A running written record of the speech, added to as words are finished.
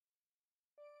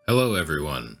Hello,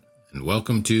 everyone, and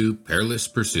welcome to Perilous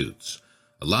Pursuits,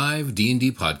 a live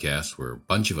D&D podcast where a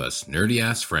bunch of us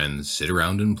nerdy-ass friends sit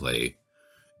around and play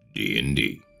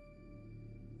D&D.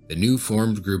 The new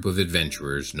formed group of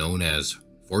adventurers known as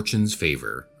Fortune's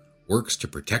Favor works to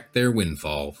protect their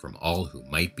windfall from all who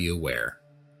might be aware,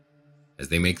 as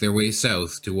they make their way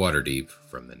south to Waterdeep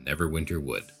from the Neverwinter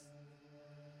Wood.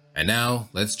 And now,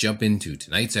 let's jump into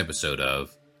tonight's episode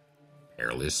of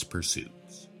Perilous Pursuits.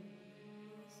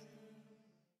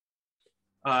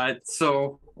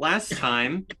 So last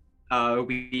time,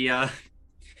 we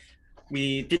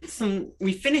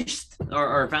finished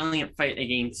our valiant fight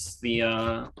against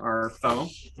our foe,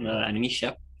 the enemy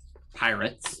ship,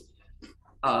 pirates.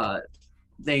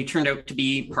 They turned out to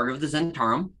be part of the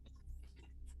Zentarum,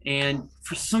 and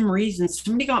for some reason,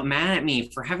 somebody got mad at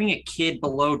me for having a kid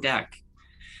below deck.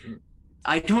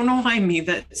 I don't know why I made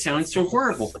that sound so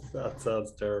horrible. That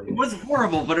sounds terrible. It was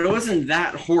horrible, but it wasn't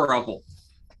that horrible.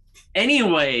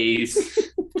 Anyways,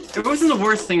 it wasn't the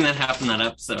worst thing that happened that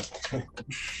episode.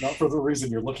 Not for the reason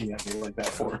you're looking at me like that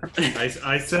for.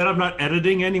 I said I'm not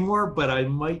editing anymore, but I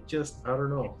might just, I don't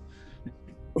know.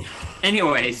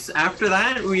 Anyways, after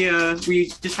that, we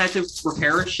just had to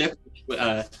repair a ship,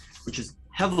 which is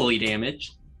heavily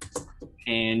damaged.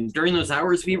 And during those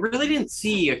hours, we really didn't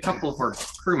see a couple of our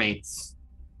crewmates.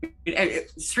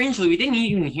 Strangely, we didn't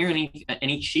even hear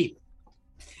any sheep.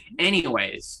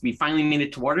 Anyways, we finally made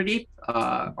it to Waterdeep.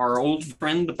 Our old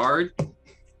friend, the Bard,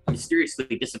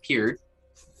 mysteriously disappeared.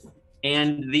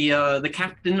 And the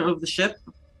captain of the ship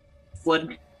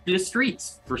fled to the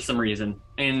streets for some reason.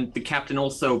 And the captain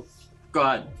also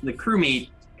got the crewmate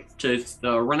to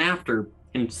run after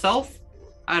himself.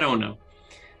 I don't know.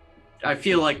 I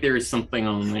feel like there is something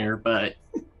on there, but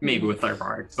maybe with our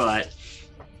Bard. But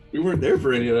we weren't there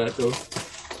for any of that, though.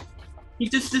 He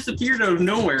just disappeared out of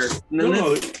nowhere.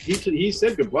 No, he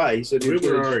said goodbye. He said We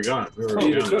were already gone.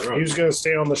 He was going to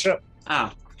stay on the ship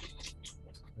Ah,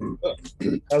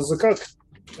 as the cook.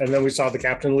 And then we saw the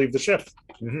captain leave the ship.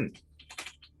 Mm-hmm.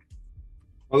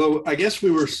 Although, I guess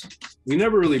we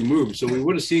never really moved, so we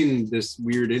would have seen this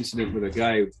weird incident with a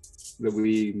guy that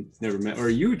we never met.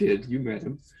 Or you did. You met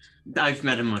him. I've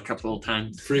met him a couple of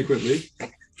times. Frequently.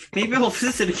 Maybe I'll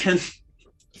visit again.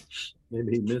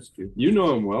 Maybe he missed you. You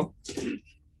know him well.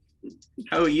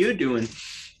 How are you doing?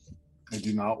 I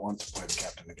do not want to play the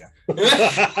captain again.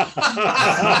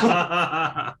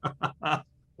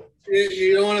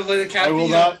 You don't want to play the captain?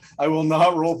 I will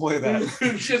not role play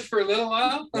that. Just for a little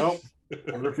while? Nope.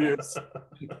 I refuse.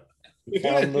 We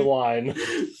found the line.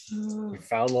 We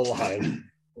found the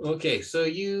line. Okay, so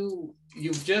you've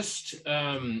just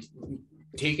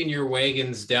taken your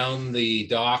wagons down the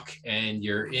dock and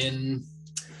you're in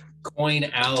Coin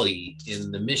Alley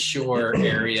in the Misshore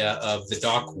area of the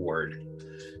dock ward.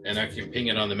 And I can ping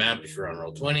it on the map if you're on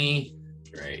Roll20.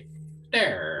 Right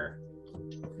there.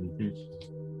 Mm-hmm.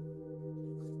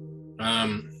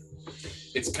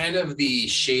 It's kind of the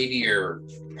shadier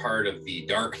part of the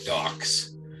dark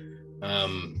docks.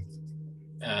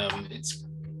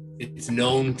 It's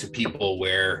known to people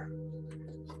where,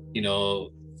 you know,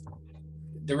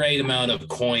 the right amount of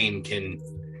coin can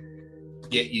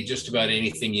get you just about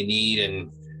anything you need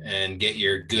and get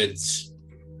your goods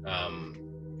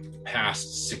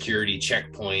past security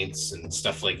checkpoints and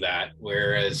stuff like that.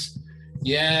 Whereas,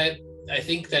 yeah, I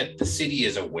think that the city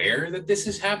is aware that this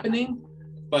is happening,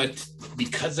 but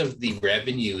because of the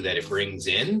revenue that it brings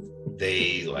in,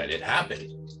 they let it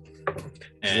happen.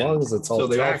 As long as it's all so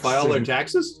they all file their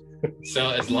taxes?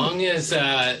 So as long as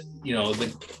you know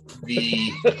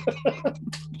the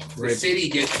city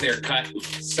gets their cut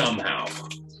somehow.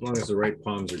 As long as the right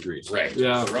palms are greased. Right.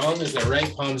 Yeah. As long as the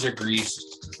right palms are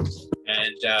greased,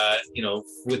 and you know,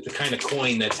 with the kind of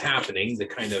coin that's happening, the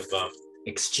kind of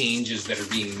exchanges that are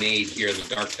being made here in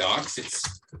the dark docks,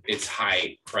 it's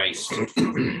high priced.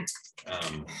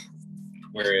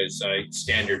 Whereas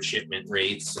standard shipment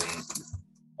rates and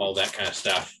all that kind of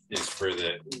stuff is for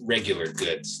the regular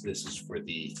goods. This is for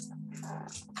the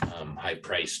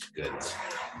high-priced goods.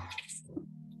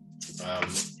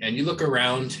 And you look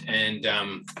around, and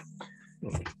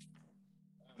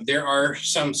there are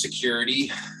some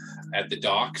security at the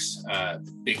docks.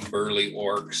 Big burly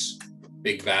orcs,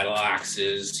 big battle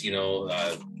axes, you know.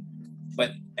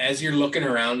 But as you're looking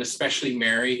around, especially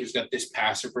Mary, who's got this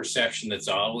passer perception that's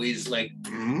always like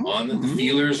on the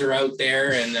feelers are out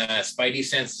there and spidey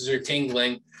senses are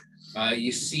tingling.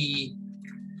 You see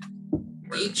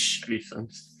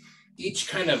each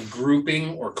kind of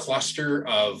grouping or cluster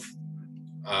of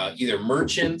either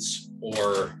merchants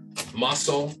or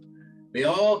muscle. They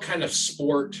all kind of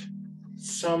sport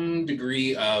some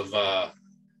degree of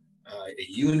a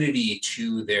unity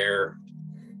to their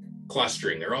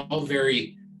clustering. They're all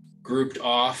very grouped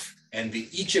off, and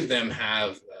each of them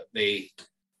have they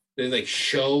like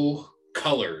show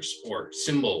colors or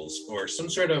symbols or some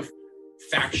sort of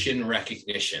faction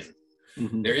recognition.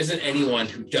 Mhm. There isn't anyone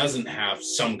who doesn't have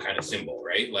some kind of symbol,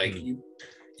 right? Like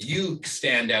you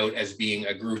stand out as being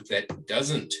a group that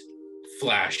doesn't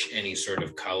flash any sort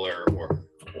of color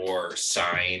or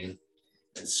sign.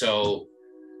 And so,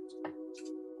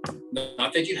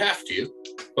 not that you have to,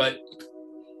 but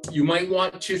you might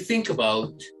want to think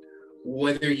about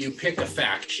whether you pick a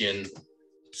faction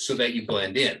so that you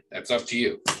blend in. That's up to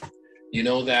you. You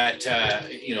know that,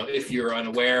 if you're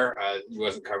unaware, it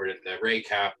wasn't covered in the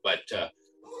recap, but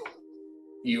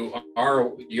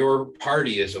your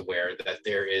party is aware that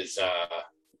there is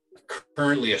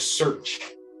currently a search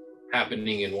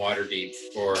happening in Waterdeep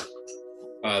for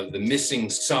the missing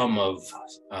sum of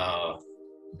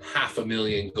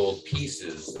 500,000 gold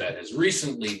pieces that has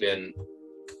recently been.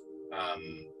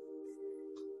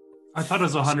 I thought it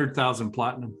was 100,000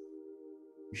 platinum.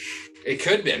 It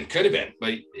could have been,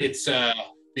 but it's the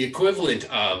equivalent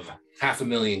of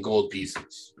 500,000 gold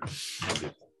pieces.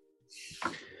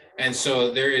 And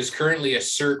so there is currently a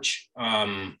search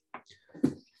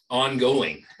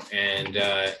ongoing, and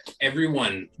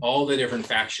everyone, all the different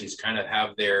factions kind of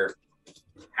have their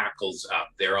hackles up.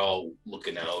 They're all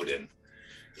looking out. And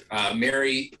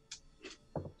Mary,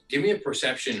 give me a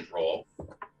perception roll.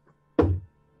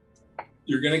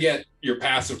 You're going to get your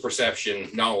passive perception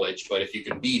knowledge, but if you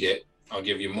can beat it, I'll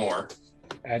give you more.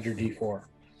 Add your D4.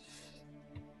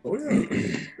 Oh yeah,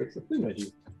 that's the thing I do.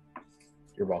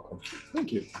 You're welcome.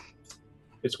 Thank you.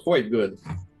 It's quite good.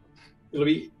 It'll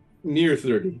be near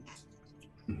 30.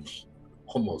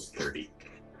 Almost 30.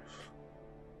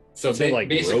 So Say like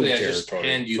basically, rogue I just territory.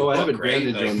 hand you Oh, the I have book, right?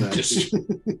 advantage on that. Just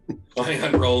why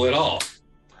not roll it all?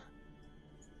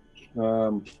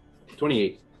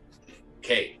 28.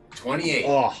 Okay, 28.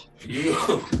 Oh, You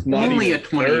not Only even a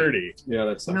 20. 30. Yeah,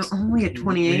 that's No, only a Read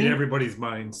 28. everybody's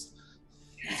minds.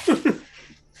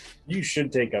 You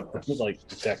should take up like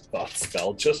detect thought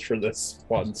spell just for this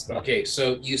fun stuff. okay?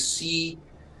 So you see,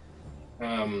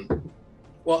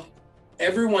 well,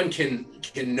 everyone can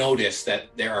notice that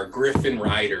there are Griffin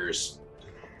riders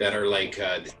that are like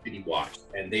the city watch,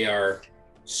 and they are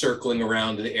circling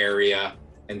around the area,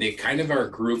 and they kind of are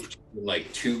grouped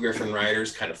like two Griffin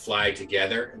riders kind of fly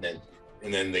together, and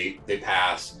then they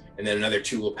pass, and then another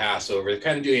two will pass over. They're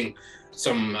kind of doing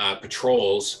some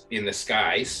patrols in the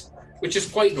skies, which is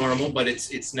quite normal, but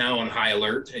it's now on high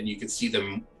alert, and you can see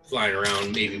them flying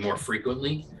around maybe more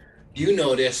frequently. You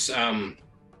notice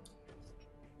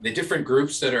the different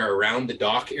groups that are around the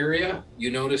dock area.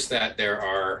 You notice that there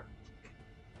are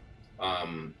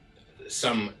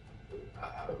some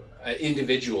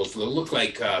individuals that look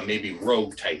like maybe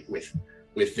rogue type with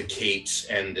the capes,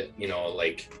 and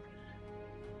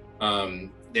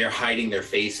they're hiding their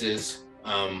faces,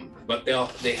 but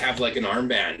they have like an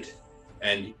armband,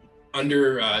 and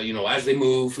under as they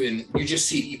move, and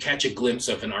you catch a glimpse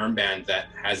of an armband that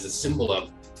has a symbol of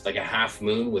like a half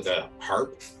moon with a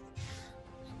harp,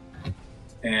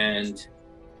 and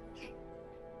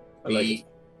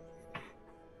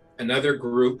another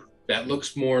group that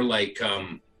looks more like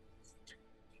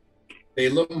they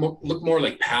look more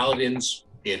like paladins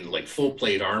in like full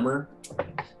plate armor,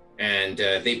 and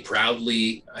they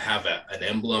proudly have an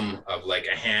emblem of like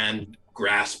a hand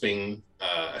grasping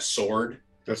a sword.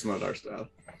 That's not our style.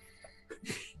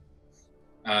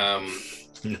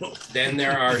 No. Then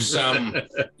there are some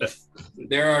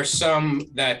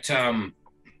that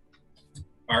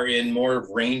are in more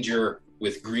ranger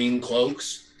with green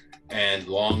cloaks and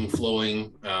long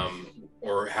flowing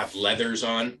or have leathers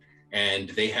on, and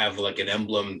they have like an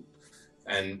emblem,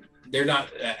 and they're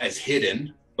not as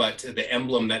hidden, but the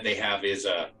emblem that they have is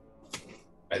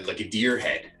like a deer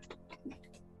head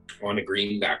on a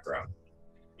green background.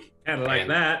 Kind of like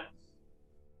that.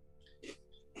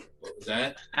 What was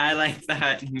that? I like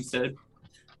that instead.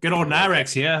 Good old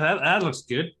Nyrex here. That looks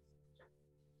good.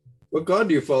 What god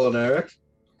do you follow, Eric?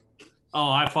 Oh,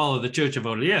 I follow the Church of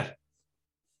Olia.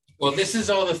 Well, this is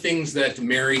all the things that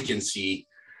Mary can see.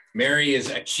 Mary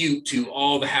is acute to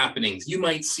all the happenings. You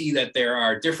might see that there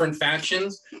are different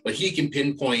factions, but he can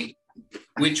pinpoint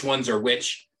which ones are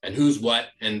which and who's what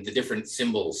and the different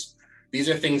symbols. These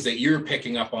are things that you're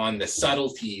picking up on, the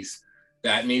subtleties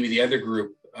that maybe the other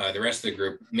group, the rest of the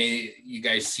group, you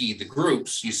guys see the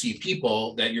groups, you see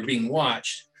people that you're being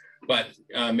watched, but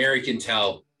Mary can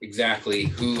tell exactly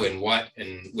who and what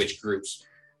and which groups.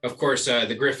 Of course,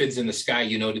 the Griffins in the sky,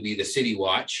 to be the City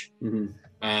Watch. Mm-hmm.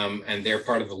 and they're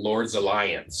part of the Lord's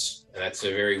Alliance. And that's a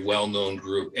very well-known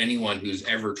group. Anyone who's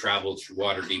ever traveled through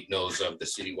Waterdeep knows of the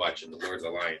City Watch and the Lord's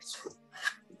Alliance.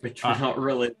 Which we're not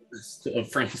really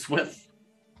friends with.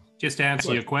 Just to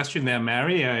answer your question there,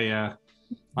 Mary, I've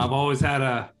always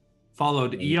had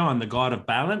followed Eon, the god of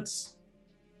balance,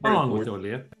 along with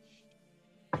Olia.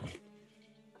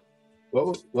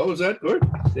 What was that, Gord?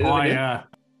 Say that again.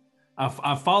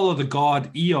 I follow the god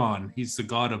Eon. He's the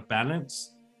god of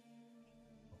balance.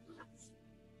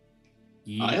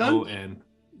 Eon.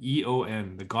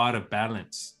 Eon, the god of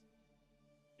balance.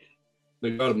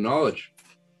 The god of knowledge.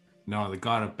 No, the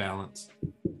god of balance.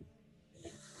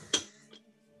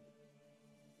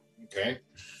 Okay.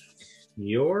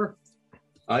 Your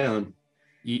Ion.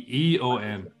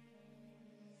 Eon.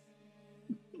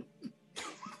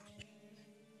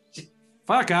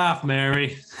 Fuck off,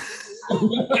 Mary.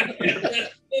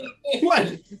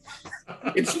 What?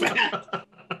 It's fat.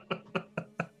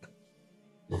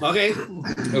 Okay.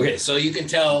 Okay, so you can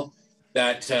tell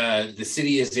that the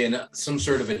city is in some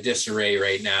sort of a disarray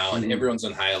right now, and everyone's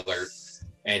on high alert.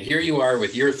 And here you are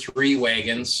with your 3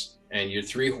 wagons and your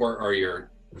team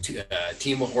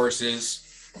of horses.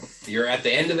 You're at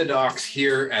the end of the docks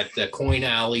here at the Coin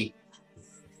Alley.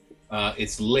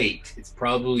 It's late. It's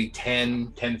probably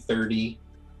 10:30.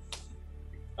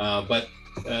 But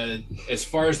as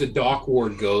far as the dock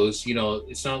ward goes, you know,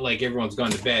 it's not like everyone's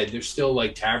gone to bed. There's still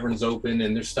like taverns open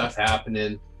and there's stuff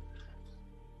happening.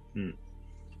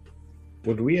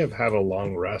 Would we have had a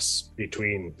long rest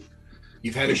between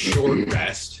You've had a short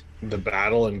rest. the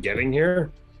battle and getting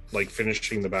here? Like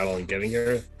finishing the battle and getting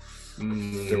here?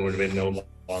 There would have been no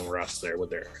long rest there, would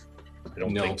there? I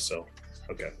don't No. think so.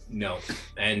 Okay. No,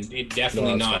 and it No,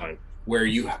 definitely that's not fine. where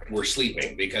you were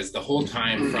sleeping, because the whole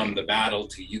time from the battle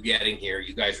to you getting here,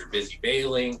 you guys were busy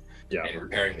bailing Yeah. and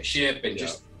repairing the ship and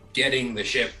just getting the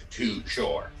ship to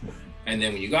shore. And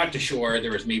then when you got to shore,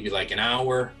 there was maybe like an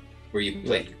hour where you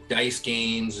played dice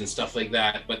games and stuff like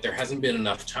that, but there hasn't been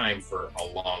enough time for a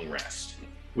long rest.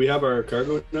 We have our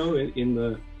cargo now in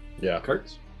the Yeah.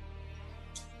 carts.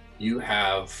 You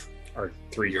have Our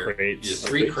 3 your crates.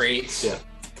 3 crates Yeah.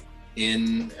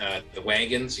 in the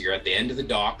wagons. You're at the end of the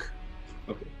dock.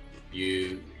 Okay.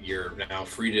 You're now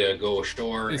free to go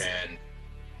ashore. Is- And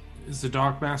Is the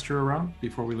dockmaster around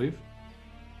before we leave?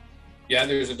 yeah,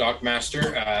 there's a dock master,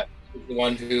 the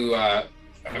one who I'd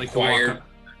like to walk acquired. up.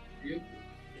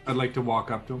 I'd like to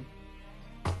walk up to him.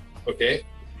 Okay.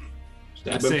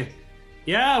 I'd say,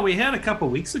 yeah, we had a couple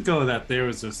weeks ago that there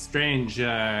was a strange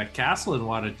castle in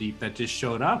Waterdeep that just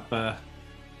showed up.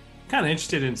 Kind of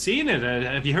interested in seeing it.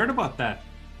 Have you heard about that?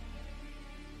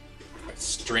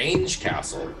 Strange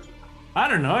castle. I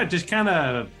don't know. It just kind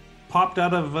of popped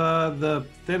out of the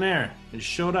thin air. It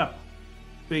showed up.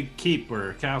 Big keep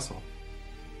or castle.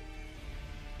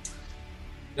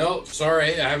 No,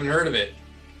 sorry, I haven't heard of it.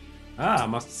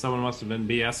 Someone must have been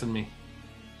BSing me.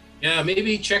 Yeah,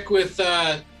 maybe check with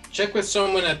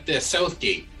someone at the South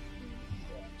Gate.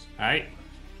 All right.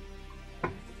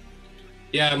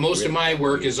 Yeah, most of my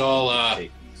work is all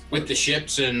with the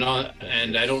ships, and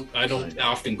I don't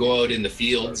often go out in the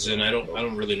fields, and I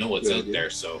don't really know what's out there.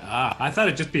 So I thought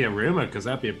it'd just be a rumor because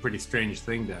that'd be a pretty strange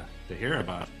thing to hear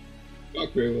about.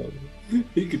 Talk very well.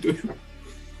 He could do it.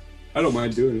 I don't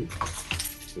mind doing it.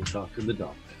 So talk to the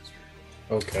dock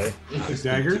Okay.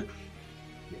 Dagger?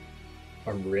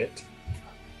 I'm Rit.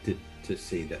 to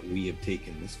say that we have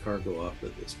taken this cargo off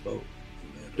of this boat.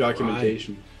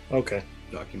 Documentation. Okay.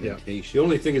 Documentation. The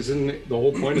only thing is, in the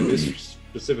whole point of this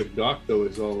specific dock, though,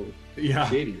 is all Yeah,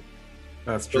 shady.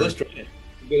 that's So true. let's try it.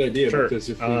 Good idea. Sure. Because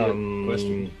if we get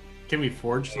questions. Can we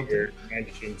forge something? You're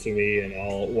mentioning to me, and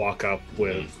I'll walk up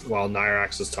with while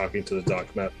Nyrax is talking to the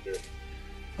dock master.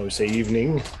 I would say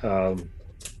evening.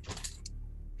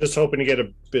 Just hoping to get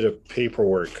a bit of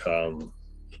paperwork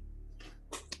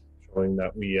showing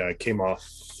that we came off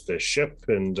the ship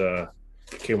and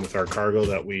came with our cargo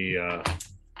that we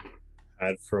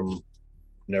had from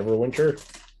Neverwinter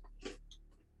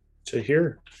to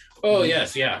here. oh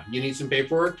yes, yeah. You need some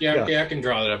paperwork? Yeah, Yeah. okay, I can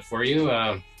draw that up for you.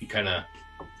 He kind of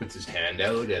puts his hand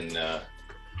out and.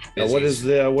 Now, what is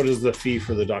the fee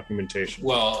for the documentation?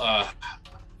 Well,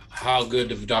 how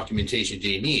good of documentation do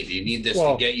you need? Do you need this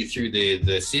Well- to get you through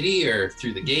the city or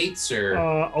through the gates or?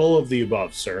 All of the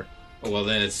above, sir. Well,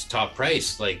 then it's top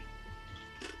price. Like,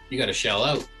 you got to shell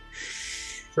out.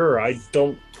 Sure, I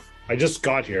just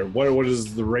got here. What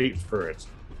is the rate for it?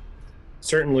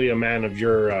 Certainly, a man of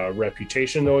your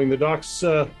reputation, knowing the docks,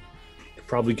 could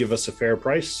probably give us a fair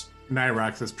price.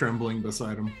 Nyrax is trembling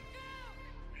beside him.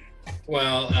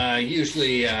 Well,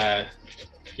 usually,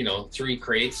 3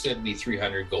 crates, that'd be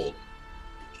 300 gold.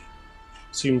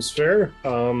 Seems fair.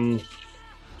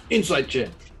 Inside check.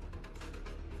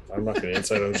 I'm not going to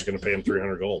inside. I'm just going to pay him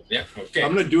 300 gold. Yeah. Okay.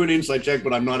 I'm gonna do an inside check,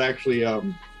 but I'm not actually.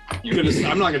 I'm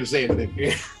not gonna say anything.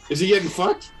 Is he getting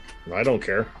fucked? I don't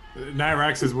care.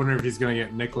 Nyrax is wondering if he's going to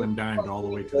get nickel and dimed all the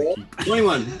way to the keep.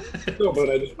 21. No, but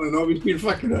I just want to know if he's being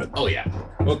fucked or not. Oh yeah.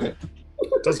 Okay.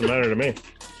 Doesn't matter to me.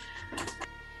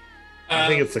 I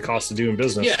think it's the cost of doing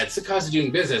business. Yeah, it's the cost of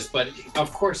doing business, but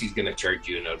of course he's going to charge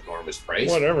you an enormous price.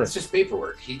 Whatever. It's just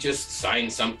paperwork. He just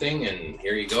signed something, and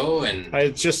here you go. And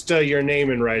It's just your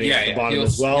name and writing at the bottom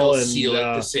as well, he'll and seal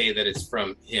it to say that it's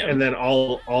from him. and then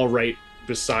I'll write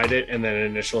beside it, and then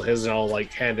initial his, and I'll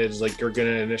like hand it as like you're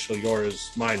gonna initial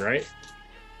yours, mine, right?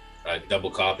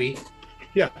 Double copy.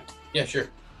 Yeah. Yeah, sure.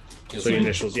 So your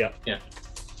initials, yeah.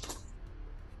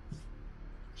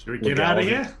 Should we get out of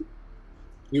here?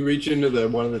 You reach into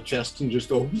one of the chests and just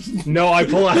opens. No, I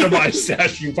pull out of my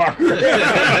stash, you fucker.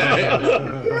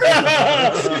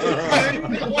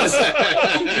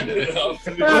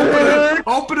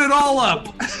 Open it all up.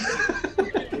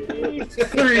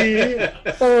 3,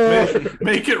 4.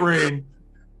 Make it rain.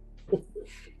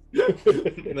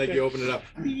 Like you open it up.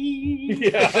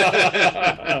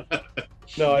 Yeah.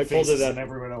 No, I pulled it and out.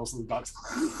 everyone else in the box.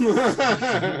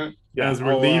 As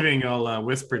we're leaving, I'll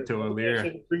whisper to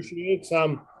Alir. Appreciate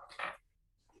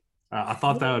I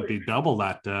thought that would be double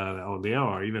that, Olio,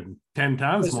 or even 10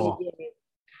 times more.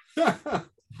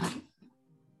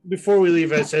 Before we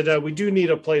leave, I said we do need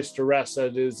a place to rest.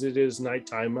 It is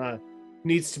nighttime.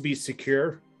 Needs to be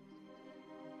secure.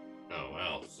 Oh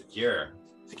well, secure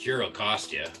will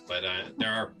cost you, but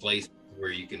there are places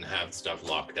where you can have stuff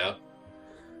locked up.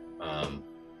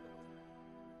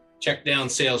 Check down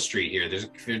Sale Street here.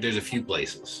 There's a few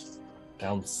places.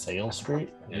 Down Sale Street?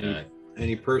 Yeah.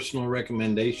 Any personal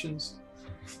recommendations?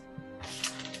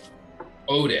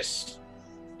 Otis.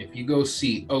 If you go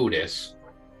see Otis,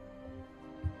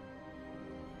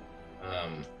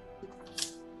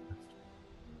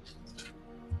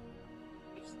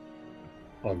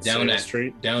 On down Sale at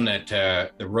Street? down at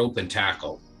the Rope and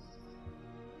Tackle.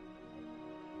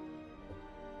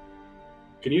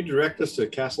 Can you direct us to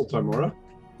Castle Tamora?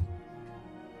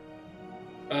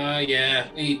 Yeah,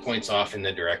 he points off in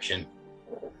the direction.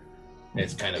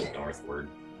 It's kind of northward.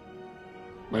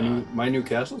 My new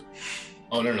castle?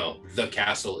 Oh no, the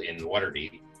castle in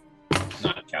Waterdeep,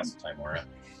 not Castle Timora.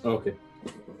 Okay.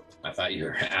 I thought you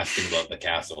were asking about the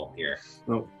castle here.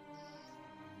 No.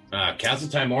 Castle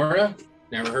Timora?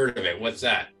 Never heard of it. What's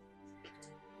that?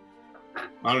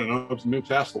 I don't know. It's a new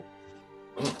castle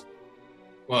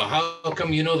Well, how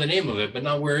come you know the name of it, but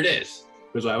not where it is?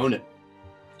 because I own it.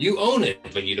 You own it,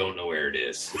 but you don't know where it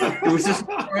is. It was just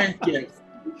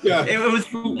Yeah.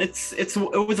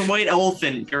 it was a white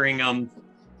elephant during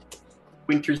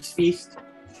Winter's Feast.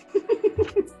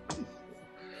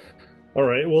 All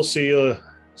right, we'll see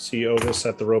Otis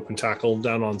at the Rope and Tackle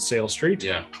down on Sale Street.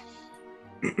 Yeah.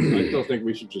 I still think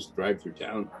we should just drive through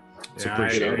town. Yeah, I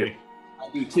appreciate agree. I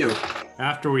do too.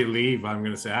 After we leave, I'm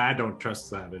going to say I don't trust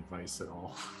that advice at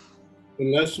all.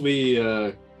 Unless we,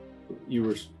 you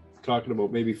were talking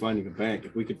about maybe finding a bank.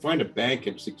 If we could find a bank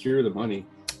and secure the money,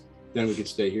 then we could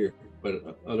stay here.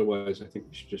 But otherwise, I think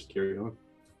we should just carry on.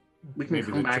 We can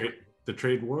Maybe come back. the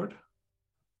trade ward.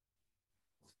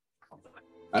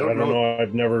 I I don't don't know. know.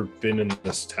 I've never been in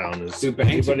this town. Do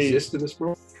banks exist in this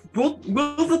world? Will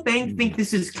the bank think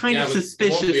this is kind of but it won't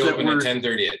suspicious be that open we're? at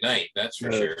 10:30 at night. That's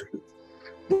for sure.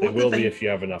 It will be if you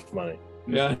have enough money.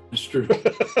 Yeah, it's true.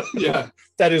 Yeah.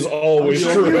 That is always I'm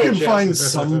You sure true. can Yeah. find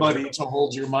somebody to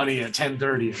hold your money at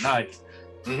 10:30 at night.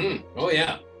 Oh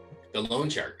yeah, the loan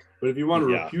shark. But if you want a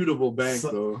Yeah. reputable bank,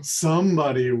 So- though,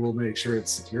 Somebody will make sure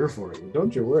it's secure for you.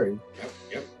 Don't you worry.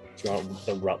 Yep. Do you want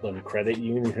the Rutland Credit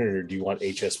Union or do you want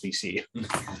HSBC?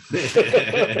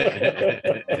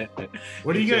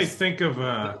 What do you guys think of?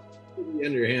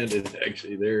 Underhanded,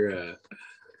 actually, they're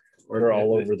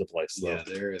all over the place, though. Yeah,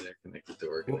 they're connected to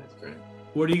organized crime.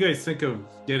 What do you guys think of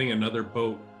getting another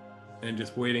boat and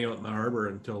just waiting out in the harbor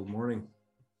until morning?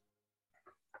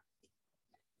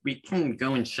 We can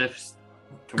go in shifts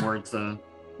towards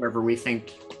wherever we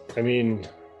think. I mean,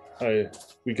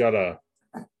 we gotta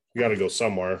go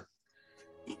somewhere.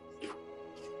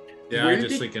 Yeah, Where I'm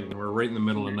just did- thinking we're right in the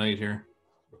middle of night here.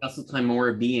 That's the time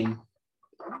we're being.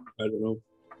 I don't know.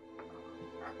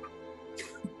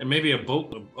 And maybe a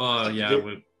boat. Yeah,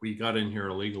 we got in here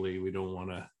illegally. We don't want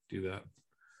to do that.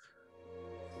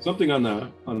 Something on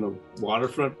the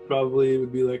waterfront probably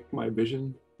would be like my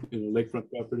vision, lakefront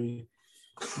property.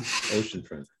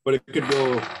 Oceanfront. But it could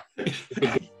go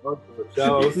north or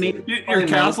south. Maybe- Your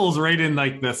castle's right in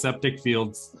like the septic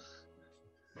fields.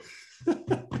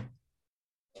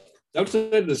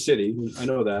 Outside of the city, I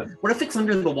know that. What if it's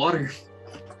under the water?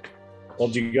 Well,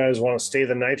 do you guys want to stay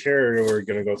the night here, or we're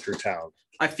gonna go through town?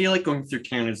 I feel like going through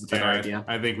town is a better idea.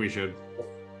 I think we should.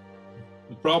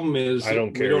 The problem is I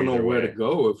don't we care don't know either where way. to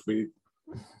go if we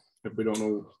don't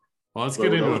know. Well, let's Well,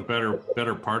 get into no. a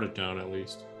better part of town at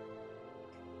least.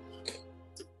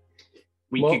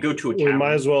 We Well, could go to a we town.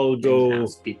 might as well and go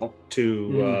ask people.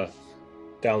 to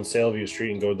down Sailview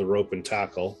Street and go to the rope and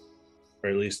tackle, or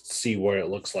at least see what it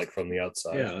looks like from the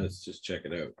outside. Yeah, let's just check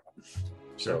it out.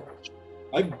 So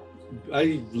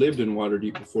I lived in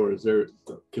Waterdeep before.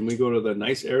 Can we go to the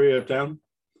nice area of town?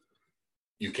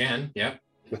 You can, yeah.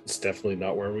 that's definitely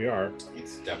not where we are.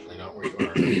 It's definitely not where you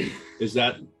are. Is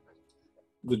that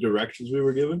the directions we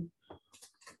were given?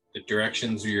 The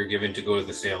directions you're given to go to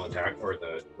the sail and tackle or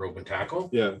the rope and tackle?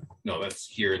 Yeah. No, that's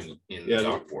here in Yeah. the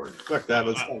dock board. Fuck that.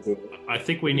 Let's not do it. I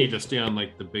think we need to stay on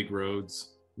like the big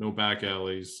roads, no back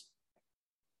alleys.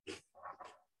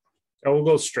 And we'll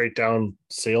go straight down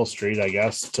Sail Street, I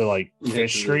guess, to like Yeah,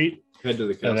 Fish to the Street, Head to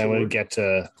the castle. and then we ward. get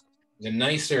to The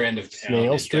nicer end of town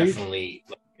Snail is Street? definitely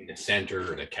like in the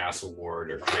center or the castle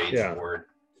ward or trades Yeah. ward.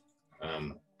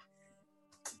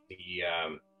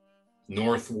 The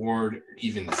north ward,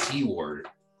 even the sea ward,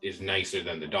 is nicer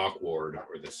than the dock ward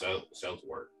or the south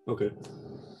ward. Okay.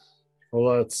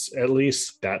 well, that's at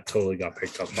least that totally got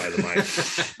picked up by the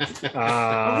mic.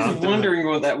 I was wondering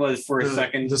what that was for a The-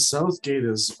 second. The south gate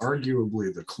is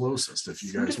arguably the closest if you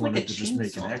Sounded guys like wanted a to just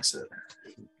make an chainsaw. exit.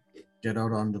 Get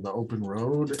out onto the open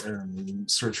road and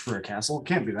search for a castle.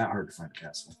 Can't be that hard to find a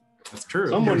castle. That's true.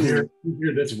 Someone You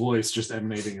hear this voice just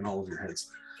emanating in all of your heads.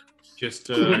 Just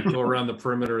go around the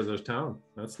perimeter of the town.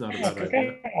 That's not a bad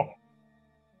idea.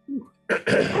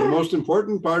 The most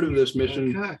important part of this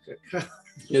mission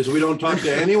is we don't talk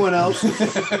to anyone else.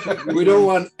 We don't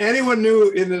want anyone new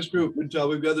in this group until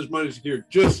we've got this money secured,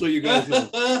 just so you guys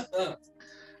know.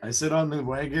 I sit on the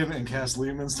wagon and cast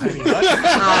Lehman's Tiny Hut.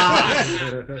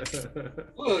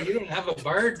 Well, you don't have a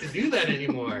bard to do that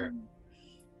anymore.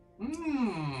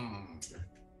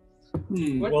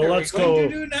 What Well, are let's we going go-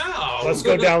 to do now? Let's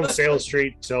go down Sail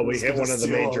Street till we Who's hit gonna one of the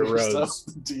steal all major your stuff? roads.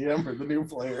 The DM or the new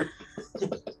player?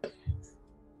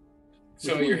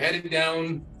 So you're headed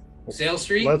down Sail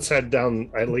Street? Let's head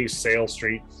down at least Sail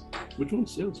Street, Which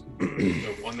one's sales?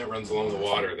 The one that runs along the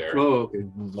water there. Oh, okay.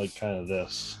 like kind of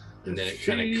this. And then it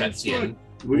kind of cuts in.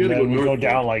 We And gotta go then we go north.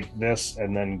 down like this,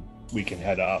 and then we can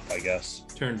head up, I guess.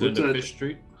 Turns What's into that? Fish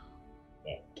Street.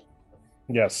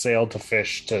 Yeah, sail to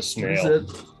fish to What is snail.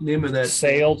 that name of that?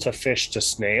 Sail to fish to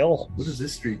snail. What is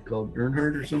this street called?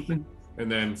 Earnhardt or something? And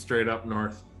then straight up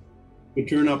north. We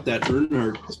turn up that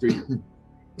Earnhardt Street.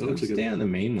 That Let's looks like stay a, on the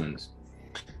main ones.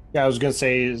 Yeah, I was gonna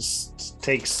say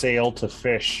take sail to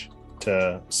fish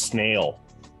to snail.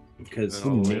 Because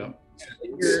And all the way up.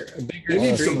 we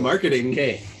need some marketing.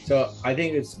 Okay, so I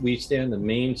think we stay on the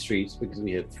main streets because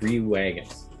we have 3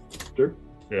 wagons. Sure.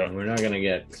 Yeah, And we're not gonna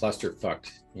get cluster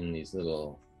fucked in these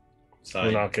little we're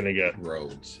side not gonna get.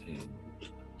 roads.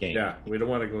 Okay. Yeah, we don't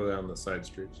want to go down the side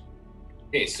streets.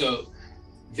 Okay, so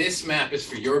this map is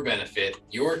for your benefit.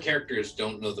 Your characters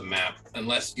don't know the map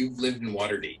unless you've lived in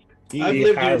Waterdeep. I've He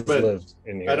lived here, has but lived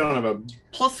in here. I don't have a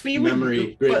Plus, we would-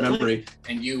 great but, like, memory.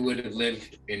 And you would have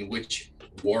lived in which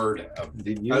ward of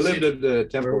Did you I lived at the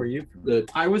temple. Where were you? The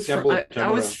I was from, Temple I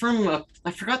was from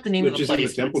I forgot the name Which of the is in the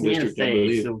place. but Temple it's near District, I Thay,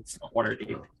 believe. so it's not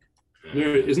Waterdeep.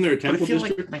 isn't there a But I temple feel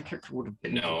district? like my character would have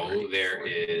been. No, there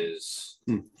is.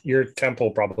 Your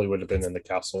temple probably would have been in the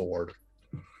castle ward.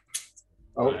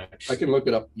 Oh, I can look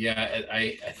it up. Yeah,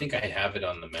 I think I have it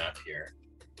on the map here.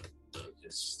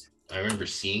 I remember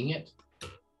seeing it.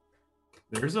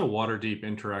 There's a Waterdeep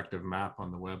interactive map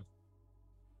on the web.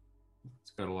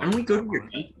 It's got a lot. And we of go to crap your on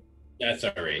it. That's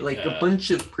all right. Like a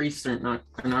bunch of priests are not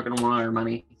going to want our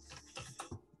money.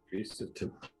 It's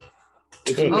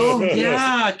Oh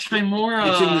yeah,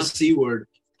 Chimora. in the C word.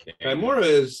 Chimora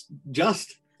is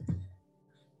just.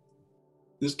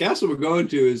 This castle we're going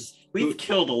to is. We've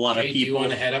killed a lot of Okay, do you people.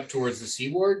 want to head up towards the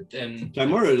seaward? And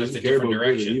Chimora that's doesn't care about good and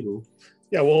direction. evil.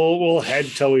 Yeah, we'll head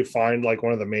till we find like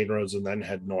one of the main roads, and then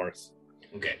head north.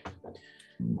 Okay.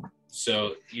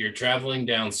 So you're traveling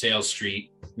down Sail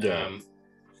Street. Yeah.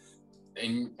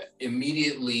 And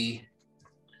immediately,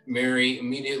 Mary,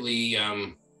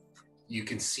 you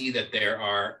can see that there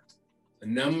are a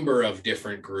number of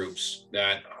different groups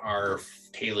that are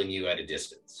tailing you at a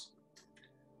distance.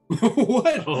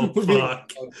 What? Oh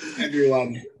fuck!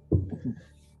 Everyone.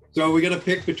 So we got to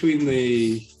pick between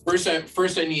the. First,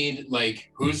 I need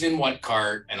like who's in what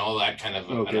cart and all that kind of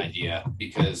an Okay. idea,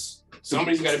 because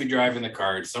somebody's got to be driving the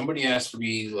cart. Somebody has to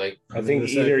be like. I think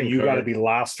The either second you got to cart. be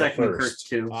last or Second cart first.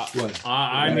 too. What?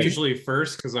 I'm Right. usually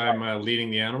first because I'm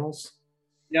leading the animals.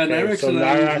 Yeah, Okay, Nyrex so and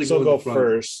I Nyrax usually will in go the front.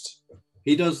 first.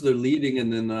 He does the leading,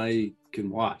 and then I can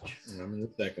watch. I'm in the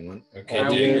second one. Okay, I'll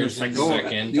be Dagger's in in the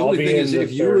second. The I'll only be thing in is, the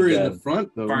if you were third in then. the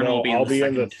front, though, Varn No, will be in I'll the be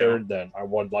in the second, too. third then. I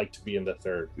would like to be in the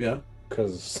third yeah.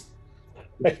 because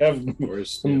I have Or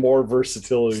is more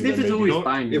versatility. Sniff than is maybe- always Don't-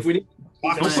 fine. If we need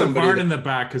Don't put somebody Varn to- in the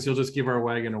back because you'll just give our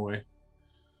wagon away.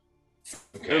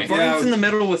 Okay. Varn's in the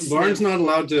middle with Varn's Sniff. not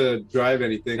allowed to drive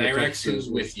anything. Nyrex is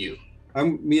with you.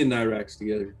 Me and Nyrex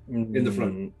together. in the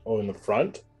front. Oh, in the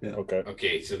front? Yeah. Okay.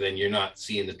 Okay, so then you're not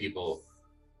seeing the people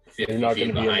 50 You're not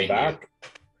feet going to be in the behind back?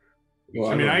 you.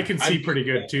 Well, I mean, don't- I can see pretty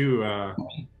good too.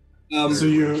 So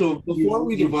you before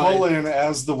we you divide, pull in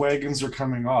as the wagons are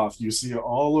coming off. You see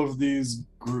all of these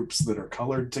groups that are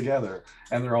colored together,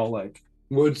 and they're all like,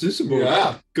 what's this about?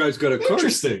 Yeah. Guy's got a car.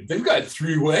 interesting. They've got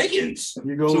 3 wagons.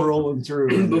 You go So, rolling through.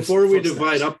 and it's Before we footsteps.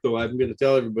 divide up, though, I'm going to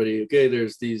tell everybody. Okay,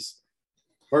 there's these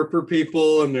Harper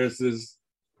people, and there's this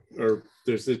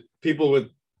people with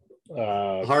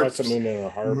Harps. Harps. Crescent Moon and a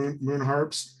harp. Moon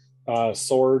harps.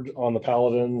 Sword on the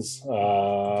paladins.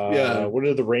 Yeah. What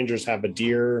did the rangers have? A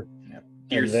deer.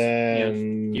 Deer's- and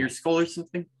then Deer skull or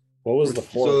something. what was the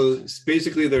fourth? So it's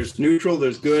basically, there's neutral,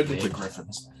 there's good, The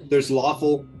griffins. there's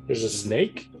lawful. There's a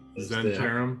snake.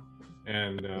 Zentarum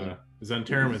and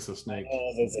Zentarum is a snake.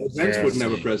 Vex wouldn't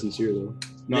have a presence here, though.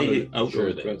 Not They- an outdoor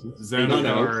Sure they- presence.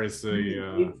 Xandar is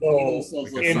the So,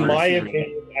 like a in fire my snake.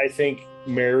 opinion, I think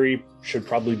Mary should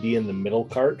probably be in the middle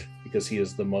cart because he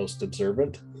is the most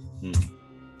observant. Hmm.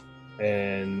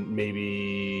 And I'll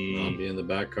maybe be in the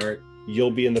back cart.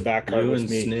 you'll be in the back cart You with and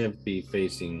me. Sniv be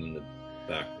facing the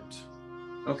backwards.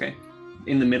 Okay.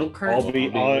 In the middle cart. I'll be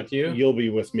with you. You'll be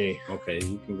with me. Okay,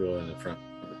 you can go in the front.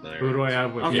 With Nyrex. Who do I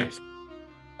have with Okay.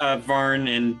 me? Varn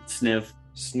and Sniv.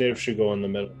 Sniv should go in the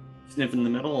middle. Sniv in the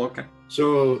middle. Okay.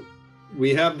 So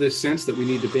we have this sense that we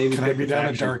need to maybe Can I pick be a down a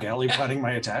faction. dark alley planning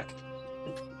my attack?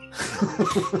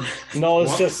 No,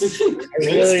 it's What? just I Roll a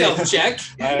really, stealth check.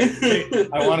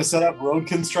 I want to set up road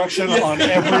construction on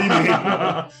every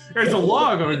main. There's a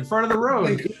log in front of the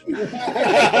road.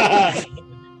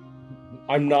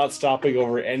 I'm not stopping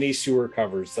over any sewer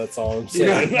covers. That's all I'm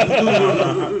saying.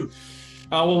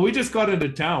 Well, we just got into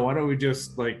town. Why don't we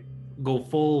just like go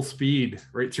full speed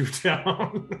right through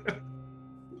town?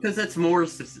 Because that's more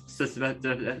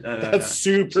That's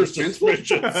super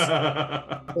suspicious.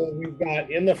 So we've got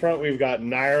in the front, we've got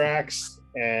Nyrax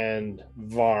and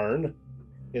Varn.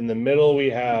 In the middle, we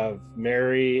have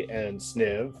Mary and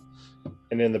Sniv.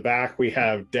 And in the back, we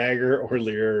have Dagger,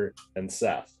 Orlear, and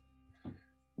Seth.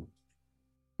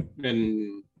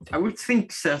 And I would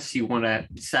think Seth you want to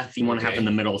have Okay. in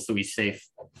the middle so he's safe.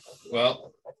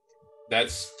 Well,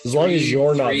 that's As long as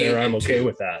you're not 3 there, I'm and okay 2.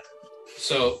 with that.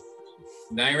 So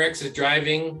Nyrex is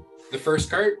driving the first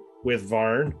cart With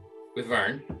Varn, with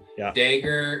Varn. Yeah.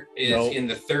 Dagger is Nope. in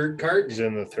the third cart. he's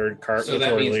in the third cart So with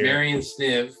that means Orlear. Mary and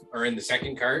Sniv are in the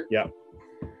second cart. Yep.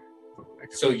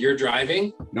 So you're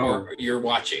driving no, or you're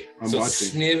watching? I'm so watching.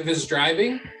 Sniv is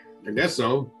driving? I guess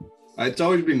so. It's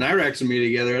always been Nyrex and me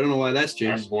together. I don't know why that's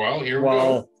changed. Well, here we go.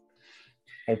 Well,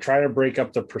 I'm trying to break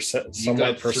up the You somewhat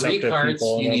got 3 perceptive carts.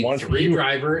 people. You and I need want 3 you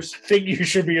drivers. think you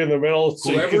should be in the middle so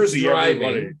you can Whoever's see driving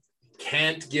everybody.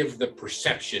 can't give the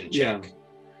perception Yeah. check.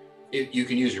 You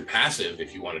can use your passive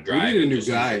if you want to We drive. need a and new just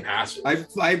use your guy. Passive. I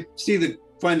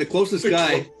find the closest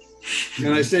guy,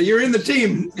 and I say, "You're in the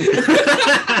team."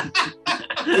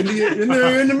 And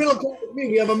they're in the middle with me.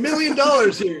 We have $1 million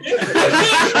here.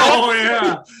 Oh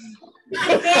yeah.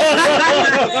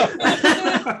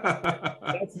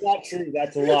 That's not true.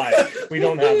 That's a lie. We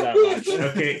don't have that much.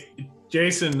 Okay,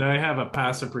 Jason, I have a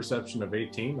passive perception of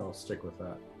 18. I'll stick with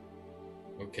that.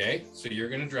 Okay, so you're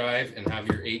going to drive and have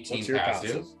your 18 What's your passive.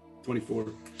 passive?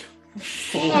 24.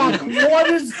 Fuck, what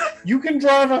is? You can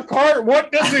drive a cart.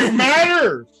 What does it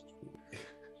matter?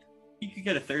 You could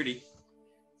get a 30.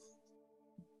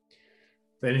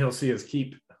 Then he'll see his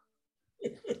keep.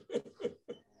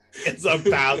 It's a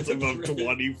passive of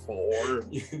 24.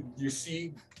 You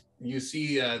see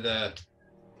the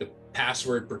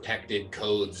password protected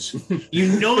codes.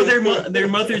 You know their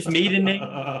mother's maiden name.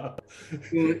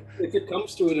 If it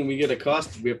comes to it and we get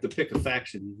accosted, we have to pick a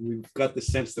faction. We've got the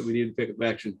sense that we need to pick a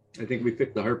faction. I think we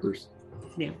picked the Harpers.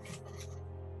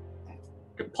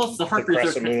 Plus the The Harpers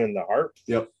Crescent are. Moon and the Harp.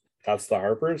 Yep. That's the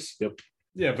Harpers. Yep.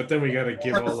 Yeah, but then we gotta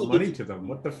give all the money to them.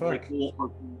 What the fuck?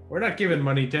 We're not giving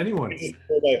money to anyone. I just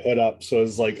pull my hood up, so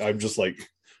it's like I'm just like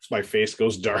my face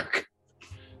goes dark.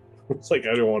 It's like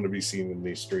I don't want to be seen in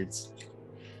these streets.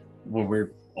 Well,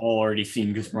 we're all already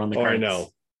seen because we're on the Oh, cards. I know.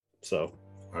 So,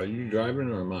 Are you driving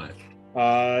or am I?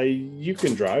 you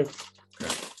can drive.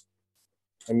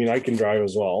 I mean, I can drive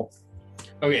as well.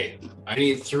 Okay, I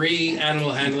need 3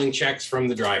 animal handling checks from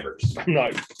the drivers. I'm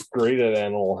not great at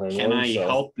animal handling. Can I so.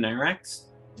 help Nyrax?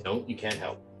 No, you can't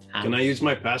help. Can I use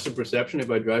my passive perception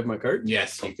if I drive my cart?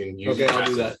 Yes, you can use Okay, your I'll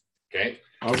do passive. that. Okay,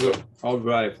 I'll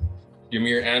drive. give me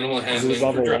your animal Is handling. this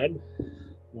level for dri-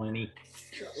 1? 20.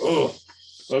 Oh,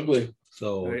 ugly.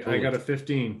 So I got a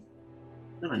 15.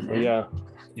 Oh, yeah.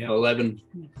 11.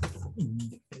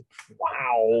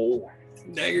 Wow.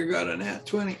 Dagger got an at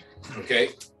 20. Okay.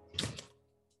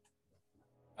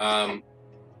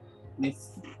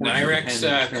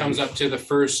 Nyrex comes up to the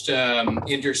first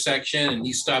intersection and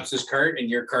he stops his cart and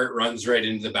your cart runs right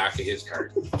into the back of his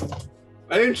cart.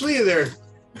 I didn't see you there.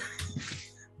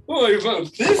 Oh,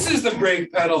 this is the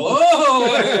brake pedal.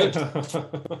 Oh!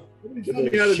 Tell me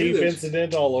how to do Chief this.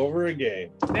 incident all over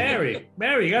again. Mary,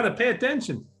 you gotta pay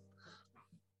attention.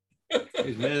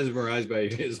 He's mesmerized by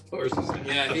his horses.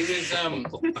 Yeah, he was You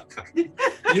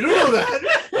don't know that.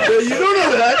 You don't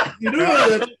know that. You don't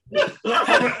know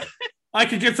that. I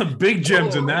could get some big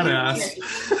gems in that ass.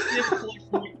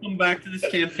 Come back to this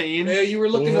campaign. yeah, you were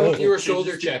looking up, you were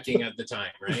shoulder checking at the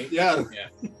time, right? Yeah.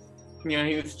 Yeah,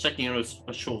 he was checking out his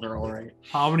shoulder, all right.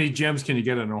 How many gems can you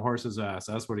get in a horse's ass?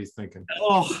 That's what he's thinking.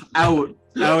 Oh, out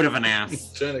of an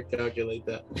ass. Trying to calculate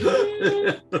that.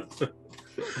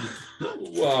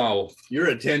 Wow. You're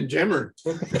a 10 gemmer.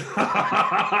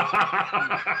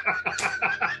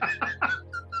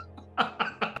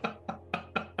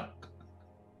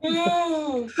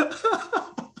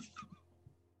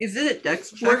 Is it a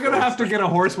dex check? We're gonna have to get a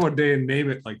horse one day and name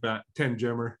it like that. 10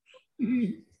 gemmer.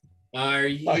 Are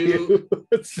you?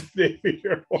 What's the name of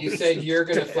your horse? You said you're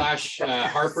going to flash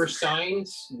Harper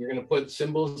signs. You're going to put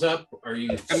symbols up. Are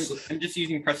you I'm just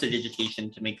using prestidigitation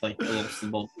to make like a little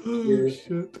symbol.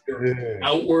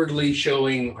 outwardly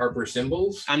showing Harper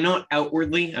symbols? I'm not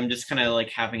outwardly. I'm just kind of like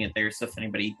having it there. So if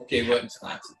anybody, Okay, what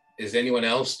is anyone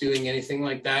else doing anything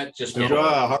like that? Just Draw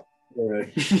a heart. All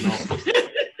right.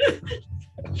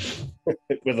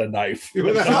 With a knife.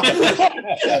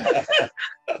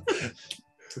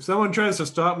 If someone tries to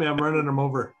stop me, I'm running them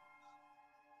over.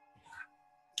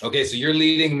 Okay, so you're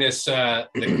leading this the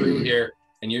crew here,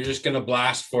 and you're just going to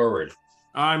blast forward.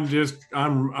 I'm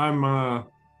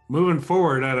moving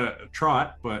forward at a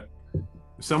trot, but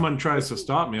if someone tries to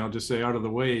stop me, I'll just say out of the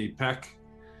way, Peck.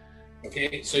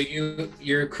 Okay, so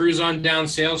your cruise on down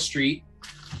Sales Street.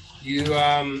 You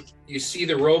see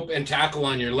the rope and tackle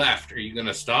on your left. Are you going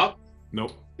to stop?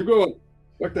 Nope. Keep going.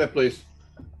 Fuck that place.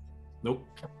 Nope.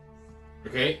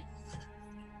 Okay.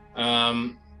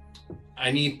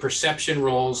 I need perception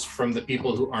rolls from the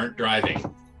people who aren't driving.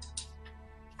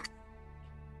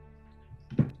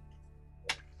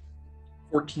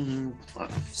 14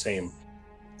 plus. Same.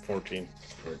 14.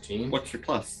 14. What's your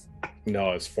plus?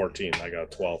 No, it's 14. I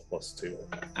got 12 plus 2.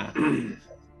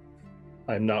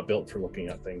 I'm not built for looking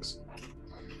at things.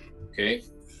 Okay.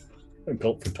 I'm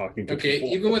built for talking to Okay, people.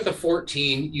 even with a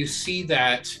 14, you see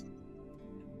that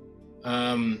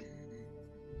a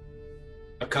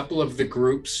couple of the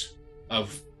groups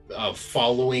of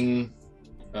following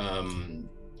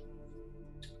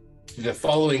the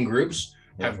following groups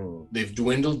they've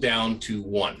dwindled down to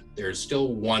 1. There's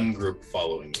still 1 group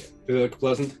following you. Do they look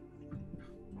pleasant?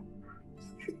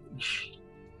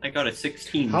 I got a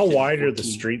 16. How wide are the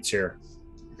 14. streets here?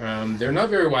 They're not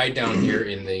very wide down here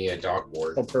in the dock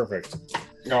ward. Oh, perfect.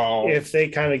 Oh. If they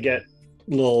kind of get a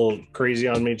little crazy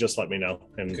on me, just let me know,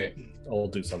 and Okay. I'll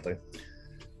do something.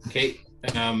 Okay.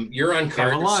 You're on Have a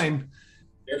carts. line.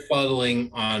 They're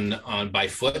following on by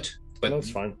foot, but That's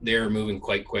fine. they're moving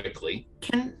quite quickly.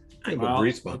 Can I have a Well,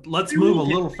 breeze bump. let's move a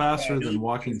little faster than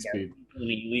walking speed.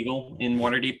 really illegal in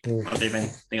Waterdeep? Other than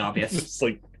the obvious, It's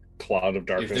like cloud of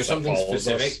darkness If there's that something follows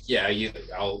specific, us. yeah, you can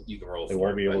roll They for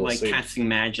won't it, be but able to like see. casting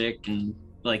magic and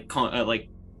like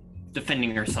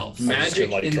defending ourselves. just magic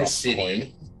gonna, like, in the drop a city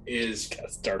coin. is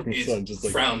Cast darkness, is so I'm just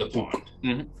like frowned upon.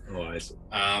 Oh, I see.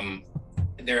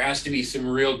 There has to be some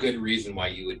real good reason why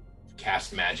you would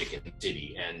cast magic in the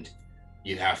city, and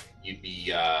you'd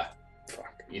be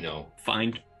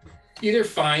Find. either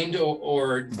fined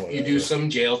or you do Whatever. some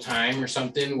jail time or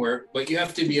something. But you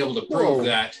have to be able to prove Whoa.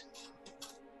 that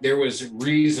there was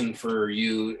reason for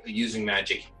you using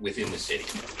magic within the city.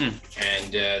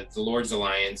 And the Lord's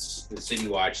Alliance, the City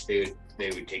Watch, they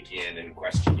would take you in and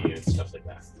question you and stuff like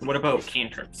that. What about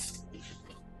cantrips?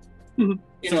 You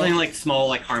Something know, like small,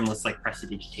 like harmless, like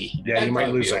prestidigitation. yeah, you might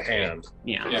That'd lose be a okay. hand.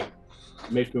 Yeah. yeah.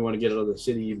 Makes me want to get out of the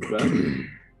city even better.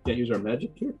 Can't use our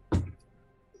magic here.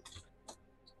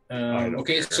 I don't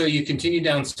Okay, care. so you continue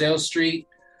down Sales Street.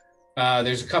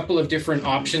 There's a couple of different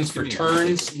options for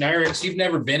turns. Nyrix, you've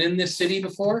never been in this city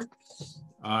before?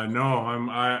 No,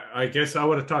 I guess I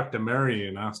would have talked to Mary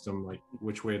and asked him like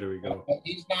which way do we go.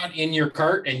 He's not in your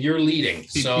cart and you're leading.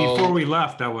 So Before we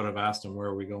left, I would have asked him where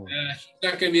are we going. he's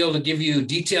not going to be able to give you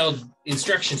detailed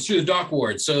instructions through the dock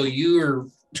ward. So you're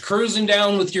cruising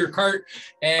down with your cart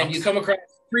and you come across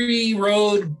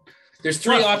There's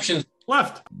three options: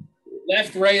 Left.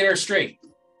 left, right, or straight.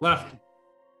 Left.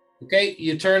 Okay,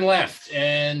 you turn left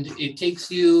and it takes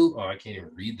you, I can't even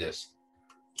read this.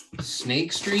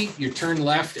 Snake Street, you turn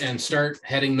left and start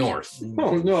heading north.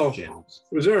 Oh no!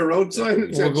 Was there a road sign? that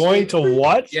We're said going to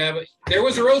what? Yeah, but there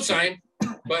was a road sign,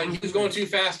 but he was going too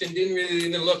fast and didn't really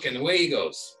even look, and away he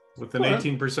goes. With an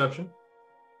 18 perception.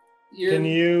 Can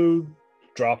you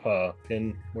drop a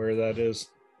pin where that is?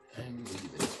 I believe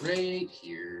it's right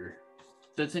here.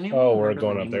 Does anyone Oh, we're remember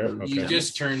going the up there. name of You Okay.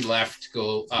 just turned left,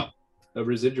 go up. A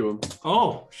residuum.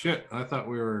 Oh shit! I thought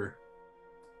we were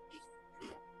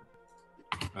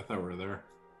there.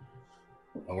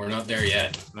 Oh, we're not there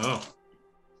yet. Oh.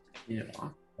 Yeah.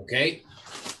 Okay.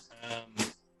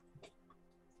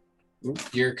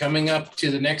 You're coming up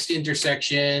to the next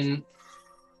intersection,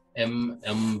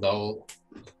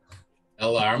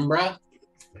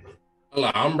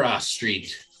 Alhambra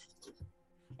Street.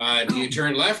 Do you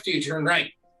turn left? Do you turn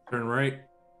right? Turn right.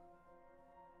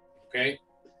 Okay.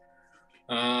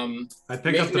 I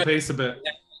pick up the pace a bit.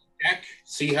 Check.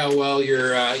 See how well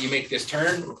you make this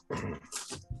turn.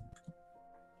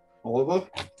 All of them?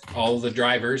 All the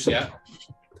drivers, yeah.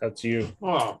 That's you.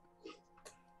 Oh.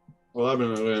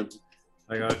 11.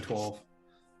 I got a 12.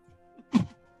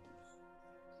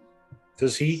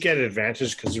 Does he get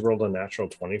advantage because he rolled a natural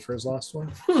 20 for his last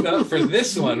one? Not for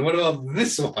this one. What about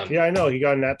this one? Yeah, I know. He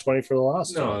got a nat 20 for the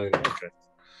last No. one. Okay.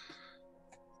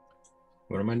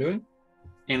 What am I doing?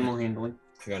 Animal handling.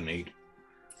 I got an 8.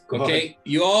 Okay,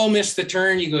 you all miss the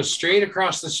turn. You go straight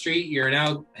across the street. You're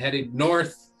now headed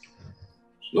north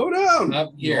Slow down!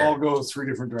 up You here. all go three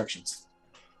different directions.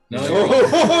 No,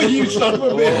 Oh, you son of a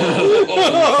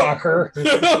Fucker.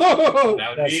 that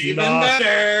would That's be even not-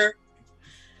 better.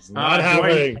 It's not do I-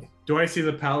 happening. Do I see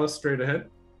the palace straight ahead?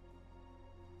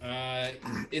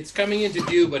 It's coming into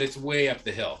view, but it's way up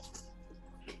the hill.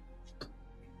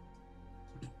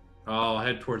 I'll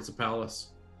head towards the palace.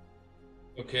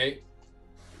 Okay.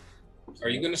 Are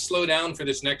you going to slow down for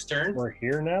this next turn? We're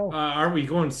here now? Are we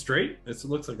going straight? It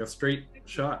looks like a straight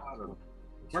shot.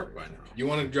 Mark by now. You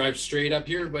want to drive straight up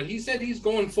here, but he said he's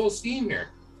going full steam here.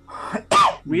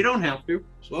 We don't have to.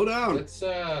 Slow down. Let's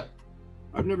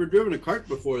I've never driven a cart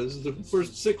before. This is the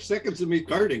first 6 seconds of me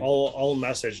karting. I'll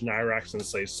message Nyrax and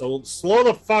say, so slow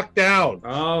the fuck down.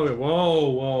 Oh,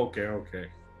 whoa, okay.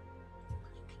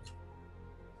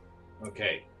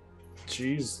 okay.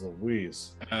 Jeez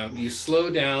Louise. You slow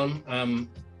down.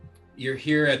 You're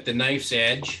here at the knife's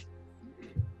edge,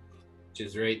 which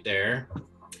is right there.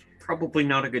 Probably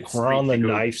not a good street. We're on the to go.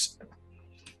 knives.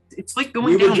 It's like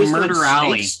going down Murder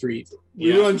Alley. Snake Street.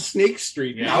 Yeah. We're on Snake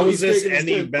Street. Yeah. Now How he's is this taking us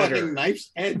any to better? fucking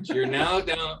Knife's Edge. You're now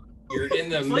down. You're in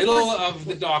the middle of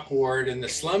the dock ward in the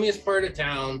slummiest part of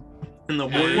town. In the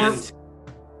And woods.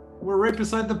 We're right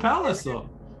beside the palace, though.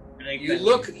 you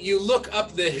look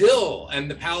up the hill,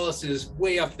 and the palace is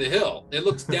way up the hill. It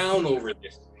looks down over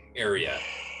this area.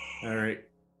 All right.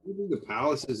 I think the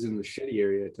palace is in the shitty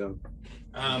area of town.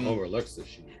 Overlooks the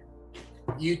sheet.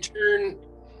 You turn.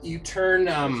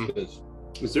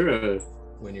 Is there a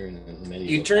When you're in the medieval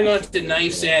You turn times, onto the there's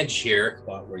knife's a edge here,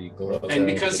 spot where you go up and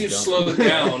there because to you've jump. slowed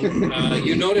down,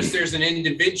 you notice there's an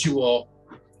individual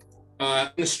in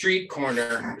the street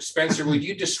corner. Spencer, would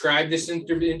you describe this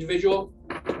individual?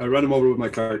 I run him over with my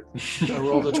cart. I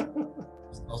rolled a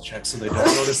I'll check so they don't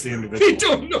notice the individual. They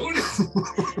don't notice.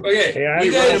 Okay, Hey, I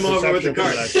you rolled guys, him over with the perception for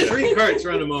cart. that shit. 3 carts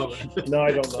run him over. No,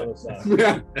 I don't notice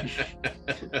that.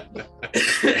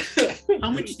 Yeah.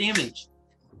 How much damage?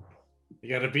 You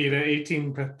got to beat an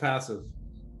 18 passive.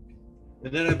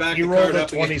 And then I back You the rolled cart a up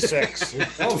again. 26.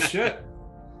 Oh shit!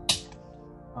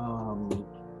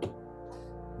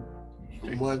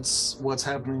 What's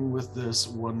happening with this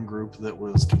one group that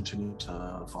was continuing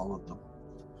to follow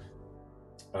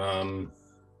them?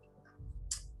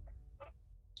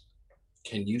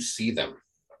 Can you see them?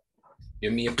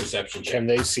 Give me a perception check. Can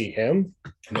they see him?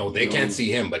 No, they can't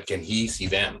see him, but can he see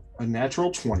them? A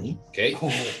natural 20. Okay.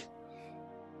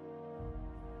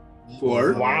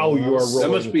 4. Wow, you are That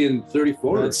rolling. must be in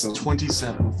 34 or That's something.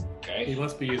 27. He Okay.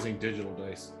 must be using digital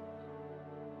dice.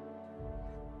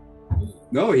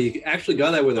 No, he actually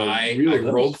got that with a I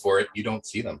real rolled for it. You don't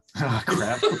see them. Ah,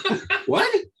 crap. What?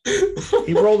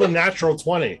 He rolled a natural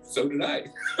 20. So did I.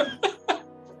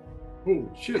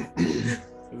 Oh shit!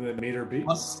 Is it meter beat?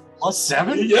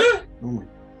 +7? Yeah.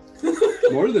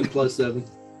 Oh More than +7.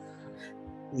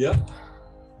 Yep.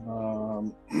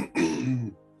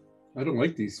 my- I don't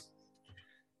like these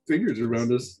figures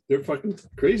around us. They're fucking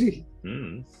crazy.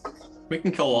 We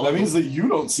can kill all that of means them. that you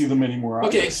don't see them anymore.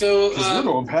 Okay, so Because you're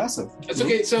going passive. that's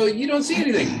okay. So you don't see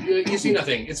anything. You see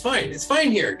nothing. It's fine. It's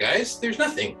fine here, guys. There's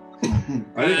nothing.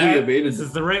 I think we evaded This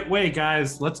is the right way,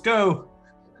 guys. Let's go.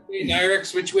 Hey,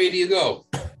 Nyrex, which way do you go?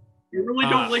 You really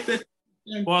don't like this.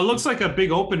 Well, it looks like a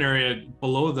big open area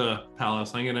below the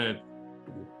palace. I'm gonna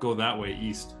go that way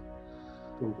east.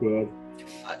 Oh god.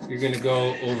 You're gonna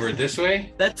go over this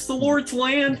way. That's the Lord's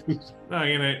land. No,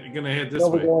 I'm gonna head this No,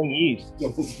 we're way. going east.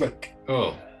 Doubles back.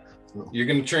 Oh, you're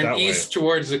gonna turn That way. east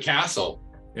towards the castle.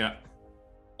 Yeah.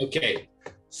 Okay,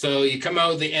 so you come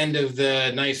out the end of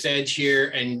the nice edge here,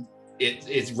 and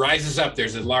it rises up.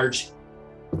 There's a large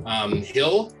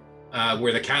hill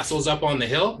where the castle's up on the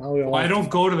hill. Well, I don't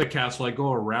go to the castle. I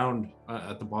go around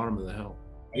at the bottom of the hill.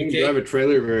 I didn't Okay. drive a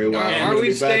trailer very well. Yeah, I'm Are gonna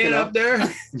we be backing staying up there?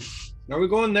 Are we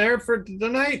going there for the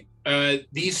night?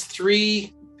 These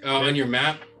three on your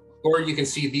map, or you can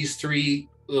see these three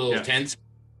little Yeah. tents.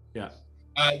 Yeah.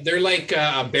 They're like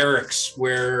a barracks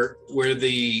where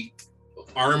the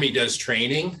army does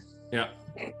training. Yeah.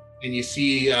 And you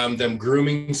see them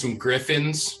grooming some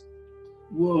griffins.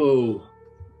 Whoa.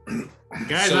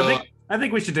 Guys, So- I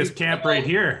think we should just camp right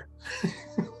here.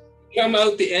 Come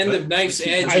out the end of Knife's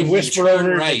Edge. I and you whispered turn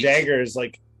over right. to Daggers,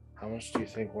 like, how much do you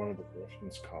think one of the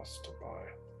griffins costs to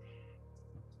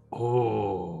buy?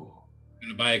 Oh.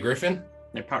 Gonna buy a griffin?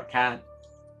 They're part cat.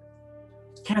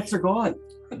 Cats are God.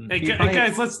 Hey, You buy it.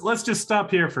 guys, let's just stop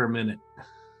here for a minute.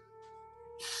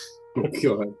 Oh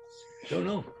god. Don't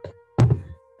know.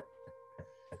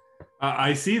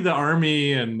 I see the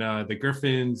army and the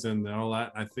griffins and all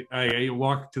that. I think I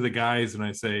walk to the guys and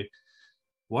I say,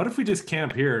 "What if we just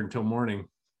camp here until morning?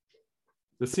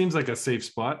 This seems like a safe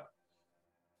spot."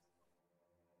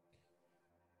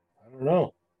 I don't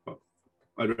know.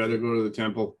 I'd rather go to the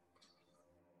temple.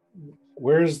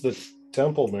 Where's the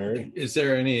temple, Mary? Is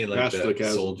there any Past the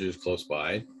chasm. soldiers close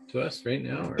by to us right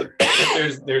now, or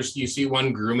There's you see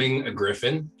one grooming a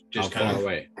griffin, how just far kind of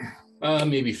away?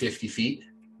 maybe 50 feet.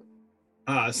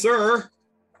 Sir.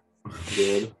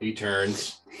 Good. He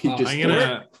turns. He just I'm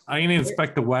gonna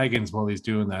inspect the wagons while he's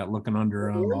doing that, looking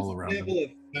under them, all around them.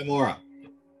 Gamora.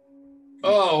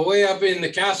 Oh, way up in the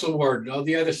castle ward, on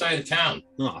the other side of town.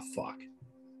 Oh fuck.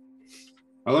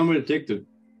 How long would it take to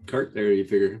cart there, you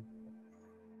figure?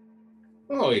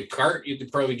 Oh, a cart, you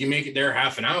could probably make it there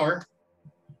half an hour.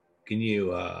 Can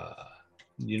you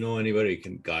you know anybody who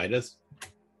can guide us?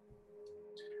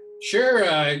 Sure,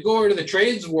 go over to the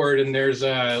trades ward and there's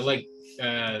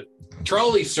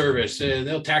trolley service.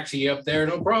 They'll taxi you up there,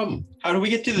 no problem. How do we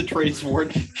get to the trades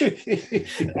ward?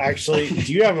 Actually,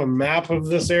 do you have a map of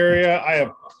this area? I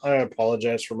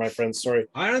apologize for my friend's story.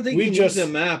 I don't think We he just- needs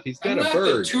a map. He's got I'm a not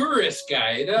bird. the tourist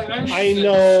guide. I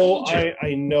know,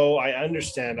 I know, I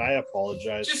understand. I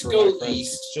apologize. Just for go my friends.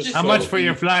 east. Just Just How go much for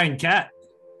your east. flying cat?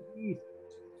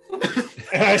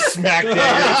 and I smacked Daggers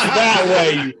that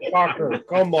way, you fucker.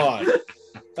 Come on.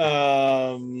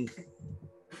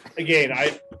 Again,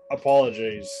 I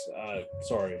apologize.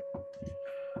 Sorry.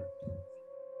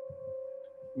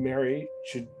 Mary,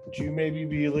 should you maybe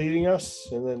be leading us,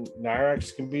 and then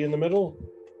Nyrex can be in the middle?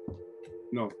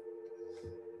 No.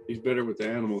 He's better with the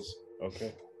animals.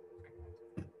 Okay.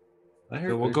 I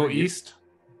So we'll go east.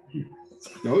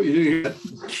 No, you didn't hear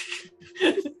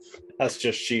that. That's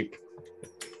just sheep.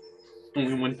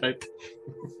 Only one type.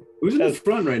 Who's in the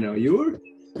front right now? You are?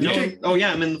 No. Oh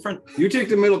yeah, I'm in the front. You take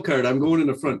the middle cart. I'm going in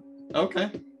the front. Okay.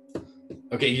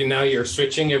 Okay, now you're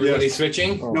switching. Everybody's Yes.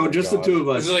 switching. Oh no, my just God. the two of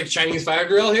This us. is like Chinese fire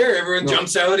drill here. Everyone No.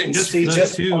 jumps out and just The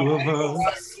just- two of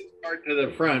us. Part to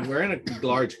the front. We're in a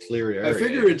large clear area. I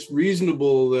figure it's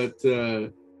reasonable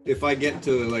that if I get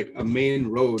to like a main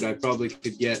road, I probably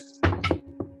could get.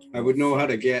 I would know how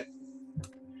to get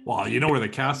Well, you know where the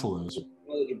castle is.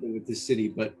 eligible with the city,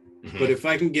 but Mhm. if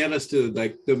I can get us to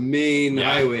like the main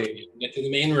Yeah. highway, get to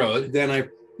the main road. then I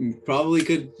probably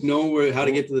could know how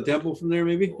to get to the temple from there.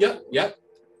 Maybe. Yep.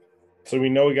 So we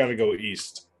know we got to go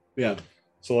east. Yeah.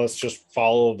 So let's just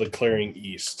follow the clearing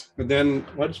east. But then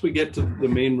once we get to the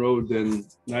main road, then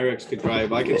Nyrex could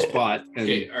drive. I can spot, and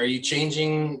Okay, are you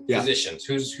changing Yeah. positions?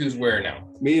 Who's where now?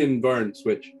 me and Barn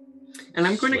switch. And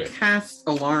I'm going to Sweet. cast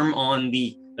alarm on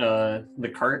the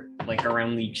cart, like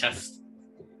around the chest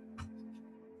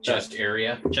Chest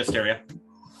area. area.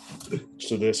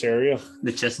 So this area.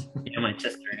 The chest. Yeah, my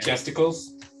chest area.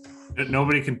 Chesticles.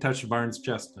 Nobody can touch Barnes'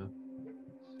 chest now.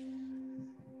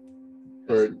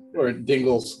 Or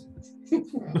Dingles.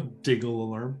 Jiggle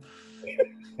alarm.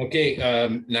 Okay,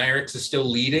 Nyrix is still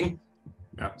leading.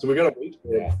 So we gotta wait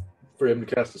for him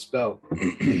to cast a spell.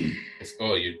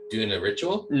 Oh, you're doing a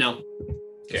ritual? No.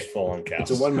 Just full on cast.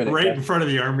 It's a 1 minute. Right in front of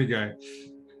the army guy.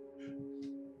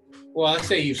 Well, I'd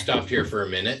say you've stopped here for a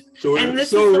minute. So, And this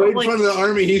so is right in like- front of the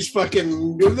army, he's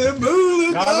fucking give them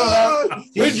move. No.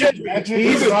 He's just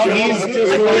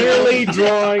clearly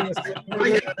drawing.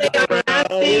 I'm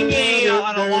casting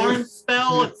an alarm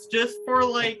spell. It's just for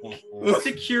like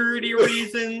security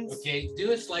reasons. Okay,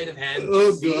 do a sleight of hand.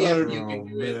 Oh, See if God. you can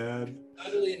do it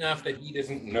subtly enough that he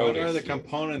doesn't What notice. are the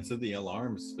components of the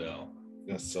alarm spell?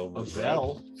 A silver A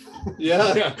bell.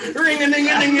 Yeah. Ring a ding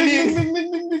a ding a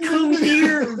ding. Come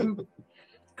here.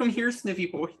 Come here, Sniffy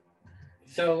boy.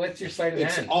 So what's your sleight of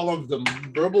It's hand? all of them.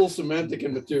 Verbal, semantic,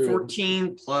 and material.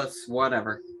 14 plus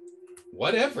whatever.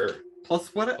 Whatever.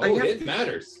 Plus what? Oh, it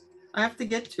matters. I have to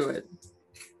get to it.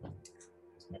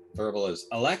 Verbal is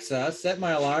Alexa, set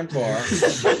my alarm for.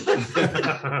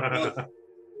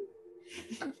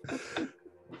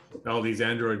 All these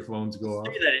Android phones go off.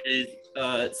 That is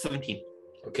 17.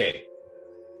 Okay.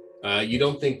 You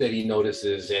don't think that he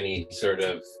notices any sort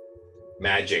of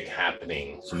magic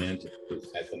happening Semantic.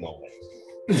 at the moment.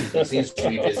 He seems to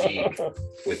be busy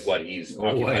with what he's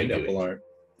occupied Wind up doing. alarm.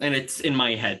 And it's in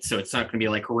my head, so it's not going to be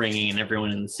like ringing and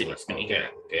everyone in the city is going to hear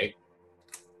Okay. it. Okay.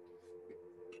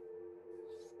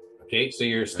 Okay, so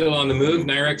you're still on the move.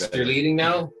 Nyrix, you're leading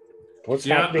now. What's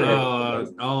Yeah, happening?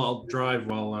 I'll drive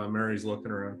while Mary's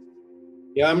looking around.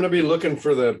 Yeah, I'm gonna be looking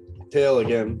for the tail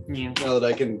again. Yeah. Now that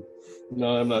I can.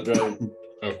 No, I'm not driving.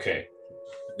 Okay.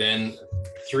 Then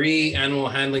 3 animal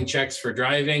handling checks for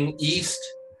driving east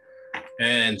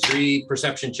and 3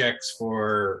 perception checks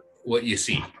for what you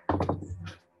see.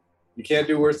 You can't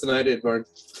do worse than I did, Bart.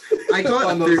 I got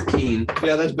On those- 13.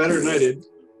 Yeah, that's better than I did.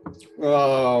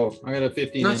 Oh, I got a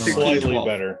 15. Not on the 16. line. Slightly 12.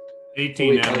 better. 18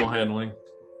 Wait, animal I- handling.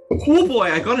 Oh boy,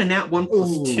 I got a nat 1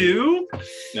 plus Ooh. 2.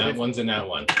 That one's in that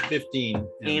one. 15.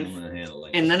 And- I'm gonna handle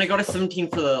it. And then I got a 17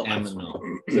 for the I'm last a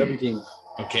one. no. 17.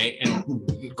 Okay.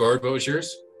 And Gord, what was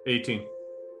yours? 18.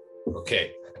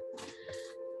 Okay.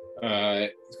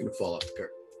 It's gonna fall off the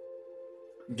cart.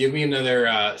 Give me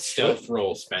another stealth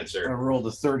roll, I Spencer. rolled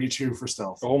a 32 for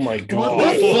stealth. Oh my What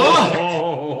god. the fuck?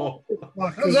 Oh,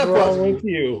 What is wrong with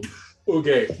you?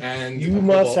 Okay. And You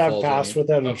must have falls passed on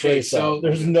without a Okay, trace. so- Up.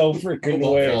 There's no freaking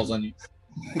Cobalt way. falls on you.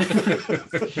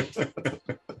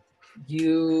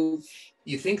 you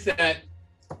think that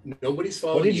nobody's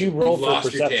following What did you roll You've for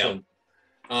lost your perception?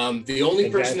 tail. The only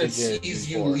person that Advantage in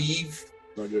sees you four. leave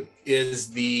Not good. is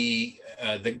the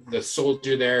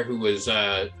soldier there who was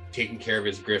taking care of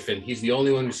his griffin. He's the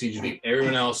only one who sees you leave.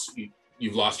 Everyone else,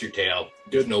 you've lost your tail.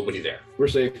 There's nobody there. We're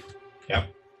safe.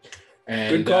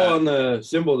 And Good call on the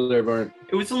symbol there, Bart.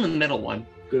 It was on the middle one.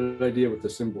 Good idea with the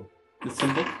symbol The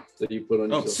symbol? that you put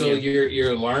on Oh, yourself. so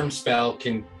your alarm spell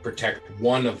can protect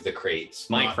one of the crates,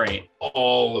 My not crate.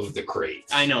 all of the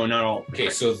crates. I know, not all. Okay,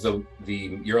 so the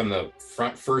you're on the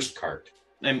first cart.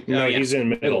 I'm, No, oh, yeah. he's in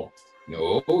the middle.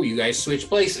 No, you guys switch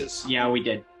places. Yeah, we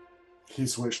did. He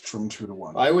switched from 2 to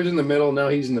 1. I was in the middle. Now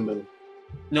he's in the middle.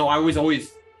 No, I was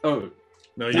always. Oh,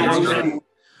 no, No, I was you're in-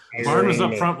 Barn was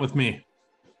up front with me,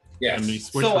 Yes. and he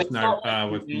switched so I with,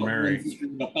 thought with Mary.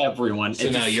 everyone. So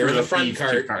It now just you're in threw the up front these two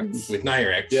cart carts. with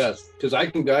Nyrix. Yes, because I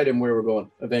can guide him where we're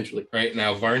going eventually. Right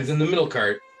now, Varn's in the middle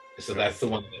cart, so that's the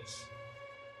one that's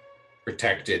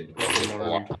protected.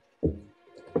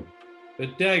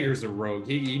 But Dagger's a rogue.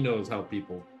 He knows how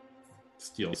people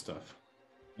steal stuff.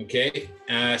 Okay,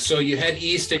 so you head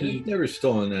east and I've never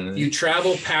stolen anything. you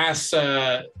travel past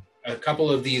a couple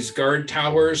of these guard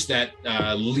towers that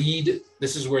lead.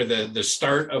 This is where the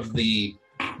start of the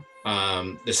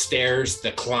stairs,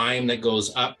 the climb that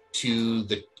goes up to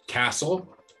the castle.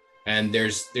 And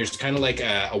there's kind of like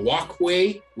a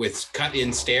walkway with cut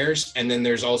in stairs, and then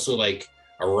there's also like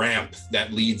a ramp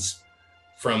that leads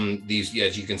from these,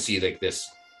 as you can see, like this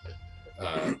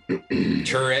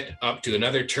turret up to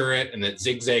another turret, and that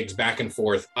zigzags back and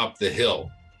forth up the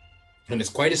hill. And it's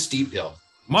quite a steep hill.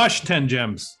 Mush 10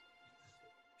 gems.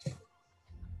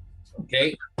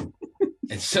 Okay.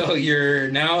 And so you're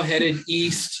now headed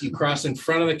east. You cross in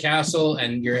front of the castle,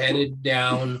 and you're headed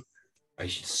down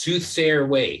Soothsayer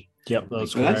Way. Yep,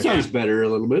 that's That correct. sounds better a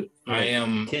little bit. I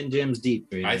am. 10 gems deep.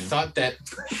 Right I now. thought that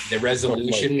the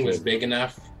resolution Like was it. big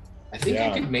enough. I think I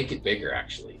Yeah. could make it bigger,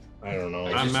 actually. I don't know.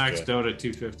 I I'm just, maxed out at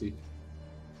 250.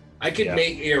 I could Yeah.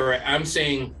 make. I'm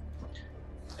saying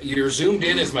you're zoomed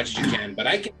in as much as you can, but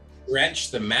I can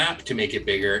stretch the map to make it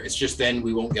bigger. It's just then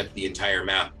we won't get the entire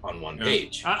map on one Yeah.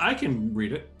 page. I can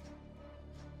read it.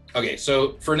 Okay,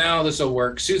 so for now this will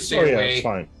work. Oh Soothsayer yeah, Way. it's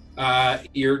fine.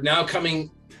 You're now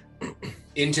coming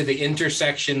into the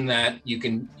intersection that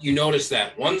you notice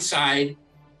that one side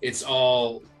it's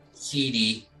all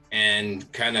seedy and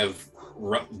kind of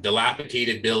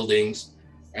dilapidated buildings,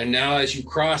 and now as you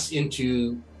cross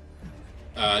into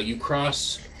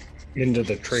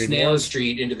the trade Snail ward.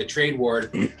 Street into the trade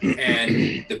ward,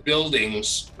 and the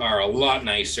buildings are a lot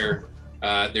nicer.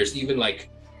 There's even like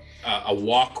a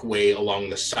walkway along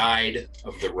the side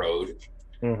of the road.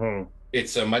 Mm-hmm.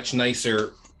 It's a much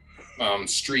nicer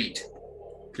street.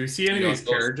 Do you see any You know, of these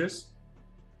those- carriages?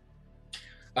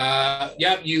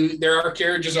 There are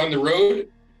carriages on the road,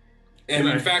 and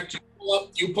in Right. fact,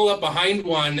 you pull up behind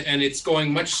one, and it's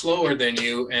going much slower than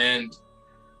you, and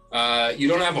you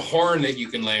don't have a horn that you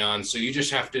can lay on, so you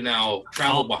just have to now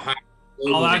travel behind.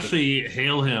 I'll actually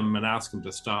hail him and ask him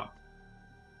to stop.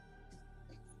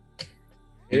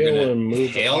 You're gonna Hail and move the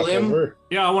hail fuck him? over.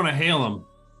 Yeah, I want to hail him.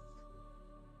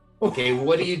 Okay,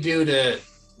 what do you do to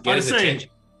get I'd his say, attention?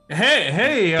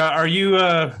 hey, are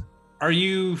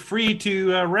you free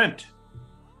to rent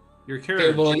your Okay,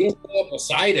 carriage? well, you don't pull up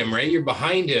beside him, right? You're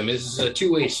behind him. This is a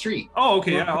two-way street. Oh,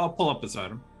 okay, yeah, I'll pull up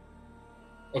beside him.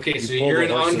 Okay, so pull you're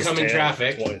the in horse's oncoming tail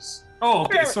traffic. twice. Oh,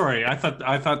 okay, sorry. I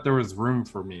thought there was room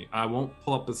for me. I won't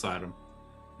pull up beside him.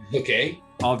 Okay,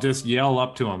 I'll just yell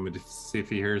up to him and see if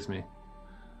he hears me.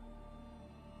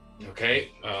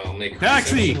 okay. I'll make a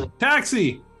Taxi! perception.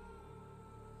 Taxi!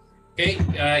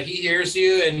 Okay, he hears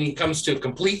you, and he comes to a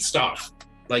complete stop,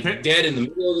 like Okay. dead in the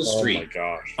middle of the Oh my street.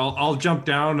 gosh. I'll jump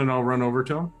down and I'll run over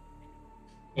to him.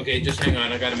 Okay, just hang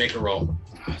on. I got to make a roll.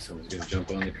 Someone's gonna jump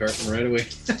on the cart right away.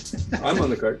 I'm on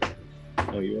the cart.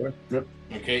 Oh, you are?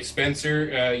 Okay,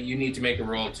 Spencer, you need to make a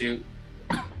roll too.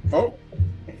 Oh,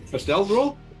 a stealth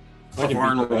roll? I can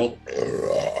Barn beat that. roll.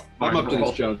 I'm up to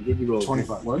this challenge. What did you roll?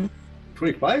 25. One?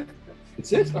 25?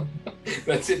 That's it?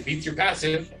 That's it. Beats your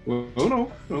passive. Well,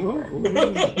 no.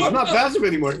 I'm not passive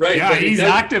anymore. Right. Yeah, but it he's does-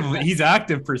 active. He's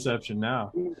active perception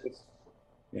now.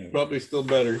 Probably still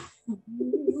better.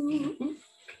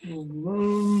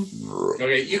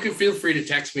 Okay, you can feel free to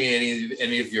text me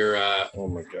any of your Oh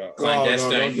my god.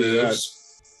 clandestine don't do that. moves.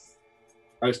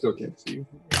 I still can't see you.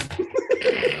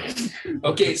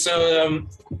 Okay, so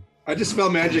I just spell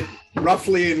magic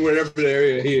roughly in wherever the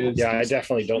area he is. Yeah, I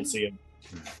definitely don't see him.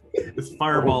 Just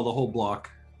fireball the whole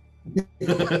block.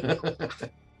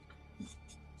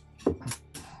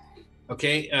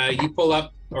 okay, you pull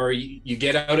up or you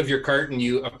get out of your cart and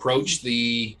you approach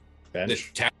the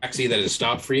Bench. taxi that has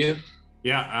stopped for you.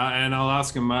 Yeah, and I'll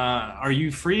ask him, are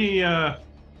you free?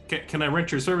 Can I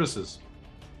rent your services?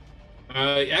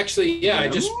 Actually, yeah, I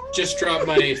just dropped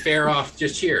my fare off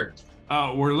just here.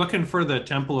 We're looking for the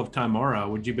Temple of Timora.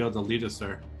 Would you be able to lead us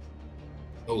there?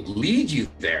 Oh, lead you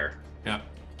there. Yeah.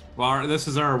 Well, this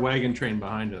is our wagon train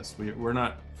behind us. We're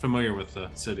not familiar with the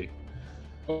city.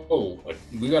 Oh,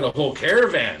 we got a whole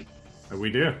caravan. We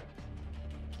do.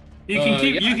 You can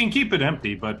keep yeah. you can keep it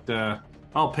empty, but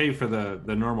I'll pay for the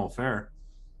normal fare.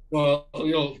 Well,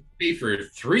 you'll pay for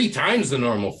 3 times the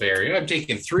normal fare. I'm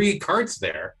taking 3 carts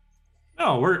there.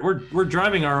 No, we're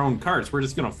driving our own carts. We're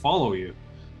just gonna follow you.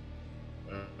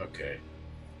 Okay.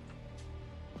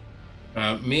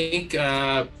 Make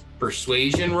a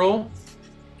persuasion roll.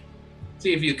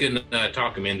 See if you can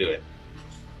talk him into it.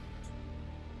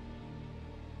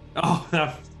 Oh,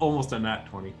 that's almost a nat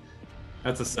 20.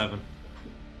 That's a 7.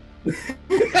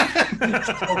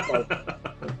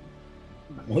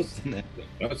 Most of that.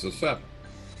 That's a 7.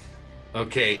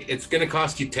 Okay, it's going to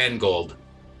cost you 10 gold.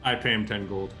 I pay him 10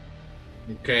 gold.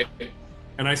 Okay.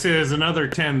 And I say there's another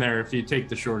 10 there if you take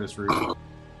the shortest route.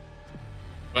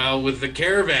 Well, with the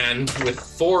caravan, with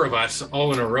 4 of us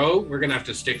all in a row, we're going to have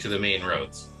to stick to the main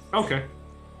roads. Okay.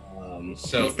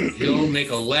 So you'll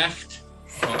make a left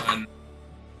on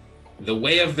the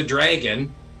Way of the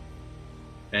Dragon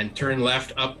and turn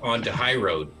left up onto High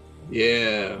Road.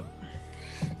 Yeah.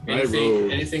 High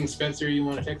Road. Anything, Spencer, you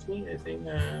want to text me? Anything?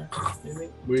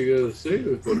 We gotta say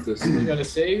about this. You got to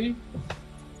say?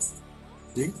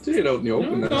 You can say it out in the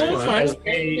open. No, that's it's fine. fine.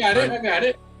 Okay, I got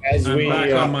it. As I'm we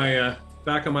back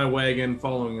on my wagon,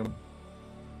 following him.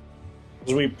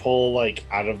 as we pull like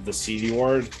out of the seedy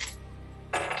ward,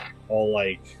 I'll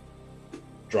like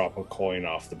drop a coin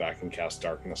off the back and cast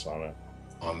darkness on it.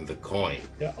 On the coin.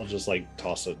 Yeah, I'll just like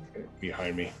toss it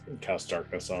behind me and cast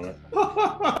darkness on it.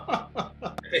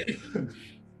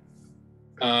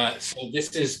 So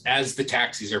this is as the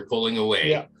taxis are pulling away.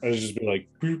 Yeah, I'll just be like,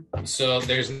 boop. So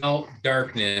there's no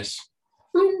darkness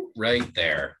right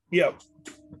there, Yep.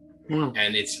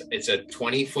 and it's a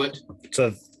 20-foot It's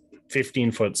a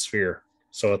 15-foot sphere,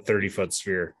 so a 30-foot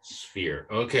sphere. sphere.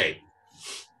 Okay.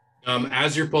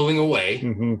 As you're pulling away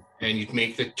Mm-hmm. and you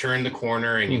make the turn the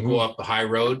corner and you go up the high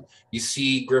road, you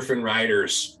see Griffin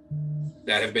riders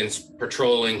that have been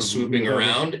patrolling, swooping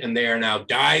around, and they are now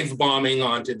dive bombing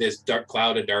onto this dark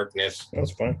cloud of darkness.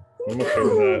 That's fine. I'm okay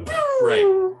with that. Right.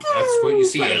 That's what you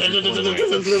see as you're pulling away.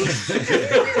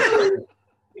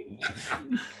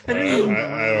 I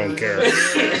don't care.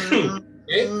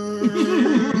 Okay?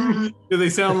 Do they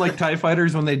sound like TIE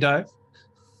fighters when they dive?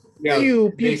 Yeah.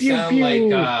 Pew, They pew, sound pew.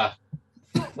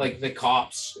 like the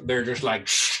cops. They're just like,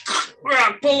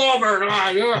 pull over.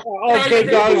 Okay,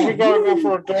 guys, we gotta go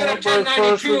for a donut break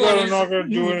first. We gotta not gonna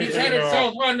do He's anything headed else.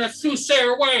 south on the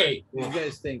Soosair Way. You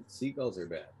guys think seagulls are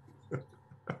bad?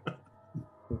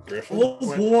 Griffin? Oh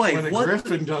boy, When a what?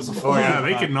 griffin does a Oh yeah,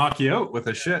 they can knock you out with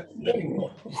a shit.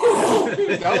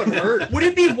 That would hurt. Would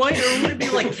it be white or would it be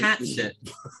like cat shit?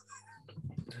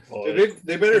 Oh, They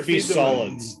better it'd be feed them.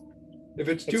 solids. If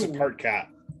it's It's too a part cat.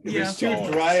 if Yeah. it's too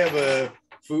dry of a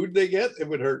food they get, it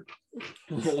would hurt.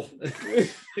 Oh,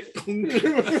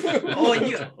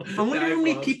 yeah. I wonder how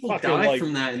many people Fucking, die like,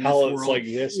 from that in this Pellets world. like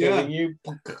this. Yeah. And you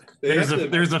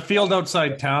There's a field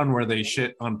outside town where they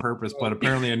shit on purpose, but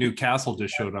apparently a new castle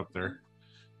just showed up there.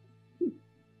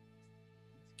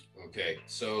 Okay,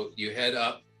 so you head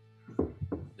up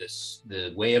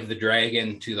the way of the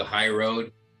dragon to the high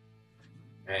road,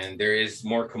 and there is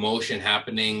more commotion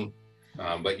happening,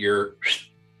 but you're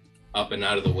up and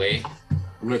out of the way.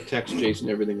 I'm gonna text Jason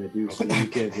everything I do so you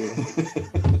can't hear.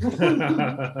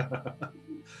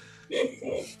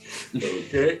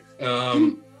 Okay.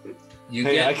 You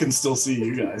Hey, I get can still see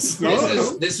you guys.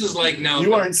 this is like now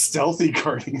You aren't stealthy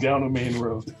carting down a main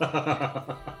road.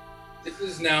 this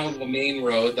is now the main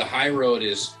road. The high road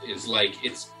is like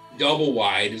it's double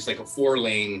wide. It's like a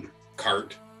 4-lane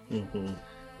cart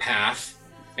path,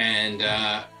 and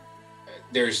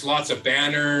there's lots of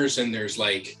banners, and there's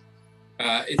like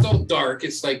it's all dark.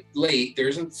 It's like late. There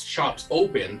isn't shops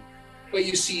open, but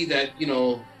you see that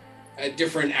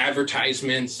different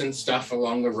advertisements and stuff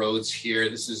along the roads here.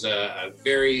 This is a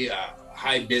very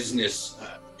high business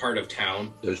part of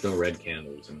town. There's no red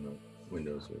candles in the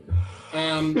windows.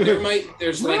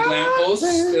 There's like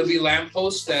lampposts. There'll be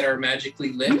lampposts that are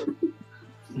magically lit.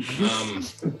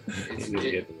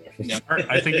 No.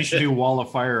 I think you should do wall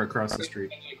of fire across the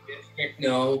street.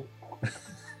 No.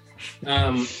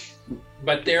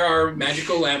 But there are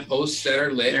magical lampposts that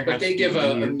are lit, but they give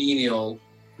a menial,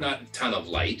 not a ton of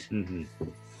light.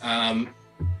 Mm-hmm.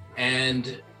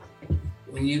 And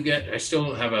when you I still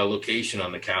don't have a location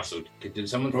on the castle. Did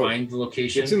someone find the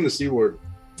location? It's in the Seaward.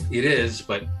 It is,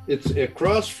 but It's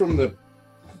across from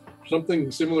something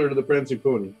similar to the Prancing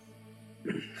Pony.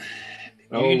 You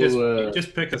can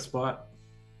just pick a spot.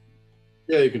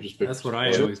 Yeah, you can just pick. That's what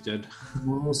I always did.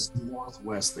 Most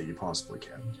northwest that you possibly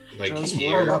can. like Just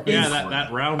here. roll up Yeah, in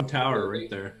that round tower right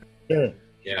there.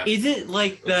 Yeah. Is it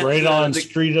like that? Right on the-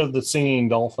 Street of the Singing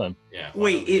Dolphin. Yeah. Wait,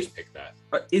 why don't we just pick that.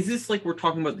 Is this like we're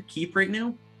talking about the keep right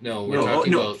now? No, we're No,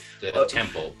 talking no. about the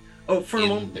temple. Oh, for a in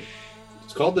moment, the-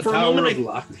 It's called the For a Tower moment, of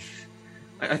Luck.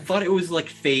 I thought it was like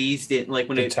phased in, like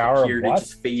when The it Tower of appeared, it what?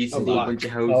 just phased Of into a luck. bunch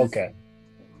of houses. Okay.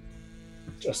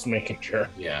 Just making sure.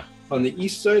 yeah. On the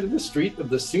east side of the street of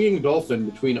the Singing Dolphin,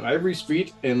 between Ivory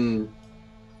Street and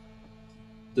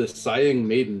the Sighing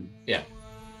Maiden.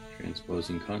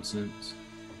 Transposing consonants.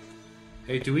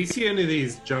 Hey, do we see any of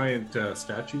these giant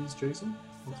statues, Jason?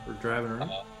 Once we're driving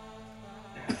around.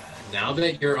 Now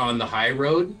that you're on the high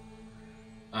road,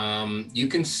 you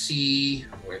can see.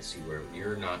 Let's see where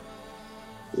you're not.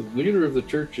 The leader of the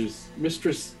church is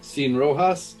Mistress Sin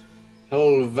Rojas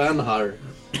Helvanhar.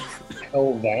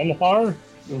 Elvanhar?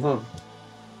 Uh-huh.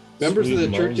 Members of the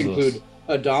Sweet church Moses. include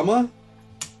Adama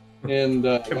and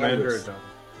Commander Lavis. Adam.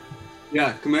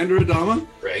 Yeah, Commander Adama,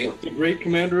 Right. the great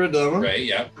Commander Adama. Right.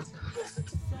 Yeah.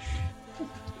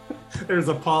 There's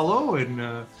Apollo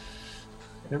and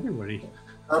everybody.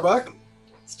 Starbuck.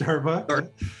 Starbuck.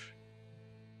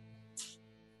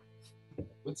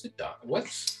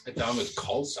 What's Adama's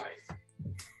call sign?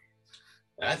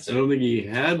 That's I don't think he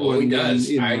had Oh, one he does.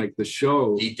 in like the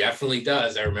show. He definitely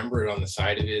does. I remember it on the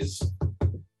side of his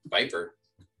Viper.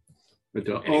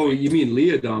 Oh, you mean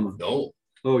Lee Adama? No.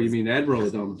 Oh, you mean Admiral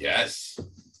Adama? Yes.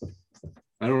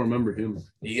 I don't remember him.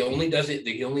 He only does it.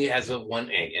 He only has a one.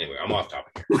 Anyway, I'm off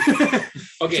topic.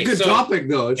 Okay, It's a good so topic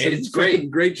though. it's a great. fucking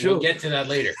great show. we'll get to that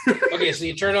later. Okay, so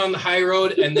you turn on the high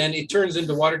road, and then it turns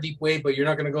into Waterdeep Way, but you're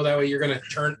not going to go that way. You're going to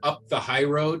turn up the high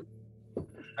road.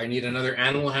 I need another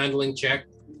animal handling check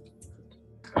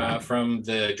from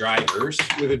the drivers.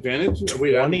 With advantage?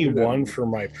 Wait, I don't do that. 21 for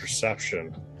my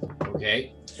perception.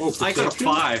 Okay. Oh, I got a perception?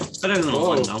 5, but I don't know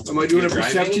one now. Am I doing You're a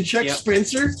perception driving? check, Yep.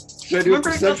 Spencer? Should I do Remember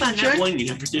a I got perception that check? net one you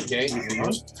never did. Okay.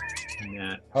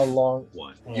 Nat How long?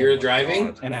 1. You're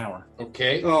driving? An hour.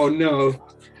 Okay. Oh no.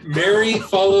 Mary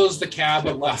follows the cab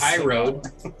up the high road.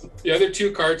 The other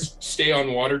two carts stay on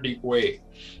Waterdeep Way.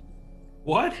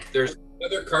 What? There's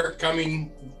another cart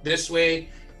coming this way,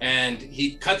 and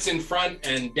he cuts in front,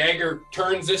 and Dagger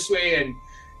turns this way, and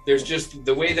there's just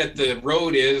the way that the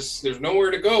road is, there's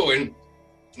nowhere to go, and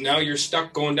now you're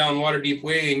stuck going down Waterdeep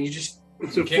Way, and you just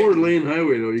It's a Okay. 4-lane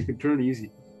highway though. You can turn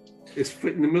easy. It's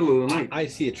fit in the middle of the night. I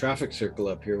see a traffic circle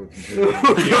up here. We can turn.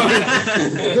 Oh,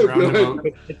 God.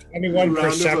 Roundabout. 21 Roundabout.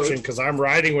 perception because I'm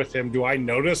riding with him. Do I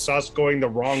notice us going the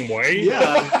wrong way?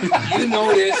 Yeah. you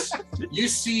notice, you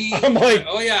see, I'm like,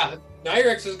 oh yeah,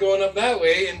 Nyrex is going up that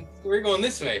way, and we're going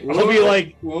this way. I'll be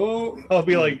like, Whoa.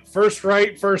 first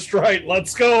right,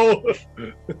 let's go.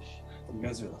 You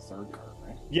guys are the third card,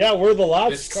 right? Yeah, we're the The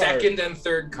last card. second and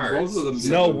third carts. Both of them.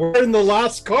 did. No, we're in the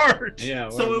last card. Yeah.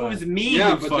 So it was me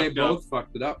Yeah, who but they fucked up. both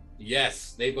fucked it up.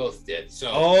 Yes, they both did.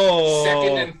 So Oh.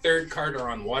 second and third cart are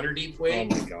on Waterdeep Oh Way.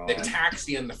 my The god.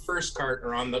 taxi and the first cart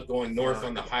are on the going north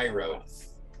on the high road.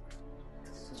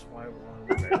 This is why we're on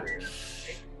the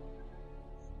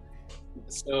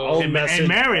So Oh, Hey, message.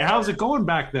 Mary, how's it going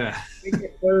back there?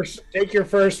 Take your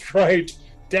first right.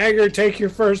 Dagger, take your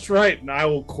first right. And I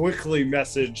will quickly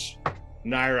message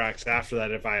Nyrax after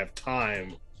that if I have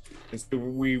time. And so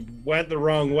we went the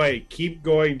wrong way. Keep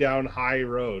going down high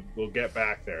road. We'll get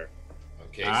back there.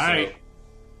 okay, All right.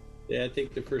 Yeah,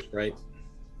 take the first right. so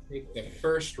take the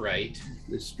first right.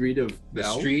 The street of The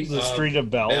Bell. street The of street of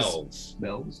bells. Bells.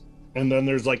 Bells. And then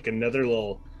there's like another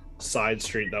little side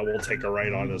street that we'll take a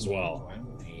right on as well.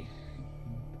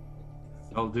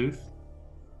 Elduth.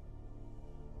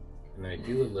 And I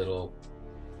do a little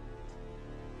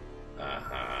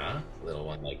little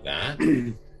one like that.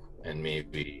 And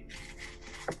maybe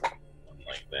one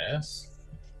like this.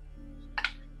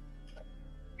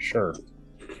 Sure.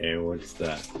 Okay, what's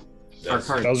that? Our That's-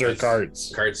 cart. Those are that's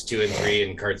cards. Carts 2 and 3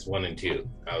 and carts 1 and 2.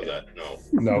 How's that? No.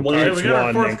 No, Well, yeah, cards we got our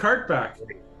one. fourth and- cart back.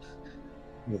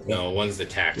 No, one's the We're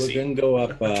taxi. gonna go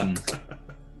up.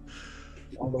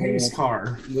 Pace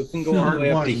car. We can go all the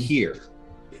way up to One. here.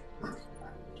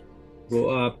 Go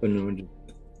up and then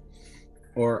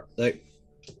or like.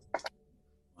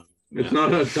 It's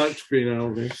not a touchscreen, I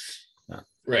don't think.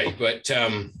 Right, but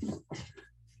Can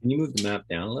you move the map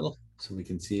down a little so we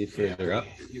can see it further up?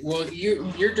 well,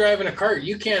 you're driving a cart.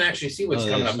 You can't actually see what's Oh,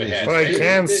 coming this up is- ahead. But I right?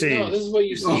 can This- see. No, this is what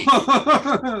you see.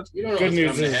 Oh, You don't know Good what's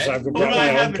news coming is ahead. I've got Well, I my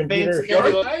have own advanced computer.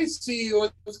 Yeah, well, I see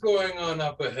what's going on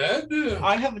up ahead.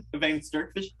 I have advanced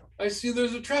dark vision. I see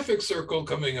there's a traffic circle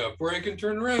coming up where I can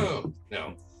turn around.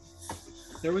 No.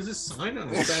 There was a sign on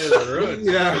the side of the road.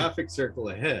 Yeah. Traffic circle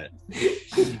ahead.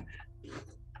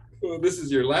 Well, this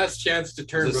is your last chance to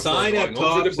turn The before sign up going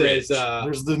over top the bridge. says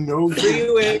There's the no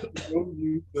freeway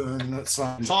that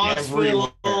sign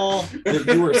hospital. If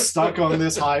you were stuck on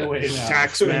this highway now,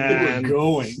 Tax you man. were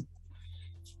going.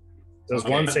 Does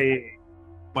Okay. one say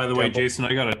By the way, Temple. Jason,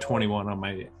 I got a 21 on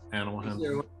my animal Is handling.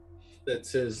 there one that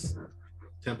says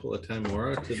Temple of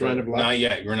Timora to Shrine the of Black. Not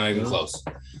yet. We're not even No. close.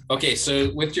 Okay,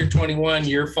 so with your 21,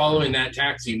 you're following that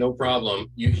taxi, no problem.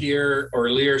 You hear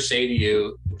Orlear say to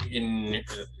you in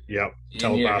yep,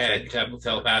 in your head, telepathic?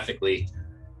 telepathically,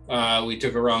 we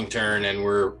took a wrong turn and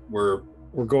we're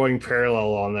We're going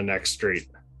parallel on the next street.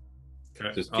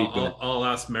 Okay. Just keep going. I'll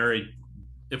ask Mary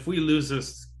if we lose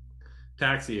this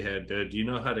taxi ahead. Do you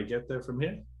know how to get there from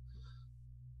here?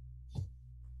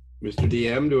 Mr.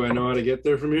 DM, do I know how to get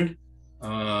there from here?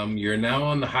 you're now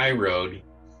on the high road.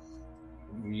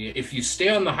 If you stay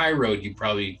on the high road, you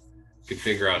probably could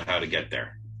figure out how to get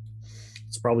there.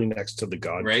 It's probably next to the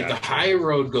god. Right? The cat. high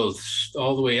road goes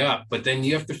all the way up, but then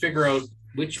you have to figure out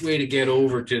which way to get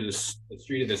over to the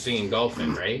Street of the Singing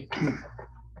Dolphin, right?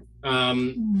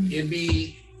 It'd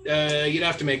be you'd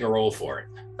have to make a roll for it.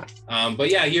 But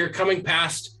yeah, you're coming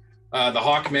past the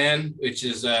Hawkman, which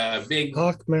is a big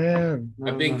Hawkman.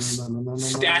 a big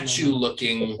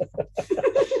statue-looking.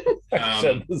 I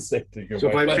said the same thing. So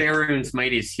if I But- Faerun's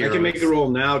mightiest I heroes. can make the roll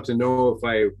now to know if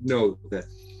I know that,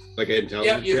 like I intelligence.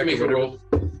 Yeah, you can check make or a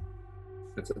whatever. roll.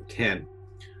 That's a 10.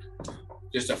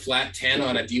 Just a flat 10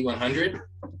 on a D100.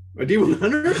 A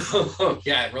D100?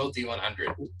 Yeah, roll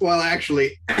D100. Well,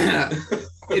 actually,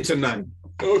 it's a 9.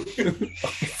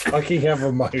 Fucking have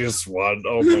a -1.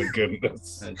 Oh my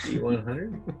goodness. A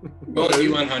D100? Roll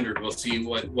D100. We'll see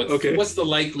what's the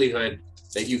likelihood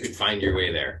that you could find your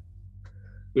way there.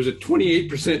 There's a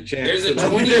 28% chance. There's a that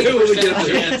I'll be able to get 28%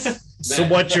 there. chance. So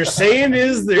what you're saying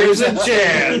is there's a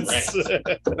chance.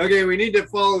 Okay, we need to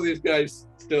follow these guys.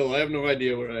 still. I have no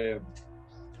idea where I am.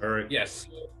 All right. Yes.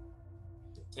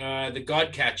 The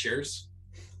God Catchers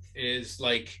is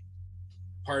like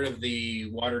part of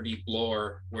the Waterdeep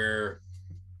lore where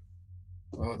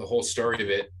the whole story of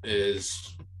it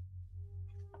is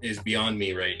beyond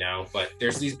me right now. But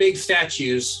there's these big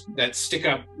statues that stick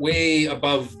up way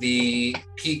above the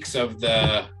peaks of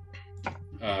the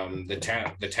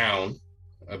town,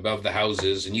 above the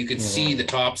houses, and you can see the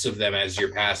tops of them as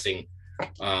you're passing.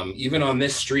 Even on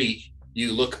this street,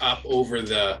 you look up over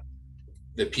the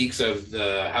peaks of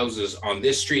the houses on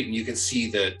this street, and you can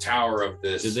see the tower of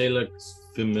this. Do they look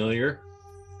familiar?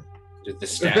 Did the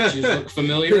statues look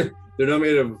familiar? They're not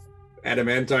made of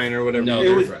adamantine or whatever. No, It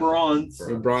they're was right. bronze,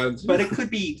 Or bronze. but it could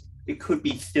be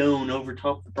stone over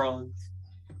top of the bronze.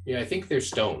 Yeah, I think they're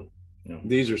stone.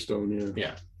 These are stone, yeah.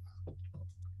 Yeah.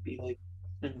 Be like,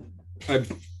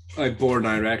 I bore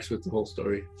Nyrax with the whole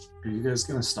story. Are you guys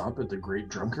gonna stop at the Great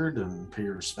Drunkard and pay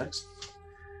your respects?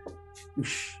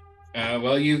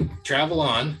 Well, you travel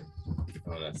on.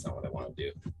 Oh, that's not what I want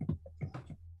to do.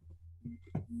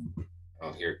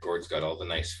 Oh, here, Gord's got all the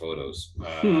nice photos.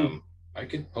 I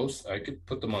could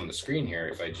put them on the screen here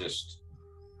if I just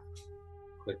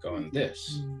click on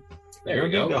this. There we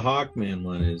I don't go. think the Hawkman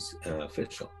one is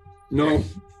official. No,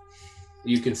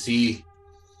 You can see.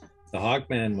 The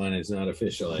Hawkman one is not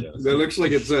official, I don't that looks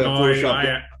like it's a No,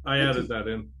 Photoshop. I added that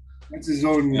in. That's his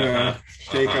own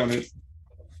take on it.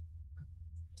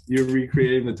 You're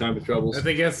recreating the time of troubles. I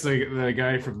think that's the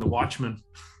guy from The Watchmen.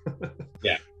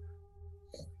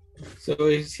 So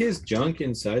is his junk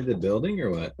inside the building or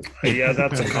what? Yeah,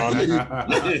 that's a comment.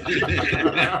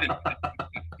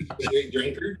 Great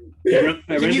drinker. I Can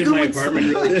rented you go my inside? apartment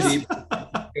really cheap.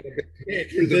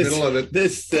 In the middle of it.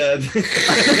 This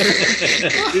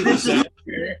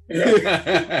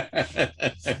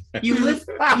you live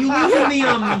in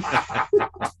the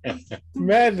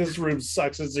Man, this room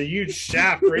sucks. It's a huge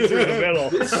shaft right through the middle.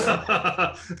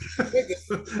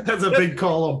 That's a big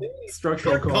column.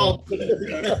 Structural column.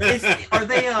 Are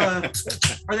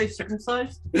they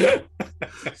circumcised?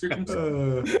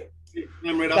 Circumcised.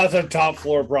 I'm right That's off. a top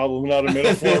floor problem, not a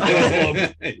middle floor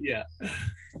problem. Yeah.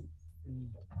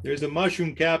 There's a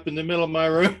mushroom cap in the middle of my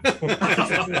room.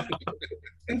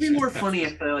 It'd be more funny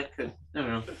if they like could. I don't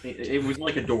know. It was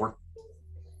like a door.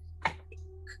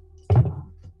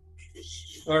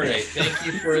 All right. Thank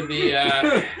you for the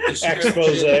description.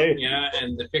 Expose. Yeah,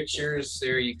 and the pictures.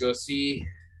 There you go. See,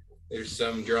 there's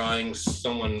some drawings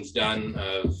someone's done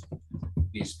of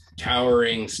these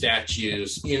towering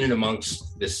statues in and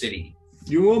amongst the city.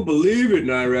 You won't believe it,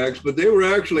 Nyrax, but they were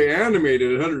actually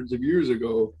animated hundreds of years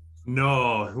ago.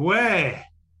 No way.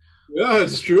 Yeah,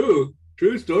 it's true.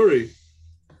 True story.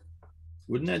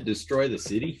 Wouldn't that destroy the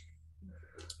city?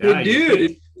 Yeah, It did.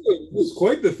 It was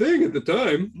quite the thing at the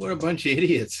time. What a bunch of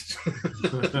idiots.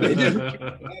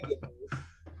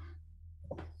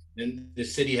 And the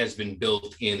city has been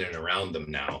built in and around them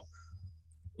now.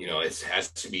 You know, it has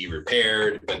to be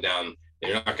repaired, but down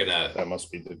they're not gonna. That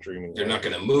must be the dreaming. They're not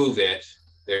gonna move it.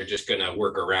 They're just gonna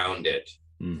work around it.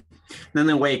 Then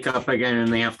they wake up again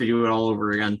and they have to do it all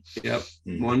over again. Yep.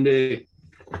 Mm. One day,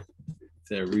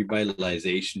 It's a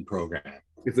revitalization program.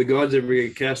 if the gods ever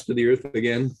get cast to the earth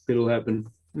again, it'll happen.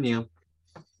 Yeah.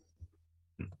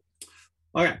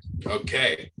 Okay.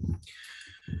 Okay.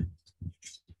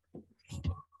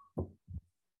 All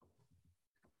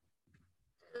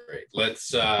right.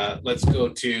 Let's go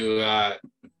to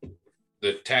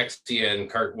the taxi and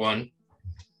cart one.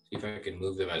 See if I can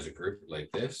move them as a group like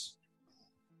this.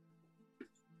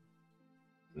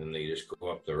 And then they just go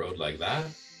up the road like that.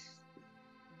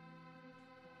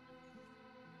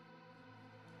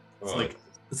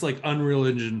 It's like Unreal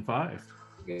Engine 5.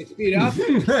 Speed up.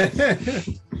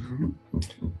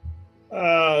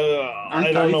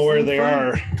 I don't know where they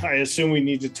are. I assume we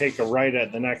need to take a right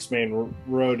at the next main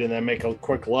road and then make a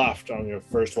quick left on the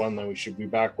first one. Then we should be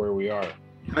back where we are.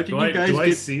 How did Do you I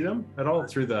guys see them at all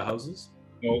through the houses?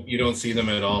 No, you don't see them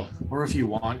at all. Or if you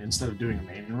want, instead of doing a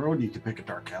main road, you could pick a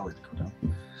dark alley to go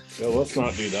down. So let's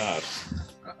not do that.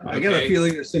 I got a Okay.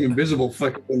 feeling there's some invisible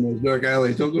fuckers in those dark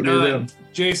alleys. Don't go near them.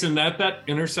 Jason, at that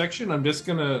intersection, I'm just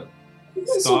gonna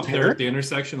stop there at the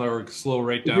intersection or slow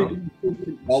right down.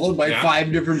 Followed by Yeah.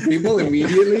 5 different people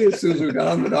immediately as soon as we got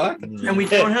on the dock. And we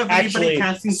don't have anybody Actually,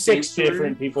 casting 6 saves or-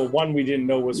 different people. One we didn't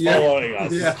know was Yeah. following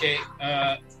us. Yeah. Okay.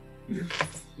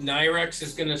 Nyrex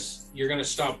is you're gonna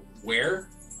stop where?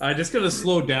 I'm just gonna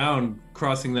slow down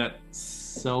crossing that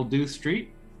Seldu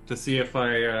Street to see if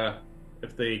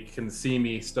they can see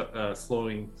me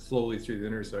slowing slowly through the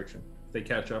intersection. If they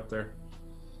catch up there.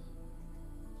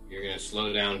 You're gonna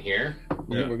slow down here.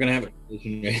 Yeah. We're gonna have a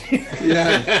collision right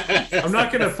Yeah. I'm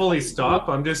not gonna fully stop.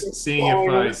 I'm just seeing if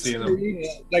I see them,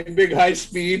 Like big high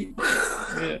speed.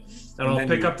 and I'll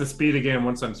pick up the speed again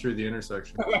once I'm through the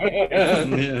intersection.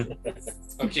 Yeah.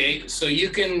 Okay, so you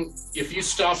can, if you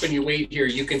stop and you wait here,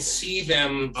 you can see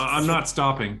them. I'm not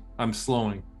stopping. I'm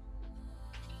slowing.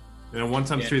 And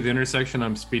once I'm Yeah. through the intersection,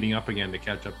 I'm speeding up again to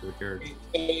catch up to the carriage.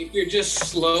 If you're just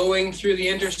slowing through the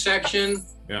intersection,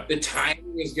 Yeah. the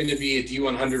timing is going to be a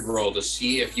D100 roll to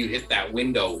see if you hit that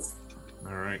window.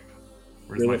 All right.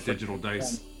 Where's my digital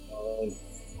dice?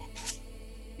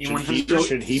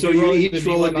 Should he So be you rolling each the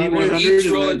roll a D100? D100?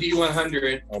 Each roll a and then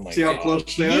D100, Oh my See how god.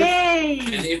 close they are? Yay!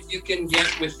 and if you can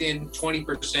get within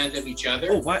 20% of each other,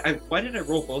 Oh, why did I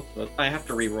roll both of those? I have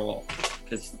to re-roll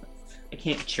because I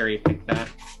can't cherry pick that.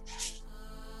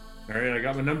 All right, I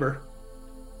got my number.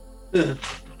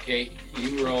 okay,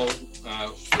 you roll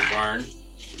for Barn.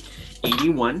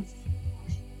 81.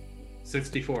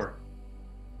 64.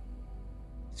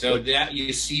 So that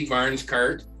you see Barn's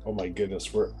cart. Oh my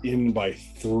goodness, we're in by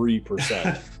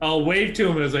 3%. I'll wave to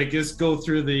him as I just go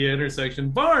through the intersection.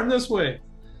 Barn, this way.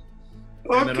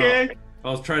 And then Okay.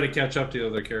 I'll try to catch up to the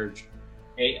other carriage.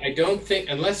 Okay, I don't think,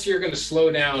 unless you're going to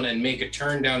slow down and make a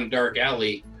turn down a dark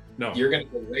alley, No, you're going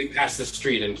to go right past the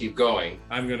street and keep going.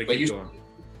 I'm going to But keep you- going.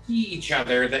 See each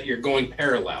other that you're going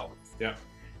parallel. Yeah.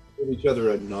 Give each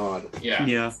other a nod. Yeah.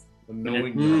 Yeah. A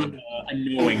knowing Mm. nod. A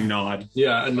knowing nod.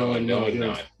 Yeah, No,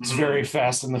 not. It's very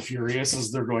Fast and the Furious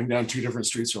as they're going down 2 different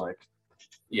streets. You're like,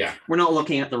 Yeah. We're not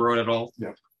looking at the road at all.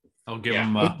 I'll give Yeah.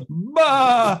 him a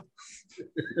bah!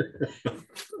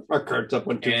 Our cart's up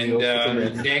on 2 And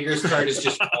wheels. Dagger's cart is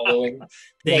just following.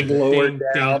 Like lowered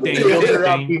down. ding, You're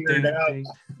up ding, here ding, now. ding.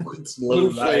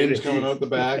 Blue flames coming out the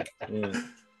back. Yeah.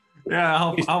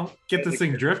 Yeah, I'll get this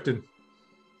thing drifting.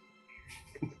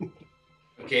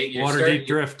 Okay, you're Waterdeep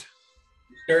drift.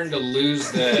 starting to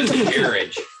lose the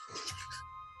carriage.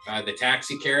 The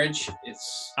taxi carriage.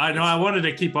 I know. I wanted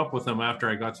to keep up with them after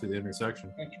I got to the intersection.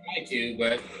 I tried to,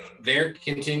 but they're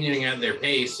continuing at their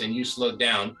pace, and you slowed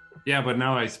down. Yeah, but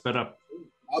now I sped up.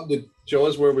 Bob, did show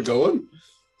us where we're going?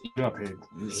 you got paid.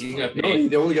 He got No, paid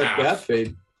they only got half. that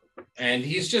paid. and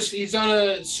he's on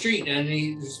a street, and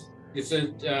it's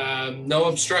a no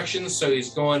obstructions, so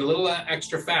he's going a little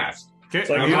extra fast. Okay,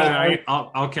 So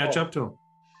I'll catch up to him.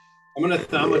 I'm gonna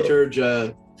thaumaturge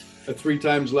a 3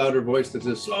 times louder voice that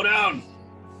says, "Slow down."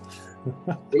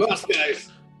 We lost,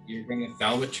 guys. You're going to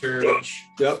thaumaturge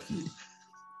Yep.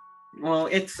 Well,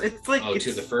 it's like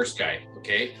to the first guy.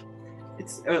 Okay,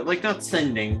 it's like not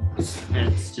sending. It's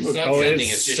it's just not Oh, sending;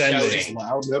 it's it's just sending. shouting.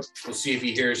 Loud. Yep. We'll see if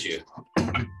he hears you.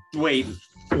 wait.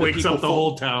 Wakes people up the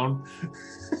whole town.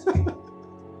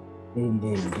 Boom,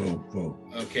 boom, boom,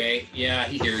 boom. Okay, yeah,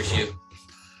 he hears you.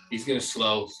 He's going to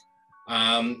slow.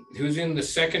 Who's in the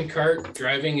second cart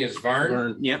driving is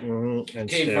Varn. Yep. Mhm, and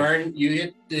Okay, Steph. Varn, you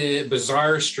hit the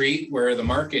bazaar street where the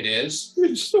market is,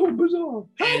 It's so bizarre.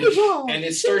 How and, bizarre. and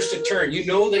it starts to turn. You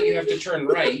know that you have to turn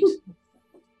right,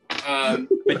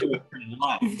 But do it turn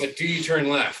left. but do you turn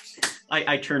left?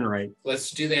 I turn right.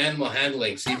 Let's do the animal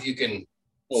handling. See if you can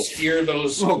steer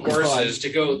those Oh, horses to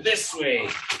go this way.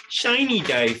 Shiny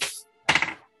dice.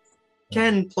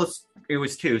 10 plus it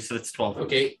was 2, so that's 12.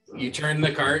 Okay, you turn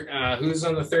the cart. Who's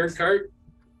on the third cart?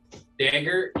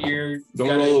 Dagger, you're Don't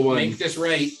gotta roll a 1. make this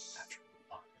right.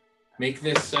 Make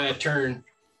this turn.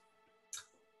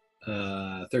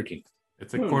 13.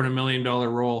 It's a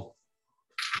 $250,000 roll.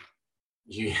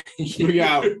 You,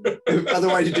 Yeah.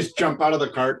 Otherwise, you just jump out of the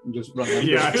cart and just run.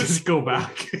 Yeah, just go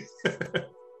back.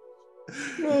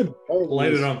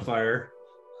 Light it on fire.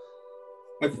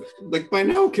 Like by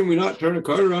now, can we not turn a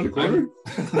car around a corner?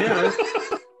 Yeah.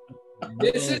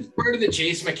 This is part of the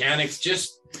chase mechanics.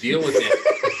 Just deal with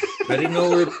it. I didn't know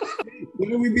where.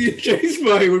 What are we being chased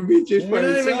by? We're being chased by We're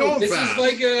not even ourselves. going This fast. is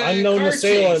like a Unknown car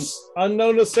assailants. chase.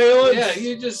 Unknown assailants. Yeah,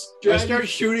 you just I drive start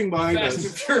shooting behind fast and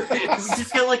us. furious.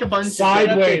 Just get like a bunch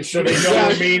Sideways so they know Yeah.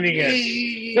 we're meaning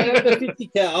it. Set up the 50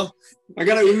 cal. I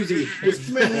got a Uzi.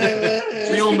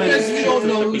 Real men. Because you don't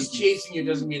know who's chasing you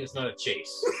doesn't mean it's not a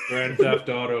chase. Grand Theft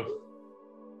Auto.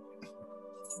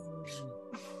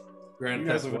 Grand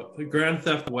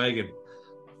Theft Wagon.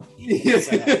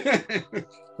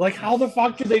 Like, how the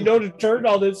fuck did they know to turn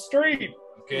on this street?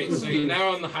 Okay, so you're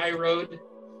now on the high road.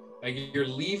 You're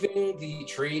leaving the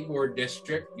Trade Ward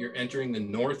District. You're entering the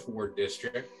North Ward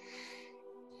District.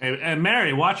 And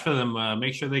Mary, watch for them.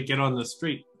 Make sure they get on the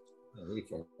street.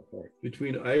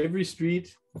 Between Ivory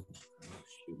Street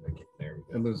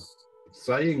and the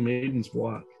Sighing Maiden's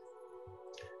Walk.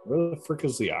 Where the frick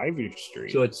is the Ivy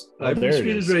Street? So it's Oh, Ivory there it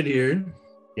Street is is. right here.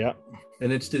 Yeah.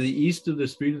 And it's to the east of the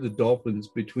Street of the Dolphins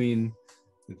between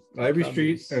Ivory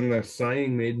Street and the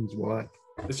Sighing Maidens Walk.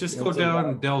 Let's just go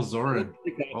down Del Zorin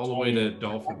all the way to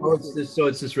Dolphin. Oh,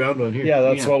 it's this round one here. Yeah,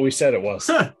 that's Yeah. what we said it was.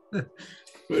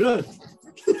 Right on.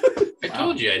 I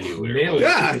told you I knew where it Nailed was.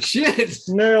 Yeah, shit.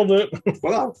 Nailed it.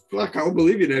 Wow, fuck, I'll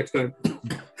believe you next time.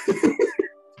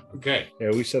 Okay. Yeah,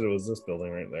 we said it was this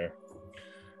building right there.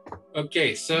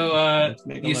 Okay, so Let's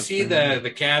make a you left see turn. the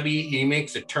cabbie, he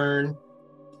makes a turn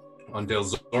on Del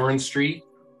Zorin Street.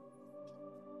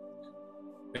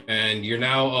 And you're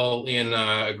now all in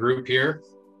a group here.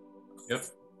 Yep.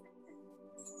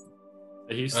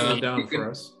 He slowed you down can- for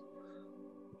us.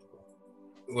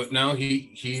 What now?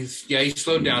 He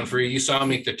slowed down for you. You saw him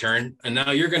make the turn, and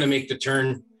now you're going to make the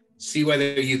turn. See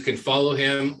whether you can follow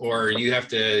him or you have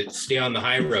to stay on the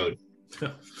high road,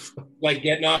 like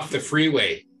getting off the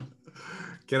freeway.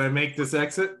 Can I make this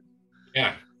exit?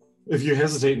 Yeah, If you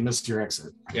hesitate and miss your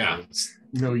exit, yeah. it's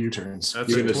no U-turns. That's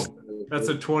You're a, gonna- that's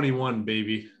a 21,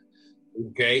 baby.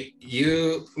 Okay,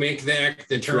 you make the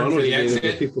turn Toronto, for the there's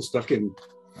exit. people stuck in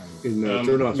Um,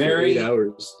 turn-offs for Mary- 8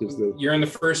 hours. 'cause You're in the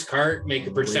first cart. Make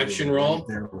a perception roll.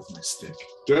 There with my stick.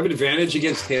 do I have an advantage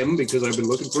against him because I've been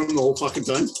looking for him the whole fucking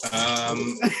time?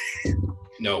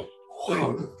 No.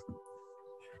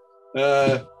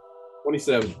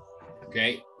 27.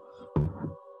 Okay.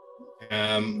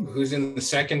 Who's in the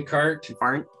second cart?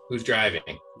 Varn. Who's driving?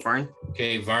 Varn.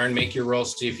 Okay, Varn, make your roll.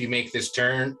 See if you make this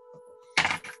turn.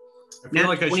 I feel Yeah,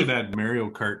 like I 20 should add Mario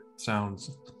Kart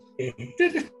sounds. Do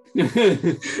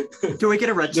we get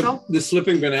a red cell? the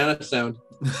slipping banana sound.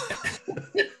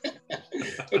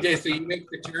 Okay, so you make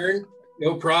the turn.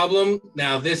 No problem.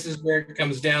 Now this is where it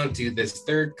comes down to this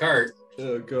third cart.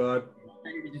 Oh god.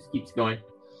 It just keeps going.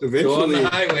 Go on Eventually, the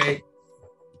highway.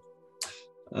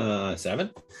 7.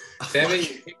 7, you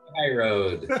take the high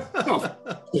road.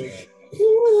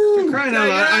 crying out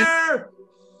loud.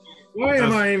 Why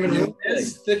am I even? You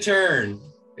missed the turn.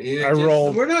 You I just-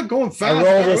 rolled. We're not going I fast.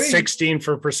 rolled are a we? 16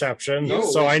 for perception, No,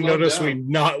 so we I slowed noticed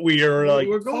down. we are like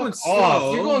We're going fuck off.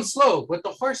 slow. You're going slow, but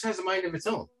the horse has a mind of its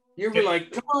own. You're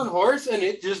like, come on, horse, and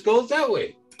it just goes that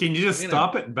way. Can you just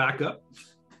stop it and back up?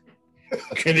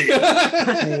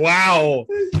 Wow,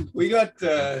 We got.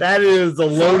 that is a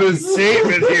loaded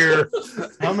statement here.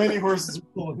 How many horses are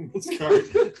pulling this cart?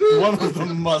 One of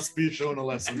them must be shown a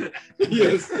lesson.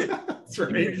 Yes. That's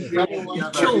right.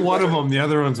 Kill one of them, the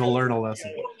other ones will learn a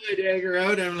lesson. My dagger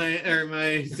out,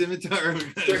 my scimitar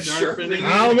sharpening.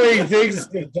 How many things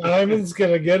the diamond's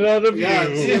gonna get out of Yeah,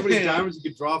 you? see how many diamonds you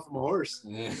could draw from a horse.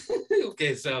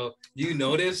 Okay, so you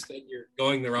notice that you're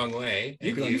going the wrong way.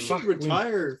 You and should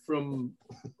retire from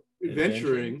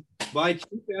adventuring. Buy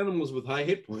cheap animals with high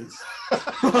hit points.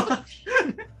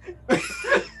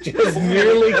 Just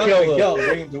nearly killed him.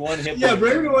 Bring him to 1 hit. Yeah, point.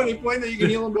 bring him to one hit point that you can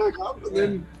heal him back up, and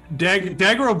then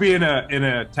Dagger will be in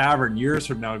a tavern years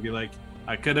from now and be like,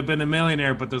 I could have been a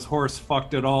millionaire, but this horse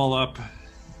fucked it all up.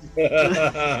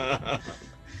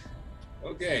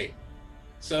 Okay,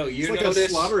 so you it's like notice. a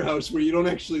slaughterhouse where you don't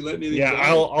actually let anything. Yeah, die.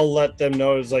 I'll let them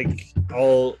know. It's like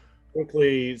I'll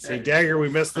quickly say, Dagger, we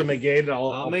missed them again.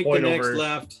 I'll make the point next over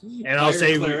left. and I'll Hire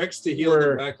say clerics to heal we're-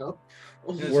 them back up.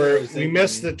 we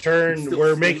missed the turn. Still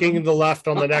We're see making them? the left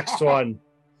on the next one.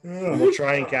 We'll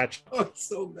try and catch Oh, it's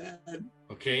so bad.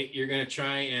 Okay, you're gonna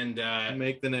try and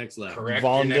Make the next left. correct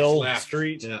your next Vondel left.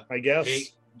 Street, Yeah. I guess. Okay,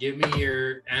 give me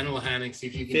your animal handling. See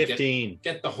if you can 15.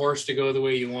 get the horse to go the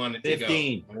way you want it to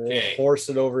 15. go. Okay. We'll force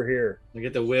it over here. I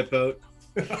get the whip out.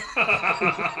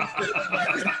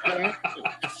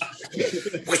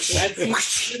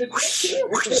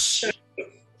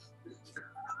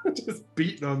 Just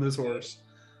beating on this horse.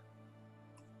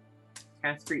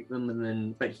 Castrate them and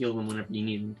then but heal them whenever you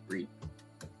need them to breathe.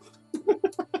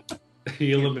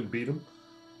 Heal him and beat him.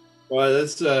 Well,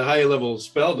 that's a high level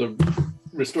spell to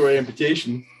restore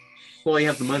amputation. Well, you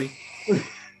have the money.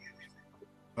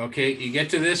 Okay, you get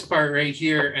to this part right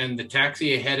here, and the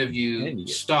taxi ahead of And you you get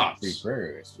stops.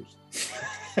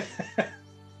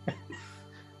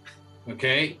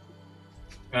 Okay.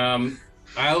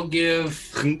 I'll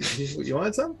give You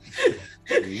want some?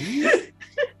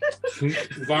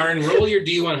 Varn, roll your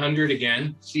D100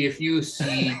 again. See if you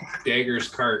see Dagger's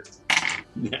cart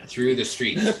through the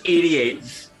street. 88.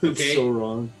 It's Okay. so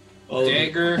wrong. All of it.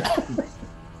 Dagger,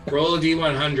 roll a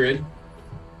D100.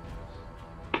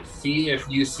 See if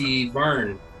you see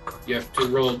Varn. You have to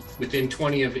roll within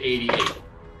 20 of 88.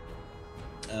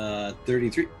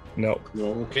 33. No.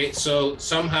 No. Okay, so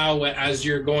somehow as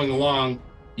you're going along,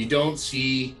 you don't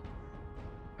see.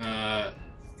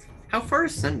 How far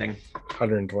is sending?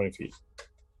 120 feet.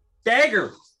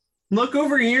 Dagger! Look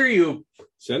over here, you.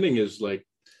 Sending is like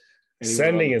anywhere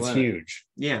Sending on is the planet. huge,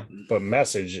 Yeah. but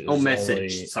message is Oh,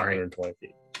 message. only Sorry. 120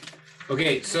 feet.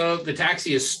 Okay, so the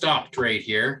taxi is stopped right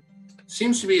here.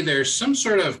 Seems to be there's some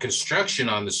sort of construction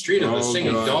on the street of the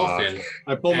Singing God. Dolphin.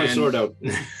 I pulled my And- sword out.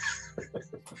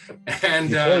 And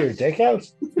You pull your dick out?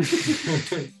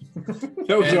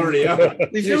 That was already out.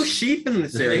 There's no sheep in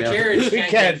this the area. carriage We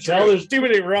can't can't get tell. through. There's too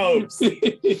many roads.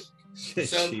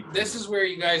 So this is where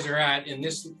you guys are at in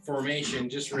this formation,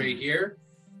 just right here.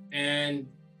 And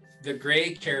the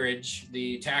gray carriage,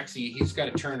 the taxi, he's got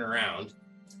to turn around.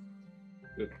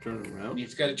 Turn around.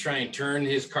 He's got to try and turn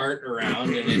his cart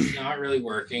around, and it's not really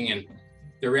working. And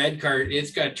the red cart,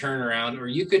 it's got to turn around. Or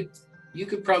you could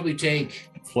probably take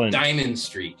Flint. Diamond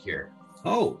Street here.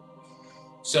 Oh,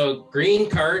 So green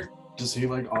cart, Does he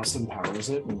like Austin Powers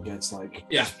it and gets like?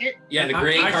 yeah, the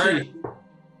gray Actually, cart.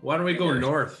 why don't we go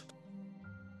north?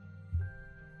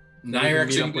 Nyrex,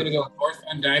 are you going to go north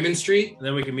on Diamond Street? And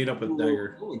then we can meet up with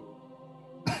Dagger.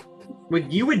 What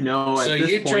you would know So at this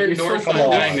you point, turn you're so north Come on on.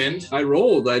 Diamond. I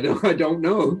rolled. I don't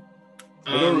know.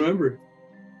 I don't Um, remember.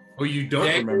 Oh, you don't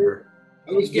Dagger- remember?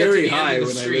 I was get to very the end high of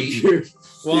when the I lived street. here.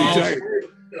 Well,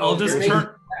 I'll just Maybe- turn.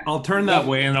 I'll turn that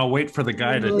way, and I'll wait for the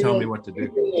guy to tell me what to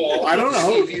do. Well, I don't know.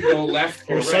 see if you go left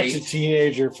or You're such a right.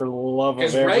 teenager for the love of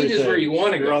Because everything. right is where you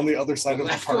want to You're go. on the other side of the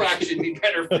Left park. will actually be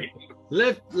better for you.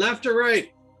 left or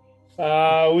right?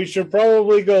 We should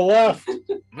probably go left.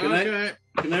 Okay.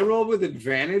 Can I roll with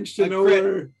advantage to I know crit.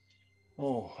 where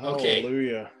Oh, Okay.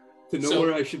 hallelujah. So-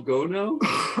 where I should go now?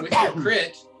 With your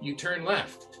crit, you turn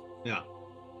left. Yeah.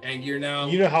 And you're now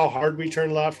You know how hard we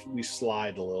turn left? We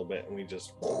slide a little bit and we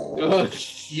just.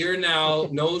 you're now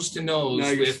nose to nose Now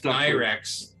you're with stuck with-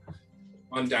 Nyrex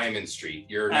on Diamond Street.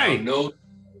 You're Hey. now nose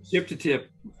Tip to tip.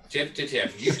 tip to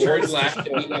tip. You turn left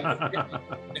and you now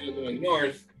going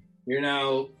north. You're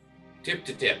now tip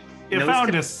to tip. You Nose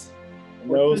found to- us.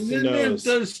 Nose to Isn't it nose.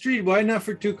 the street wide enough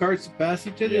for two cars to pass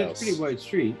each other? Yes. It's a pretty wide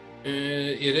street.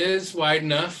 It is wide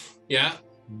enough. Yeah.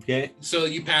 Okay. So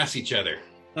you pass each other.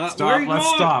 Where Stop. are you Let's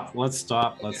going? stop. Let's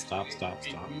stop. Let's stop. Stop.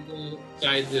 Stop. You go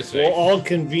side this We'll way. all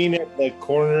convene at the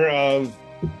corner of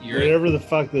You're whatever the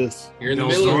fuck this you're in the Del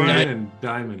middle of Zorin Diamond and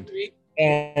Diamond. Street.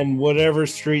 and whatever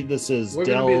street this is. We're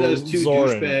Del gonna be those two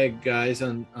Zorin. douchebag guys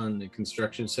on the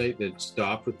construction site that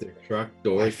stop with their truck I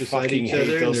doors beside fucking each hate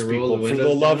other those and they roll people the for the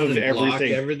windows love down of and block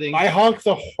everything. everything. I honk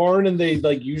the horn and they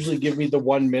like usually give me the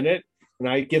 1 minute and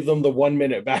I give them the 1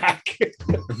 minute back.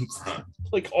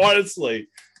 Like honestly,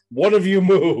 one of you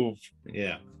move.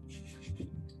 Yeah.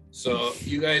 So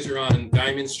you guys are on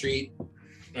Diamond Street,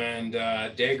 and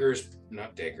Dagger's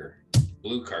not Dagger.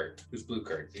 Blue cart. Who's blue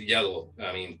cart? Yellow.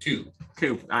 I mean two.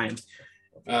 Two. I'm.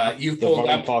 You The pulled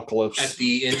Vine up apocalypse. at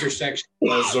the intersection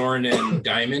of Zorn and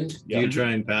Diamond. Do you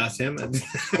try and pass him? Do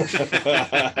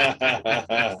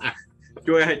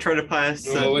I try to pass?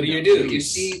 So what do? You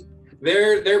see,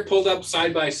 they're pulled up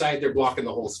side by side. They're blocking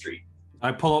the whole street.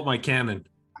 I pull out my cannon,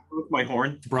 with my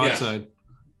horn? broadside.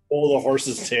 Pull the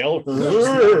horse's tail.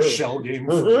 Shell game.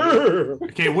 For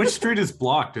Okay, which street is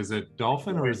blocked? Is it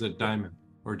Dolphin or is it Diamond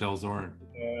or Del Zorin?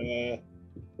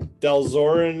 Del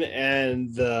Zorin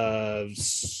and the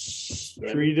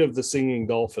Street of the Singing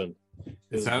Dolphin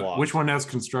Is is that blocked. which one has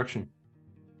construction?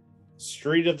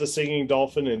 Street of the Singing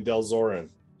Dolphin and Del Zorin.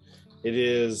 It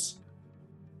is.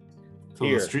 So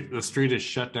Here. the street is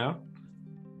shut down.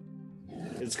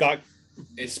 It's got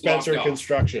It's Spencer blocked off.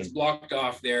 Construction. It's blocked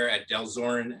off there at Del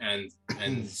Zorn and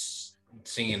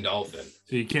Singing Dolphin.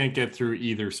 So you can't get through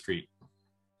either street.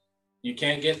 You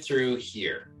can't get through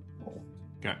here.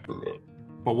 Okay.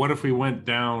 But what if we went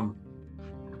down?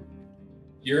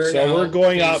 You're So now we're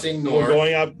going up. facing We're north.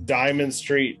 going up Diamond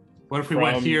Street. What if we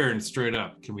went From- here and straight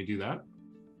up? Can we do that?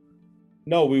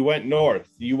 No, we went north.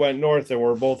 You went north, and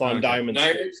we're both on Okay. Diamond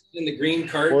Street. Nyrex in the green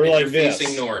cart. We're and like you're this.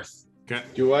 facing north. Okay.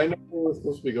 Do I know where we're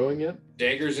supposed to be going yet?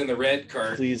 Dagger's in the red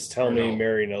cart. Please tell Or me no.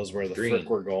 Mary knows where the Green. frick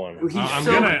we're going. I'm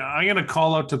gonna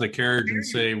call out to the carriage and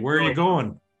say, "Where are you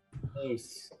going?"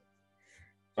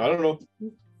 I don't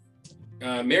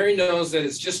know. Mary knows that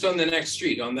it's just on the next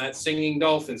street, on that Singing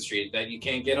Dolphin Street that you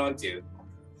can't get onto.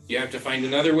 You have to find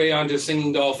another way onto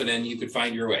Singing Dolphin, and you could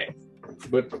find your way.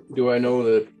 But do I know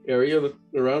the area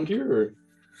around here? Or?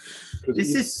 'Cause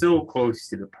This is so close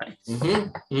to the place.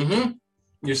 Mm-hmm.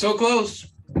 You're so close.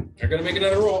 They're gonna make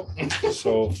another roll.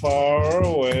 So far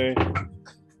away.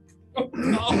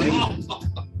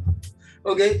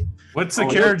 Okay. What's the Oh,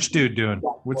 carriage dude doing?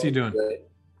 What's he doing?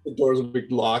 The doors will be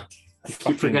locked.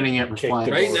 Keep forgetting it Kick reflects.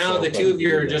 the Right doors now, the open. two of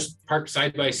you are just parked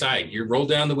side by side. You roll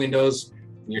down the windows,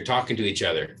 and you're talking to each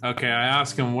other. Okay, I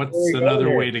ask him, "What's Where are we another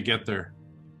going way here? to get there?"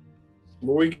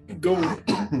 Where we can go?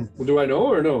 Do I know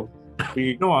or no?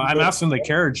 No, I'm asking the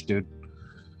carriage dude.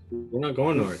 We're not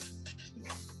going north.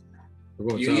 We're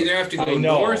going You south. either have to I go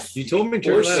know. north You told me to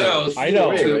or turn left. south I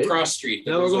know. to Right? cross street.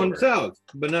 that Now we're goes going over. south,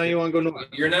 but now you want to go north.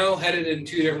 You're now headed in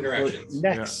two different directions.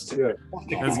 Next.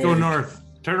 Let's go north.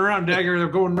 Turn around, Dagger. They're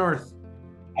going north.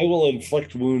 I will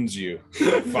inflict wounds you,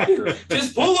 fucker.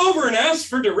 Just pull over and ask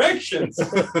for directions.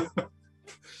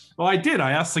 Oh, I did.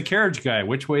 I asked the carriage guy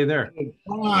which way there.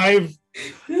 5.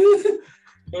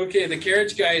 Okay, the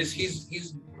carriage guy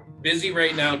he's busy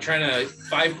right now trying to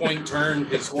 5-point turn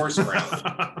his horse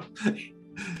around.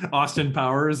 Austin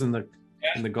Powers in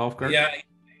the golf cart. Yeah,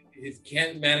 he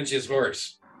can't manage his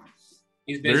horse.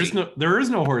 He's busy. There is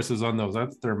no horses on those.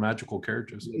 That's their magical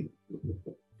carriages.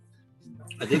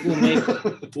 I think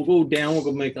we'll go down. We'll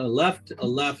go make a left, and a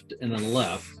left,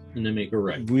 and then make a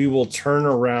right. We will turn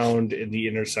around in the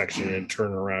intersection and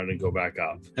turn around and go back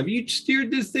up. Have you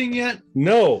steered this thing yet?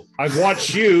 No, I've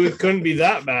watched you. It couldn't be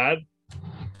that bad.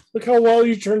 Look how well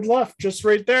you turned left, just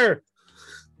right there.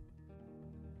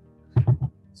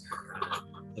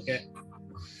 Okay.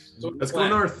 Let's go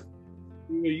north.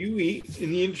 You eat in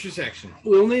the intersection.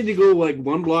 We'll need to go like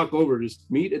one block over. Just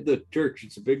meet at the church.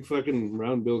 It's a big fucking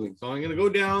round building. So I'm gonna go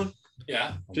down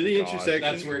Yeah, to the God. intersection.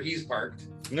 that's where he's parked.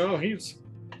 No, he's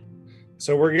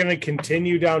So we're gonna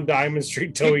continue down Diamond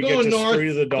Street till Keep we get going to north. Street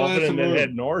of the Dolphin and then North.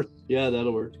 head north. Yeah,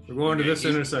 that'll work. We're going to this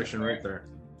Okay. intersection right there.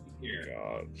 Here.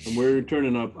 God. And we're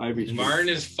turning up Ivy Street. Martin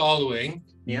is following,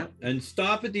 yeah. And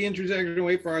stop at the intersection and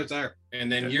wait for our tire.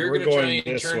 and then Yeah, you're we're going to try going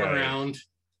and this turn way. around.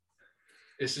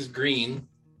 This is Green.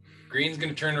 Green's going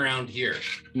to turn around here.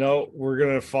 No, we're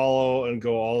gonna follow and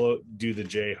go do the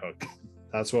J hook.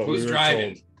 That's what Who's we were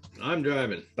driving? told. I'm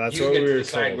driving. That's You what get we to were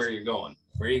decide told. where you're going.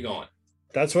 Where are you going?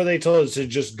 That's what they told us, to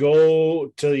just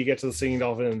go till you get to the Singing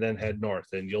Dolphin and then head north,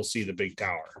 and you'll see the big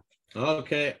tower.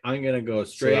 Okay, I'm gonna go So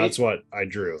straight. that's what I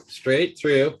drew. Straight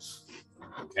through.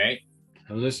 Okay.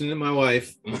 I'm listening to my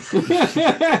wife.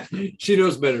 She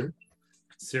knows better.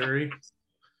 Siri.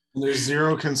 There's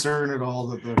zero concern at all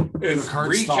that the It's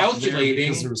cart stopped there recalculating.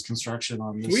 because there was construction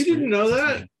on this. We didn't know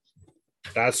that.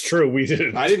 That's true. We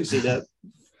didn't. I didn't see that.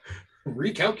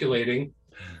 Recalculating.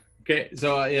 Okay,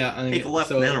 so yeah, I'm Take a left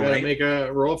so and then a gotta right. make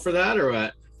a roll for that or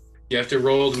what? You have to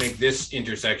roll to make this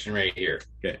intersection right here.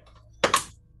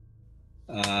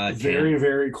 Very,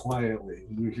 very quietly,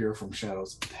 you hear from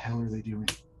shadows. What the hell are they doing?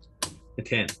 a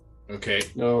 10. Okay.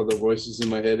 No, the voice is in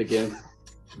my head again.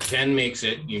 10 makes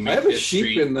it. You make I have a this sheep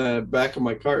street. in the back of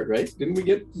my cart, right? Didn't we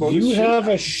get bonus You sheep? have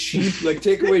a sheep. like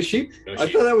take away sheep? No I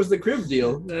sheep. thought that was the crib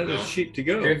deal. That No. is sheep to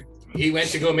go. Here, he went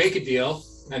to go make a deal,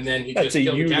 and then he That's just a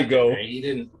killed you the to captain. go. Right? He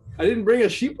didn't. I didn't bring a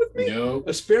sheep with me? No.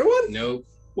 A spare one? No.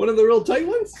 One of the real tight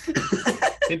ones?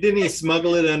 And didn't he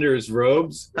smuggle it under his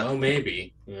robes? Oh,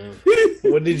 maybe. Yeah.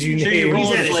 What did you Sure, you name?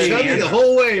 rolled He it, said Chubby. chubby the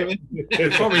whole way. Man.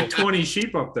 There's probably 20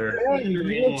 sheep up there.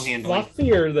 It's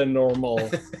fluffier than normal.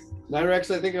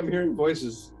 Nyrex, I think I'm hearing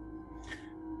voices.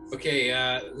 Okay,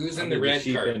 who's in Under the red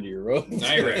sheep cart? under your robes.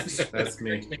 Nyrex. That's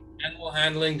me. Animal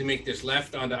handling to make this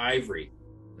left onto Ivory.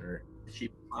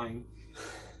 Sheep flying.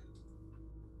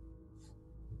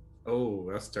 Oh,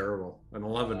 that's terrible. An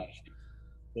 11.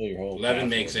 Fill your hole. 11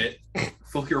 makes it.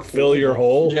 Fill your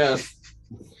hole. Yeah,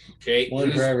 Okay, One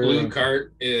whose driver. blue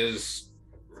cart is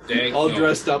Dag? all no,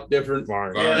 dressed up different.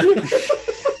 Mark. Var.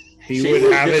 He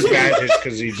would have advantage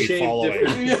because he'd be Shaved following.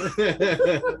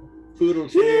 different. Poodle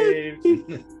shaved.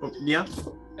 Yeah.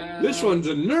 This one's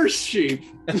a nurse sheep.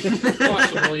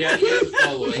 Possible, yeah, he is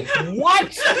following.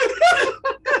 What?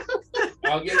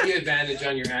 I'll give you advantage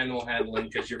on your animal handling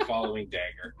because you're following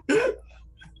Dagger.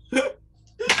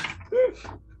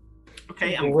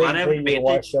 Okay, I'm glad I have Wait till your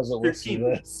wife advantage. doesn't listen to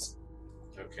 13. this.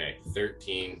 Okay,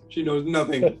 13. She knows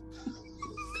nothing.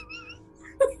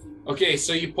 Okay,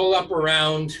 so you pull up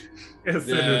around It's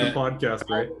the end of the podcast,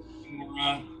 right?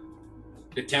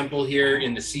 the temple here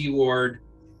in the Sea Ward.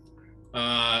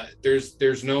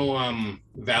 There's no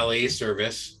valet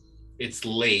service. It's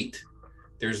late.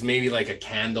 There's maybe like a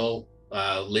candle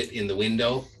lit in the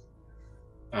window.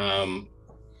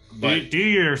 But Do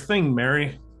your thing,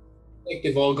 Mary. like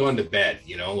they've all gone to bed,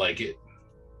 you know, like it.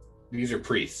 These are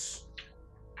priests.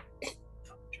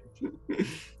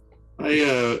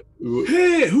 Hey,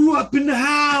 who up in the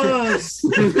house?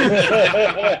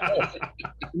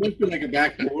 must be like a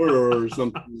back door or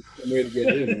something, some way to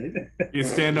get in, right? You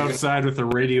stand outside with the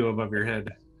radio above your head.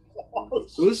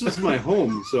 So this is my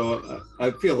home, so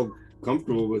I feel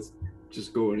comfortable with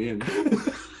just going in.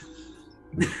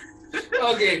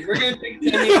 Okay, we're gonna take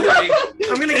 10 minute break.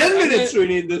 I'm gonna 10 get. minutes we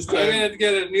need this I'm time. gonna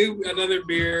get another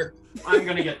beer. I'm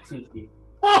gonna get tinky.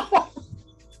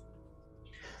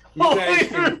 You guys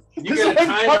can, you get a I'm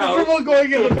timeout. comfortable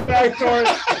going in the back door.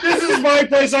 This is my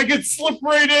place. I can slip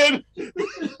right in.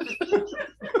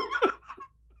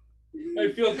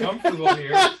 I feel comfortable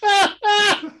here.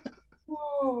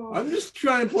 I'm just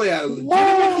trying to play a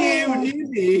legitimate game with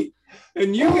D&D,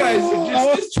 and you guys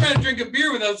are Just trying to drink a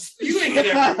beer without spewing it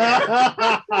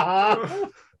everywhere.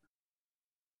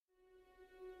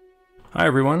 Hi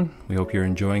everyone, we hope you're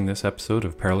enjoying this episode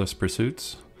of Perilous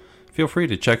Pursuits. Feel free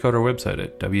to check out our website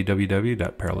at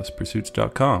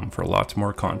www.perilouspursuits.com for lots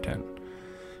more content.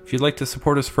 If you'd like to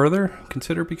support us further,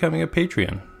 consider becoming a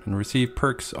Patreon and receive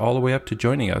perks all the way up to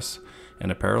joining us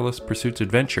in a Perilous Pursuits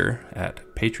adventure at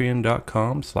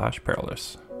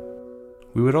patreon.com/perilous.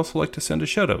 We would also like to send a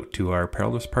shout out to our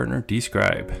Perilous partner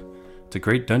Describe. It's a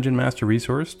great Dungeon Master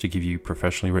resource to give you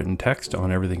professionally written text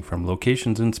on everything from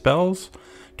locations and spells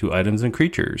to items and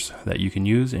creatures that you can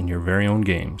use in your very own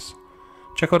games.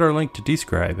 Check out our link to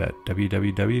Describe at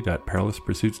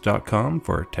www.perilouspursuits.com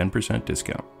for a 10%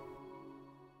 discount.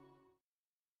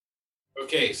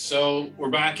 Okay, so we're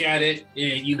back at it.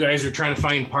 You guys are trying to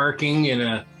find parking in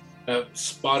a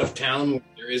spot of town where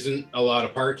there isn't a lot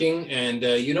of parking, and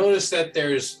you notice that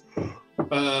there's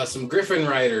some Griffin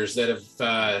riders that have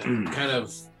kind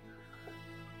of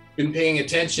been paying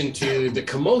attention to the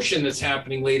commotion that's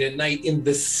happening late at night in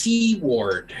the C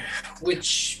Ward,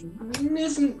 which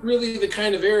isn't really the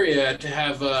kind of area to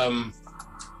have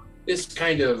this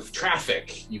kind of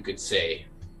traffic, you could say,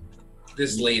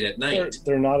 this late at night.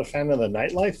 They're not a fan of the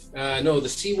nightlife? No, the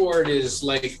C Ward is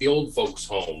like the old folks'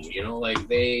 home, you know, like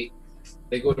they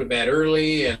go to bed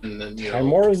early and then, you know.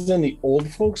 Canmore is in the old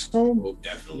folks' home? Oh,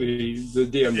 definitely. the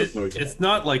DM doesn't know. It's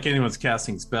not like anyone's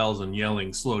casting spells and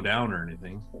yelling "slow down" or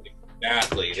anything.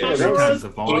 Exactly. Different There's kinds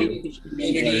of volume.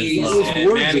 communities Those and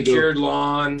words manicured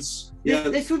lawns. Yeah,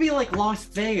 This would be like Las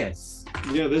Vegas.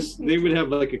 yeah. They would have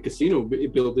like a casino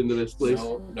built into this place.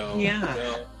 No. Yeah.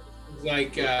 No. It's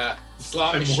like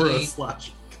slot I'm more a machines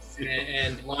slash.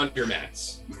 and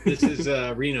laundromats. This is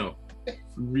Reno.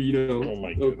 Reno. Oh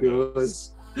my Oh god.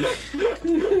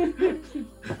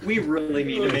 We really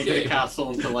need to make it a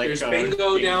castle into like. There's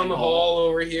bingo down the hall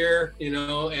over here, you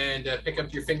know, and pick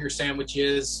up your finger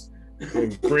sandwiches.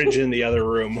 Bridge in the other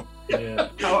room. Yeah.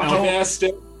 How-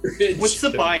 Domestic. What's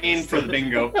the buy-in for the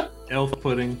bingo? Elf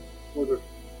pudding.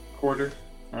 Quarter.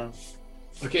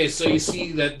 Okay, so you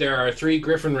see that there are 3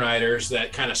 Griffin riders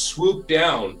that kind of swoop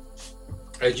down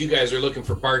as you guys are looking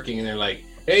for parking, and they're like,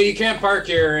 "Hey, you can't park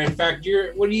here. In fact,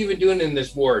 what are you even doing in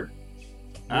this ward?"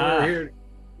 We're here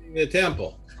in the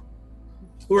temple.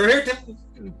 We're here to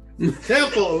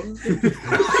temple.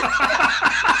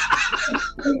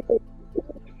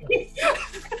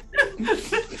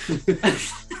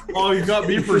 Oh, you got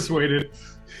me persuaded.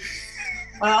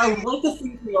 I would like to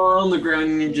think we are on the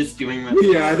ground and you're just doing that.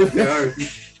 Yeah, I think they are.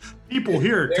 People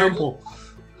here, There- temple.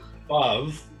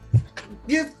 Above.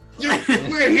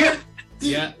 We're here.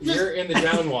 Yeah, you're in the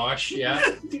downwash. Yeah.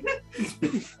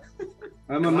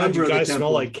 I'm a God, member you of the guys temple.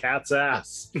 smell like cat's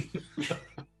ass.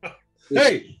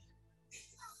 Hey,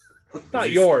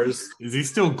 Not yours. Is he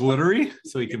still glittery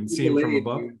so he can see him from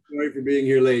above? Sorry for being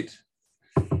here late.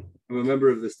 I'm a member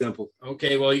of this temple.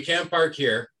 Okay, well, you can't park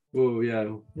here. Oh yeah.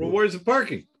 well, where's the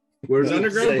parking? Where's There's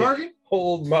underground Say- parking?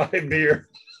 Hold my beer.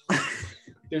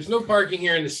 There's no parking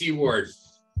here in the C Ward.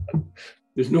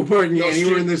 There's no parking No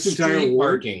anywhere in this street entire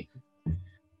ward. parking.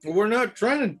 Well, we're not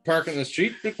trying to park on the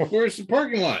street, but where's the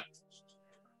parking lot?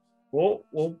 We'll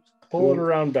pull it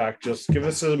around back. Just give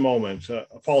us a moment.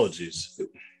 Apologies.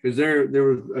 Is there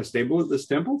was a stable at this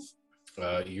temple?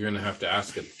 You're gonna have to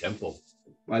ask at the temple.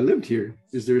 I lived here.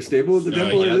 Is there a stable at the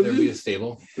temple? I Yeah, lived there'll be in? a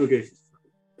stable. Okay.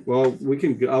 Well, we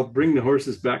can. I'll bring the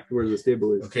horses back to where the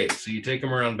stable is. Okay, so you take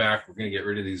them around back. We're gonna get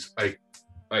rid of these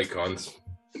icons.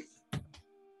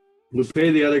 We'll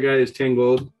pay the other guy his 10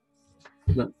 gold.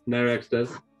 Nyrax does.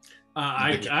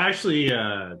 I actually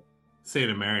say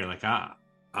to Mary, like,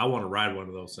 I want to ride one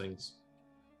of those things.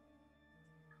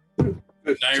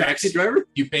 Taxi driver?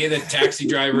 You pay the taxi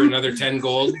driver another 10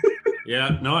 gold.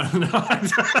 Yeah, no.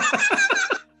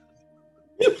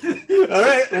 All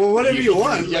right. Well, whatever you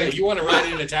want. Yeah, you want to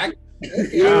ride in a taxi?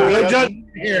 We're done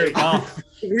here. Oh,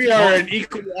 We are an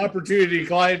equal opportunity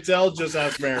clientele. Just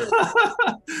ask Mary.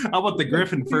 how about the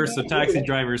Griffin first, the taxi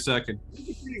driver second?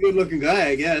 Pretty good looking guy,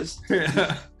 I guess.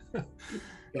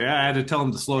 Yeah, I had to tell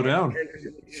him to slow down.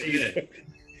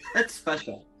 That's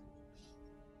special.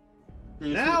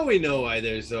 Now we know why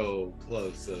they're so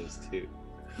close, those two.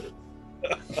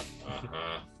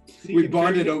 Uh-huh. We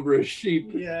bonded over a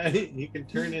sheep. Yeah, you can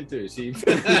turn into a sheep.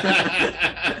 That's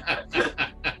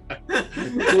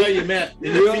why you met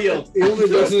in the field. He only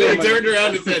does They it turned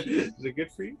around and said, "Is it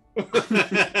good for you?"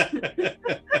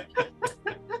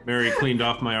 Mary cleaned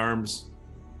off my arms.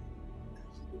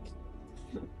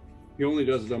 He only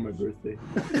does it on my birthday.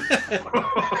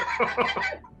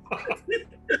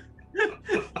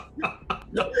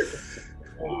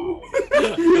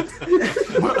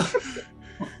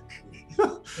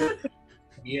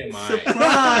 TMI.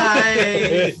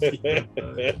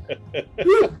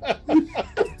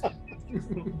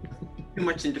 Too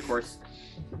much intercourse.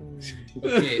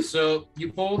 Okay, so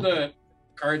you pull the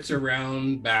carts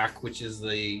around back, which is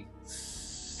the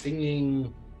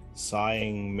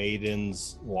Sighing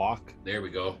Maiden's Walk. There we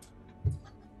go.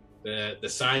 The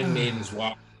Sighing Maiden's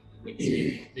Walk.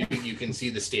 You can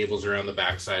see the stables around the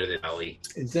backside of the alley.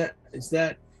 Is that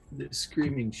the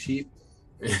Screaming Sheep?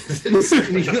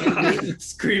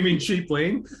 Screaming Sheep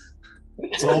Lane.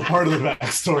 It's all part of the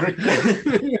backstory.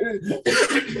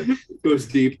 Goes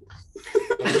deep.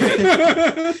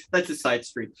 That's a side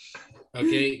street.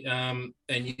 Okay, and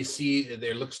you see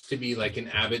there looks to be like an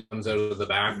abbot comes out of the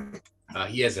back.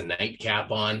 He has a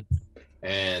nightcap on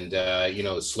and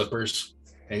slippers,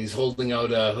 and he's holding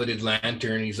out a hooded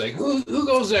lantern. He's like, who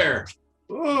goes there?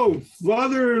 Oh,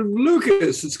 Father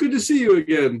Lucas, it's good to see you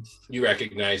again. You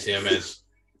recognize him as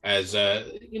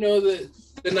the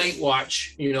night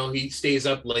watch. He stays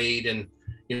up late and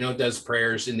does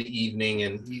prayers in the evening,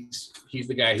 and he's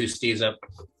the guy who stays up.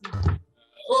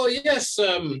 Oh yes,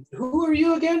 who are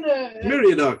you again?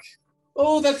 Meriadoc.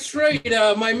 Oh, that's right.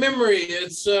 My memory,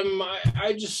 it's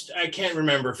I can't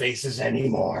remember faces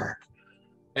anymore.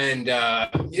 And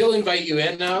he'll invite you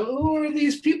in. Now, who are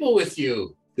these people with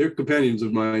you? They're companions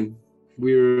of mine.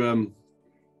 We're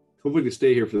hoping to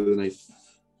stay here for the night.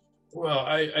 Well,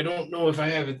 I don't know if I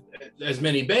have as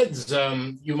many beds.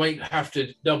 You might have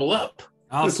to double up.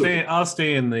 I'll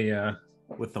stay in the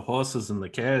with the horses in the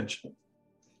cage.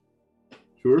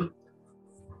 Sure.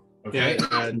 Okay.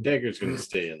 Dagger's going to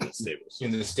stay in the stables.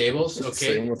 In the stables?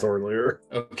 Okay. Same with earlier.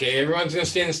 Okay, everyone's going to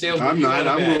stay in the stables. I'm not.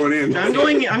 I'm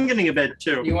going in. I'm getting a bed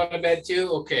too. You want a bed too?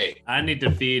 Okay. I need to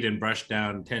feed and brush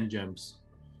down 10 gems.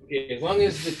 Okay, as long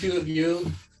as the two of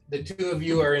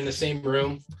you are in the same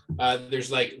room,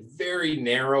 there's like very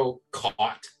narrow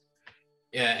cot.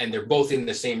 And they're both in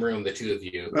the same room, the two of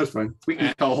you. That's fine. We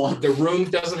can go. The room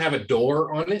doesn't have a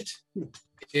door on it,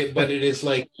 but it is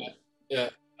like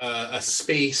a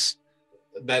space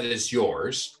that is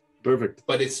yours. Perfect.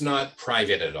 But it's not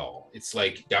private at all. It's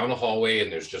like down a hallway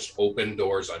and there's just open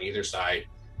doors on either side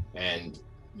and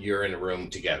you're in a room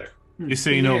together. You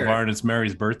say Varn, it's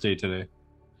Mary's birthday today.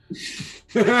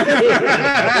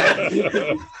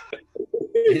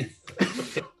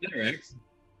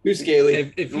 You're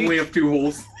scaly. If We have 2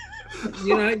 holes.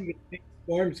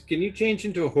 Forms, can you change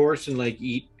into a horse and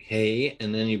eat hay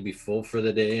and then you'd be full for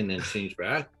the day and then change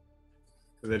back?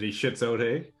 That he shits out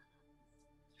hay?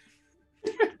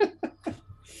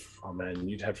 Oh man,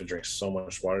 you'd have to drink so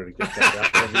much water to get that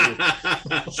out of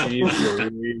you. Jeez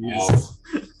Louise.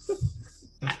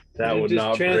 That would just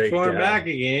not transform break down. back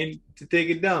again to take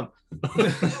a dump.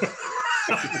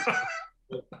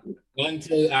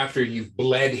 Until after you've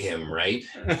bled him, right?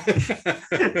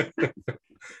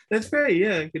 That's right.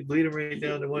 Yeah, I could bleed him right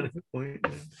down to 1 hit point.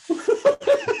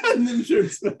 And then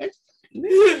shirts back.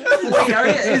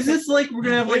 Is this like we're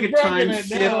gonna have like a time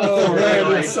skip? Oh,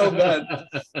 man, it's so bad.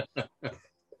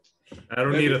 I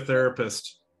don't need a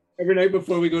therapist. Every night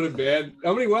before we go to bed,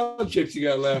 how many wild chips you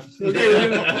got left? Okay,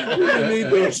 we're gonna need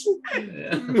those.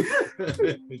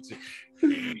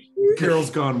 Carol's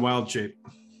gone wild shape.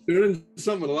 They're in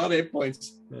something with a lot of hit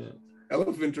points.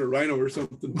 Elephant or rhino or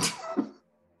something.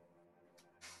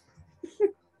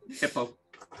 Hippo.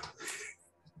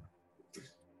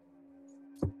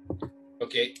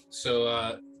 Okay,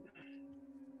 so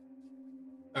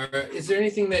is there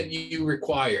anything that you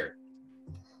require?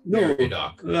 No,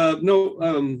 Doc. no.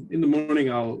 In the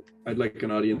morning, I'd like an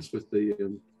audience with the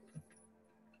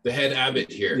head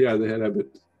abbot here. Yeah, the head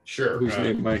abbot. Sure. Whose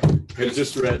name I had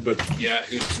just read, but yeah,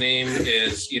 whose name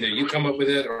is either you come up with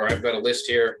it or I've got a list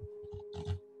here.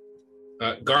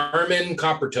 Garmin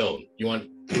Coppertone.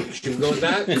 Should we go with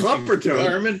that? Coppertone.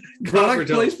 Garmin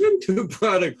Product placement? Two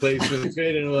product placements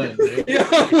right in one. Yeah,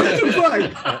 what the fuck?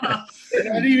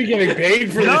 You're not even getting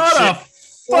paid for Not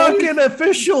this a fucking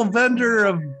official vendor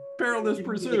of Perilous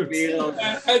Pursuits.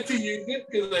 I had to use it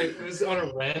because it was on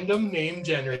a random name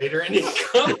generator and it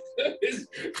comes as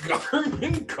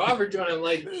Garmin Coppertone. I'm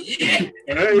like, yeah.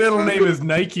 Middle name is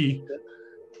Nike.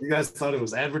 You guys thought it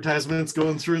was advertisements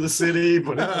going through the city,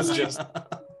 but it was just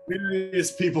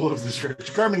various people of the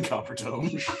church. Garmin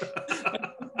Coppertone.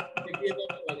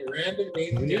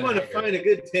 When you want to find a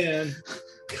good tan,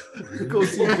 Go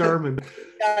see Garmin.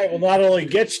 Guy will not only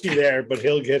get you there, but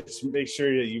he'll make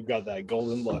sure that you've got that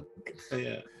golden look.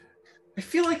 yeah. I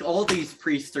feel like all these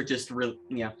priests are just real.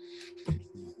 Yeah.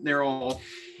 they're all.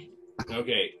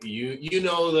 Okay, you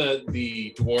know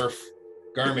the dwarf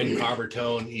Garmin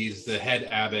Coppertone. He's the head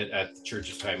abbot at the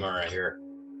Church of Timara here.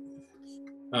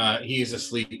 He's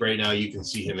asleep right now. You can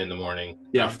see him in the morning.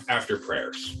 Yeah. After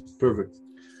prayers. Perfect.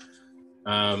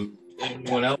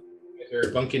 Anyone else?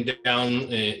 They're bunking down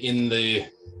in the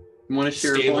Want to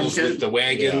share a stables with blanket? the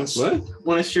wagons. What?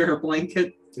 Want to share a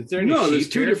blanket? Is there no? There's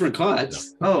two different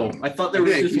cots. Oh, I thought there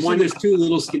was Okay, just you said one. there's two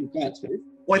little skinny cots, right?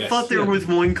 Well, I Yes. thought there was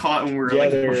one cot, and we were Yeah,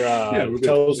 like, they're we're good.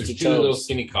 toes There's to two little toes.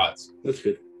 skinny cots. That's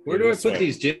good. Where do I This put way.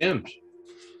 these gems?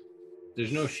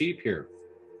 There's no sheep here.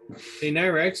 Hey,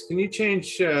 Nyrex, can you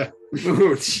change? Oh,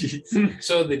 jeez.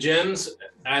 So the gems,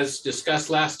 as discussed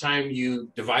last time,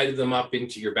 you divided them up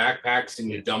into your backpacks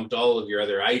and you dumped all of your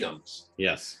other items.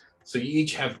 Yes. So you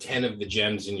each have 10 of the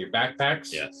gems in your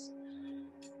backpacks. Yes.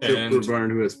 And For Barn,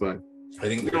 who has 5? I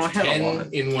think No, I there's had a 10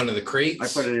 lot. in one of the I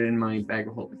crates. put it in my bag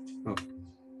of holding.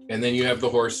 And then you have the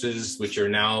horses, which are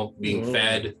now being Mhm.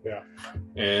 fed. Yeah.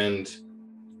 And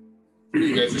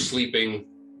you guys are sleeping.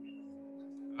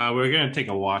 We're gonna take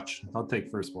a watch. I'll take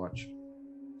first watch.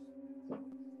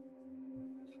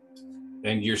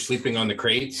 And you're sleeping on the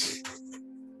crates.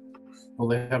 Well,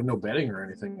 they have no bedding or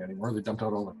anything anymore. They dumped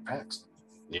out all the packs.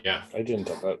 Yeah. I didn't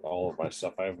dump out all of my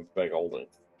stuff. I have a bag holding.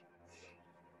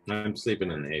 I'm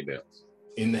sleeping in the hay bales.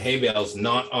 In the hay bales,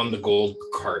 not on the gold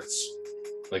carts.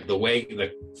 Like the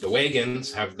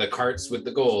wagons have the carts with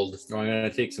the gold. So I'm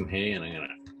gonna take some hay and I'm gonna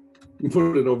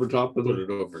Put it over top of put the. it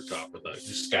over top of that,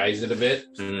 Disguise it a bit.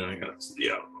 and then I gotta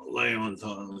lay on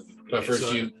top. But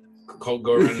first you go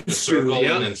around the circle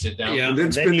and then sit down. Yeah. And then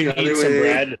Then spin you the eat other some way.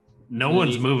 bread. No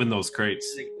one's moving those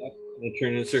crates. I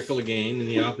turn in a circle again in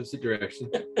the opposite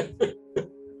direction.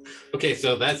 Okay,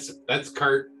 so that's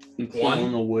cart On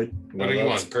one. the wood. What are you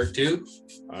on? Cart two?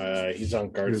 He's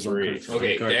on card He's on 3. card 3.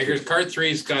 Okay, Cart Dagger's cart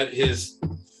three's got his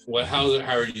how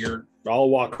are your I'll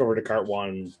walk over to cart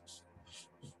 1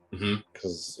 Mhm.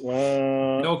 because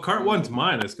No, cart one's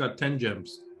mine. It's got 10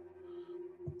 gems.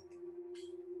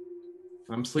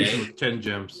 I'm sleeping Okay. with 10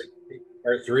 gems.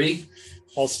 cart three?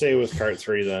 I'll stay with cart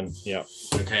 3 then. Yeah.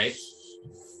 Okay.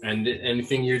 And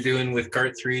anything you're doing with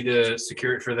cart three to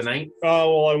secure it for the night?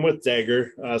 Well, I'm with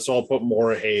Dagger, so I'll put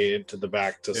more hay into the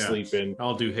back to Yeah. sleep in.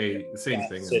 I'll do hay. Same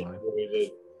thing. Sit In mine.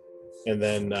 waited. And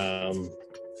then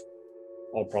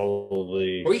I'll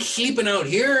probably. Are we sleeping out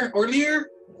here, Orlear?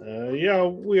 Yeah,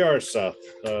 we are, Seth.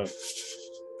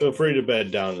 Feel free to bed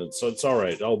down. It's all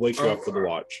right. I'll wake you up for the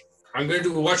watch. I'm gonna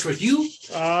do a watch with you.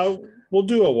 We'll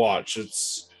do a watch.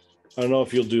 I don't know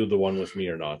if you'll do the one with me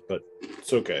or not, but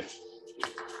it's okay.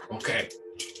 Okay.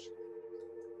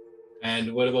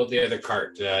 And what about the other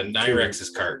cart? Nyrex's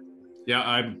cart. Yeah,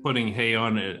 I'm putting hay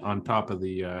on it on top of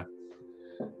the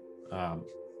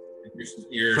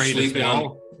You're crate as sleeping on.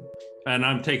 well. And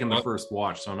I'm taking the first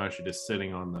watch, so I'm actually just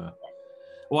sitting on the.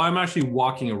 Well, I'm actually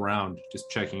walking around, just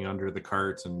checking under the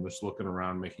carts and just looking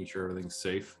around, making sure everything's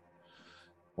safe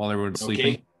while everyone's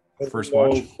sleeping. First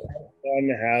watch One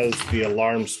has the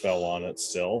alarm spell on it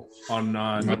still. on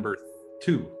number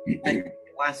 2. It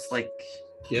lasts like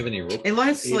Do you have any rope? it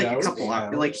lasts 8 like hours? a couple 8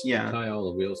 hours. Like yeah. Tie all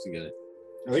the wheels together.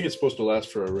 I think it's supposed to last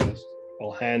for a rest.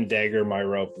 I'll hand Dagger my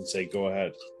rope and say, "Go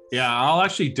ahead." Yeah, I'll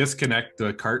actually disconnect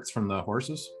the carts from the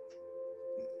horses.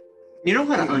 You know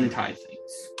how to untie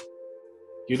things.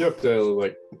 You'd have to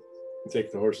like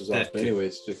take the horses off That too.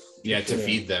 anyways. To Yeah, to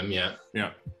feed them. Yeah.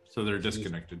 Yeah, so they're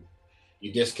disconnected.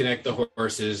 You disconnect the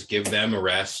horses, give them a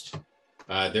rest.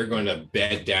 They're going to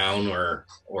bed down or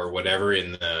whatever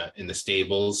in the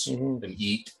stables Mhm. and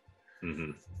eat.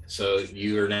 Mm-hmm. So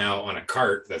you are now on a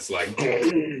cart that's like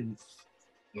the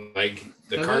I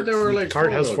cart. thought they were like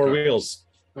Cart has 4 four-wheel wheels.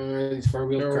 These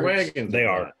four-wheel They're carts. wagons. They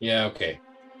are. Yeah. Okay.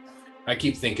 I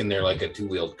keep thinking they're like a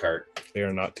two-wheeled cart. They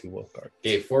are not 2-wheel carts.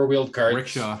 Okay, four-wheeled cart.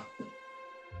 Rickshaw.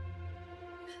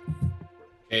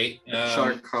 Okay.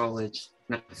 Shark College.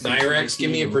 Nyrex, give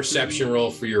me a perception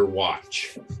roll for your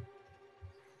watch.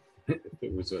 If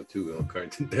it was a two-wheel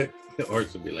cart, the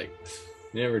horse would be like,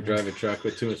 "You never drive a truck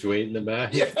with too much weight in the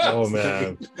back." Oh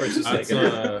man, Horse is like,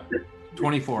 That's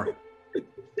 24.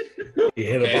 you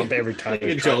hit Okay. a bump every time. like a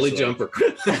you jolly cross jumper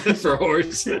for a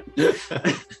horse.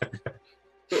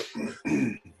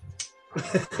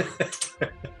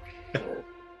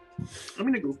 I'm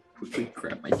gonna go quickly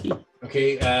grab my tea.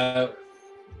 Okay.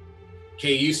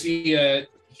 Okay. You see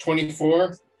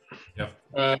 24.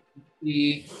 Yeah.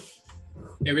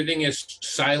 Everything is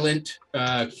silent,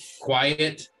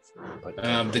 quiet.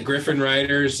 The Griffin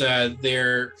Riders,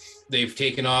 they've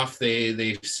taken off.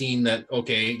 They've seen that.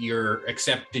 Okay, you're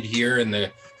accepted here, and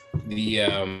the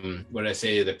what did I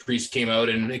say? The priest came out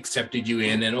and accepted you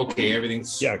in, and okay,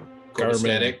 everything's Yeah,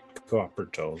 copacetic.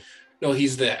 Coppertone. No,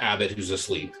 he's the abbot who's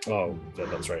asleep. Oh,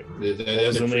 that's right. The What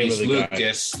was other the name of priest, the guy?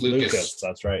 Lucas. Lucas,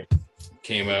 that's right.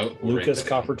 Came out. Lucas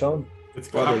Coppertone. It's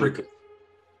Father-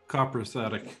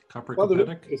 copacetic. Father,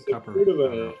 Copacetic? is it heard of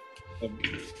a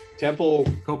temple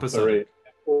or Copacetic. a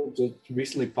temple that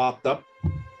recently popped up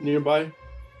nearby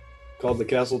called the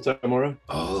Castle Tamora?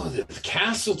 Oh, the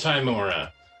Castle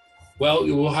Timora. Well,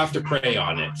 you will have to pray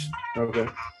on it. Okay.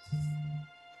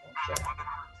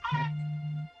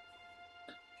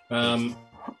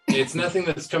 It's nothing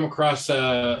that's come across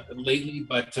lately,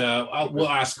 but we'll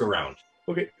ask around.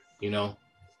 Okay. You know.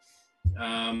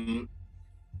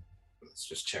 Let's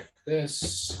just check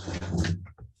this.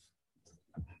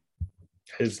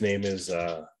 His name is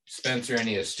Spencer,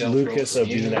 any of stealth Lucas rolls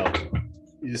from you? Abino.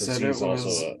 You 'Cause said it he's also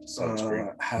was a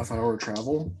sunscreen. half-hour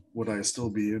travel. Would I still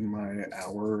be in my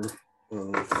hour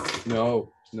of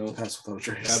No, Pass Without a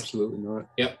Trace? absolutely not.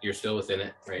 Yep, you're still within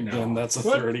it right now. Then that's a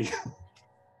What? 30.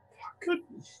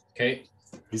 Okay.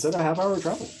 He said a half-hour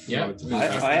travel. Yeah. No, it's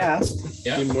I asked.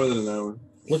 Yeah. been more than an hour.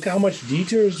 Look how much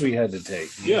detours we had to take.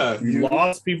 Yeah. We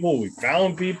lost people. We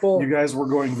found people. You guys were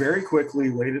going very quickly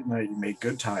late at night. You made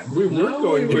good time. We were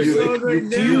going we quickly. were going right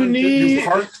You, now. you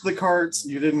parked the carts.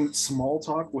 You didn't small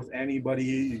talk with anybody.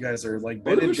 You guys are like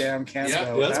bedded down, can't Yeah,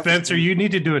 go. that's Spencer, you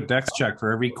need to do a dex check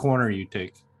for every corner you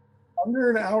take. under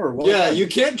an hour. Well, Yeah, you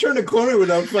can't turn a corner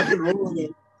without fucking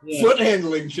rolling a foot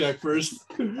handling check first.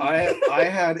 I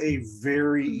had a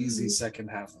very easy second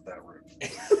half of that route.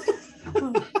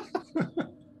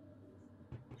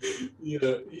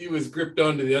 Yeah, he was gripped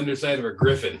onto the underside of a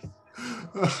griffin.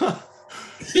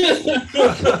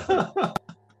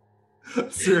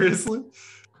 Seriously?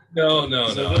 No.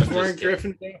 So I'm those just weren't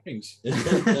kidding. Griffin droppings.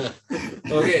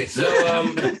 Okay, so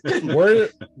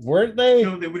Weren't they?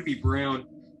 No, they would be brown.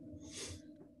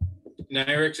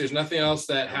 Nyrix, there's nothing else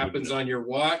that happens on your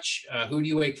watch. Who do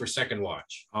you wake for second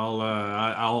watch? I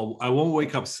won't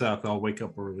wake up Seth. I'll wake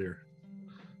up earlier.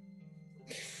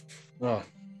 Oh,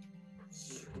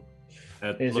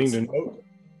 That anything looks- to note?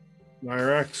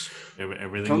 Nyrex.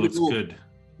 Everything Come to looks cool. good.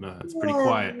 No, it's pretty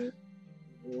quiet.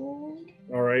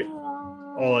 All right.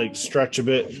 I'll like stretch a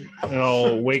bit and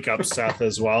I'll wake up Seth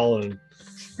as well and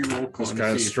just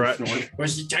kind of stretch.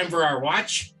 Was it time for our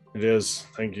watch? It is.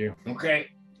 Thank you. Okay.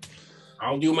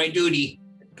 I'll do my duty.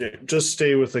 Okay, just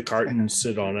stay with the cart and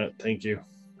sit on it. Thank you.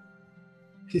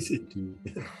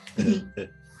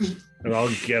 And I'll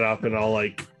get up and I'll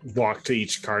like walk to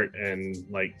each cart and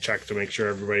like check to make sure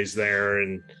everybody's there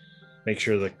and make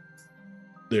sure the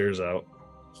there's a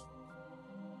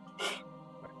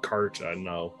cart,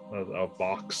 a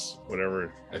box,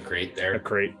 whatever. A crate A there.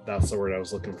 crate. That's the word I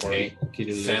was looking for. Okay. Key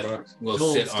to the Seth box. will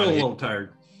Still, sit still a on little him.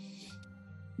 tired.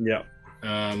 Yeah,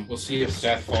 We'll see if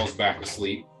Seth falls back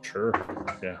asleep. sure.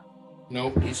 Yeah.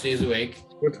 Nope, he stays awake.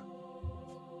 Good.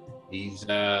 He's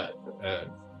a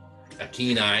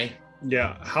keen eye.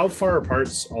 Yeah. How far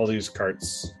apart's all these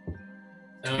carts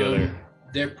together?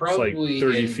 They're It's probably like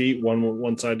 30 in, feet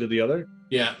one side to the other.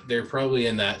 Yeah, they're probably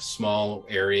in that small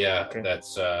area Okay.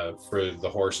 that's for the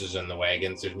horses and the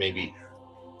wagons. There's maybe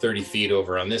 30 feet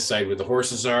over on this side where the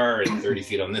horses are, and 30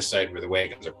 feet on this side where the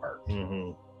wagons are parked.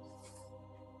 Mm-hmm.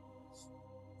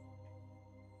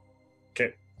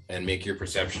 And make your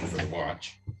perception for the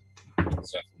watch.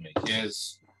 Seth will make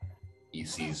his. He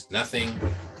sees nothing.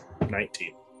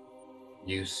 19.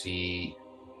 You see.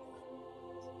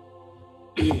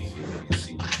 You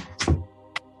see.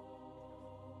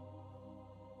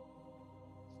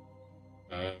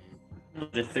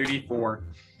 The 34.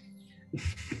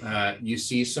 You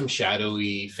see some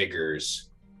shadowy figures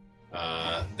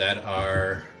that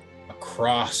are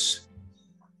across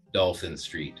Dolphin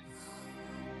Street.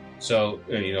 So,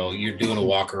 you're doing a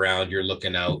walk around, you're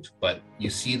looking out, but you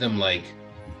see them like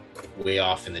way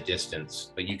off in the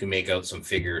distance, but you can make out some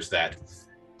figures that,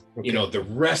 the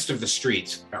rest of the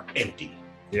streets are empty,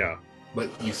 Yeah. but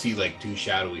you see like two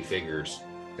shadowy figures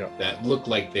Yeah. that look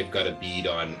like they've got a bead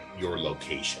on your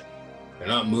location. They're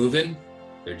not moving,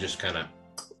 they're just kind of.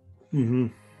 Mm-hmm.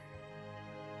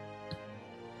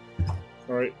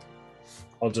 All right.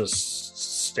 I'll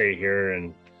just stay here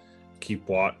and keep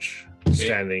watch,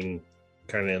 standing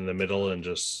kind of in the middle and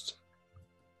just.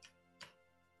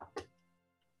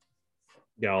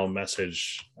 Yeah, I'll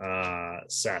message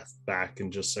Seth back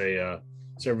and just say,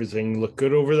 does everything look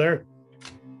good over there?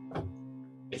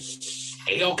 It's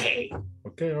okay.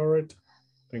 Okay, all right.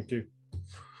 Thank you.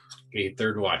 Okay,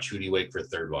 third watch. Who do you wake for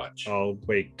third watch? I'll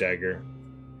wake Dagger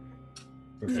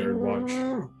for third watch.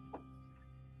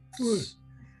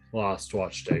 Last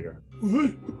watch, Dagger.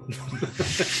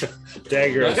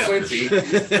 Dagger. Quincy.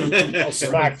 I'll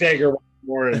smack Dagger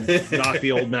more and knock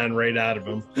the old man right out of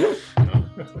him.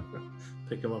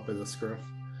 Pick him up by the scruff.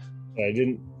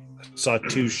 I saw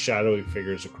two shadowy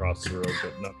figures across the road,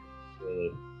 but not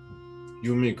really.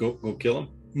 You want me to go kill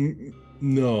him?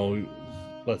 No,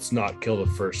 let's not kill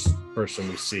the first person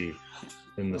we see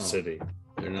in the city.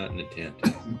 They're not in a tent.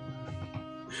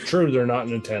 True, they're not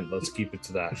in a tent. Let's keep it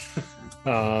to that.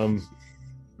 I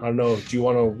don't know. Do you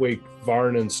want to wake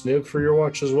Varn and Sniv for your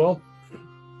watch as well?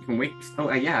 You can wait.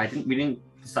 Oh, yeah. We didn't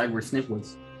decide where Sniv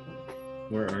was.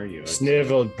 Where are you? Sniv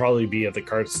will probably be at the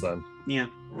carts then. Yeah.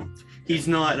 He's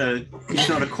not a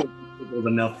cold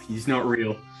enough. He's not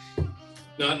real.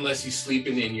 Not unless he's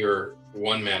sleeping in your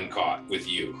one-man cot with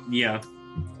you. Yeah.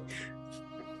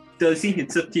 Does he?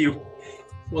 It's up to you.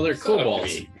 Well, they're It's up to kobolds.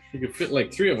 me. You could fit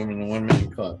like 3 of them in a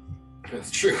one-man cot.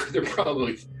 That's true. They're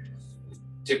probably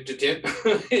tip to tip.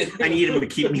 I need him to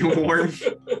keep me warm.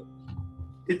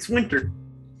 It's winter,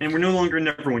 and we're no longer in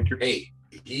Neverwinter. Hey,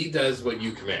 he does what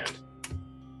you command.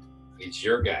 He's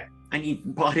your guy. I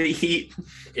need body heat.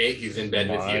 Okay, he's in bed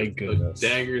with My you. goodness.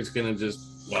 Dagger's gonna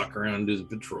just walk around and do the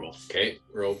patrol. Okay,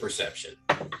 roll perception.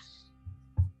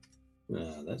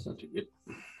 That's not too good.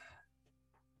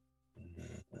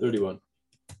 31.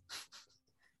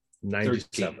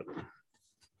 97.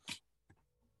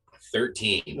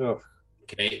 13. Oh.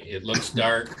 Okay, it looks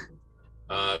dark.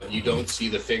 You don't see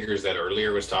the figures that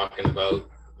earlier was talking about.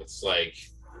 It's like,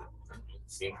 it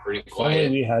seemed pretty If only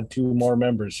quiet. we had 2 more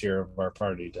members here of our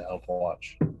party to help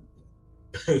watch.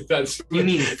 That's You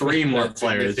need 3 more that's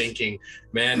what you're players. thinking,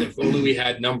 man, if only we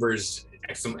had numbers,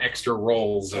 some extra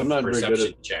rolls of I'm not very good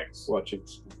perception at- checks. Watching.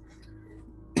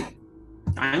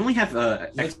 I only have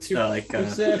What's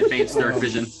that? advanced dark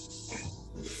vision.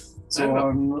 So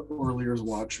on Orlear's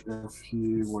watch, if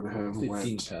he would have 15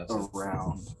 went passes.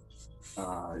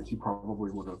 around, he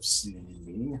probably would have seen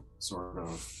me sort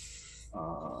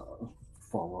of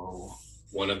follow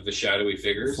One of the shadowy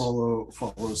figures. follow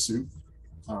suit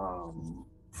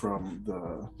from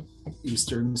the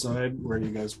eastern side where you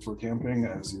guys were camping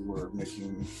as you were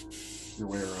making your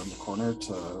way around the corner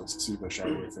to see the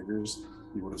shadowy figures.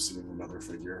 You would have seen another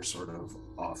figure sort of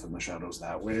off in the shadows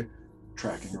that way,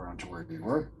 tracking around to where you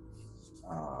were.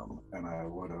 And I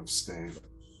would have stayed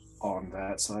on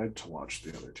that side to watch the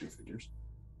other 2 figures.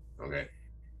 Okay.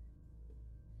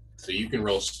 So you can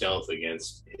roll stealth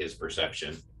against his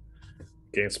perception.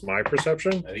 Against my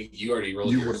perception? I think you already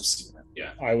rolled You yours. would have seen it.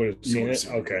 Yeah. I would have You seen would have it.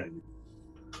 seen Okay.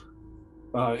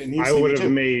 And you've I seen would it have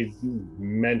too. made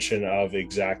mention of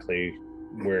exactly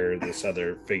where this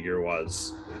other figure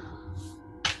was.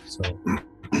 So,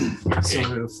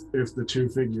 So if the 2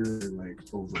 figure like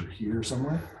over here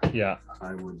somewhere, yeah.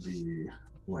 I would be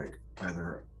like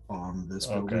either on this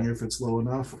Okay. building if it's low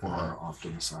enough, or off to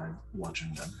the side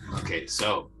watching them. Okay,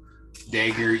 so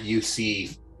Dagger, you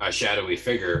see a shadowy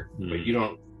figure, but you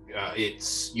don't.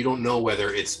 You don't know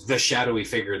whether it's the shadowy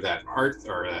figure that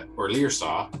Arthur or Lear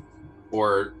saw,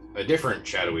 or a different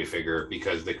shadowy figure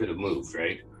because they could have moved,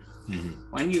 right?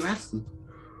 Why didn't you ask them?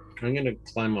 I'm gonna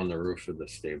climb on the roof of the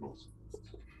stables.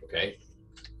 Okay.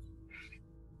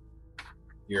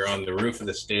 You're on the roof of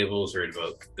the stables, right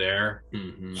about there,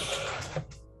 Mm-hmm.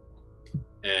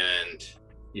 and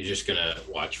you're just gonna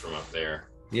watch from up there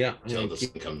Yeah. until the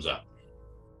sun comes up.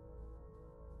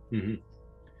 Mhm.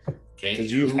 Okay.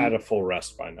 Because you've Who- had a full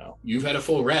rest by now. You've had a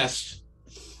full rest,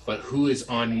 but who is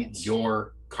on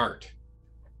your cart?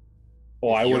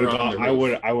 Well, I You're would have on gone. the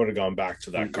roof. I would have gone back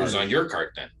to that Who's cart. on your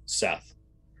cart then? Seth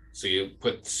So you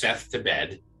put Seth to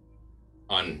bed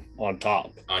on on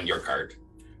top. your cart,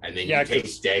 and then Yeah, you take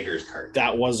 'cause Dagger's cart.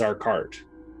 That was our cart.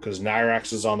 Because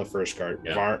Nyrax is on the first cart.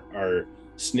 Yeah. Or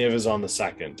Sniv is on the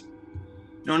second.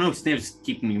 No, Sniv's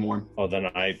keeping me warm. Oh, then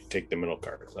I take the middle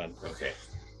cart then. Okay.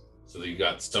 So you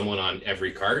got someone on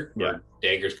every cart, or Yeah.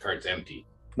 Dagger's cart's empty.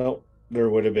 Nope. There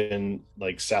would have been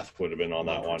like Seth would have been on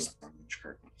that one. On each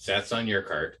cart. Seth's on your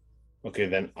cart. Okay,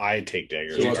 then I take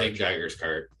Dagger's So you cart. take Dagger's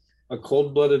cart. A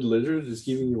cold-blooded lizard is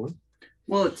keeping you warm.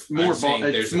 Well, it's I'm more. saying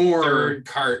It's there's more. a third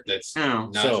cart that's I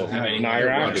don't know. not So, having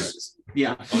Nyrax?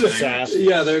 Yeah. Seth.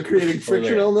 Yeah, they're creating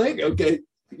friction there. all night. Okay. I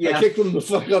Yeah. kicked them the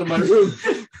fuck out of my room.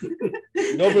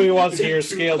 Nobody wants to hear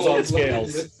scales on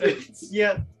scales.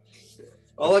 Yeah.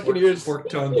 All I can hear is Fork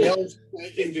tongue. nails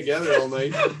clanking together all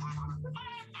night.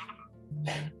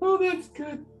 Oh, that's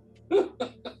good.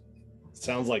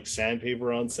 Sounds like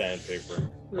sandpaper on sandpaper.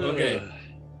 Okay.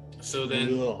 So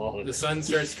then the sun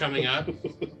starts coming up.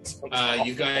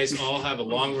 You guys all have a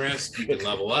long rest. You can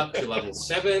level up to level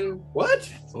 7.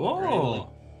 What?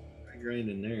 Oh, Grind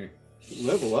in there.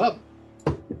 Level up.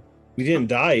 We didn't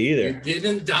die You either.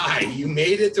 didn't die. You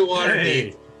made it to Waterdeep.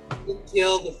 hey. You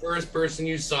killed the first person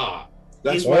you saw.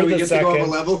 That's Or why we the get to go up a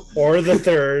second. level. Or the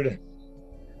third.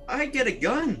 I get a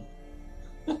gun.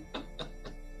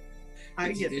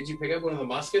 Did you pick up one of the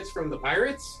muskets from the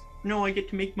pirates? No, I get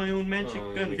to make my own magic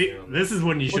gun. This is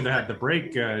when you should have had the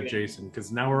break, Jason,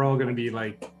 because now we're all going to be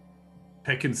like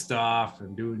picking stuff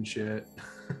and doing shit.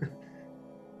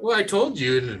 Well, I told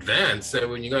you in advance that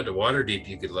when you got to Waterdeep,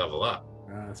 you could level up.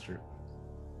 That's true.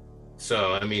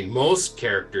 So, I mean, most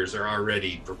characters are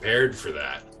already prepared for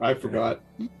that. I forgot.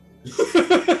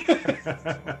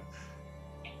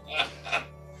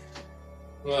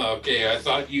 Well, okay, I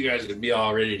thought you guys would be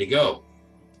all ready to go.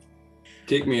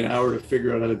 Take me an hour to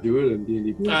figure out how to do it in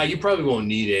D&D. You probably won't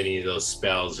need any of those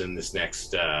spells in this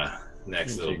next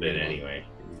little bit anyway.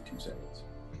 Give me 2 seconds.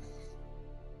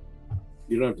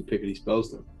 You don't have to pick any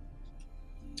spells though.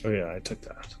 Oh yeah, I took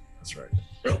that. That's right.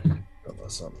 Oh,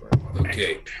 that's not very much.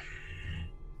 Okay.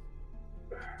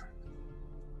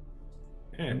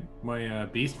 And my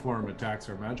beast form attacks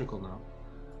are magical now.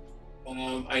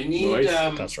 I need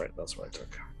That's right. That's what I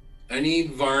took. I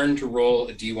need Varn to roll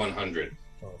a D100.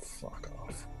 Oh, fuck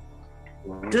off.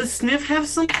 Does Sniff have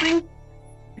something?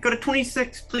 I got a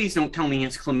 26. Please don't tell me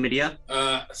it's chlamydia.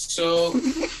 So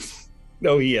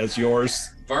No, he has yours.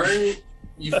 Varn,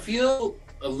 you feel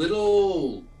a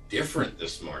little different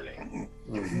this morning.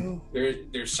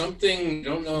 There's something, I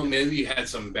don't know, maybe you had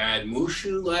some bad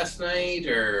mushu last night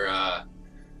or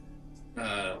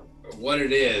what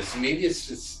it is. Maybe it's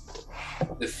just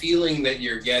the feeling that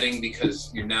you're getting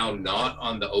because you're now not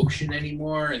on the ocean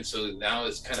anymore, and so now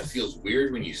it kind of feels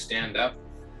weird when you stand up.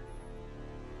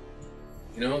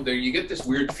 You know, there you get this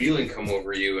weird feeling come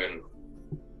over you, and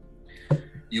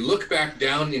you look back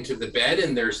down into the bed,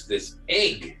 and there's this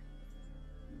egg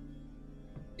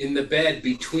in the bed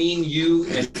between you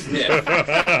and Sniff.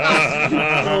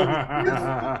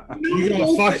 You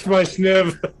gonna fuck my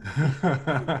Sniv.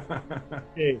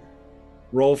 Hey,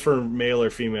 roll for male or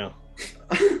female.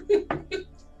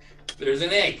 There's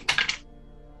an egg.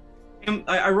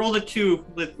 I rolled a 2,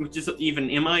 which is even.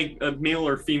 Am I a male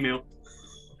or female?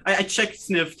 I checked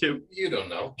Sniff too. You don't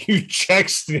know. You check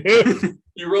Sniv.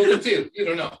 You rolled a 2. You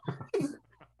don't know.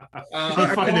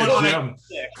 Find a gem.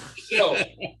 So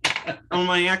on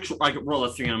my actual, I could roll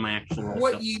a 3 on my actual roll.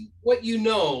 what you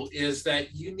know is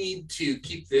that you need to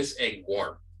keep this egg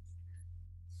warm.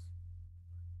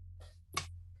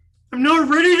 I'm not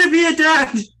ready to be a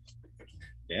dad.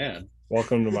 Yeah.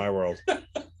 Welcome to my world.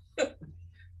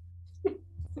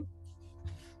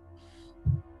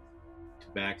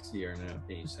 Tabaxi are now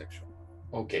asexual.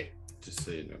 Okay. Just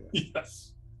so you know.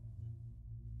 Yes.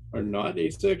 Are not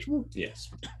asexual?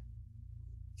 Yes.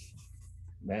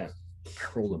 Man, I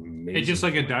rolled amazing. Hey, just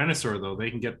like a dinosaur, though, they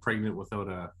can get pregnant with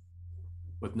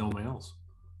no males,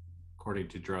 according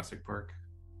to Jurassic Park.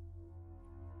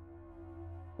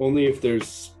 Only if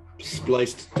there's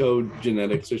spliced toad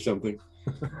genetics or something.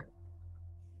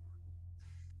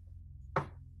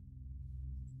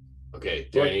 Okay.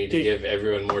 Do I need to give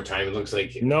everyone more time? It looks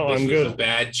like No, this I'm was good. a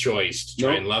bad choice to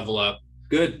try and level up.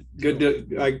 Good.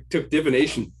 I took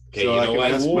divination. Okay, so you I know can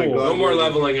what? ask my God No more what-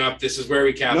 leveling up. This is where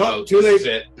we cap No, out. too This is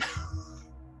late. it.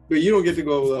 But you don't get to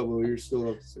go level. You're still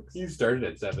up to 6. You started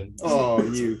at 7. Oh,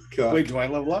 you cock. Wait, do I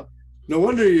level up? No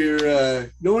wonder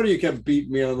you kept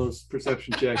beating me on those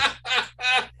perception checks.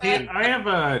 Hey, I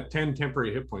have 10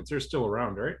 temporary hit points. They're still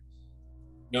around, right?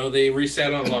 No, they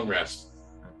reset on long rest.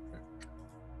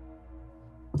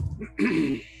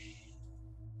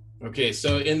 Okay,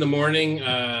 so in the morning,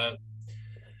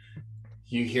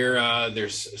 you hear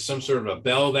there's some sort of a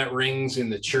bell that rings in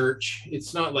the church.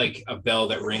 It's not like a bell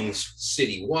that rings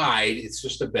citywide. It's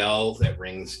just a bell that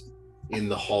rings in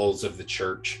the halls of the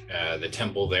church, the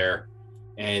temple there.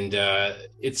 And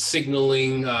it's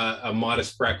signaling a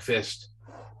modest breakfast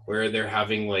where they're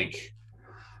having like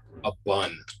a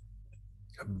bun.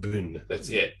 A bun. That's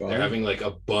it. Bun? They're having like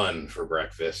a bun for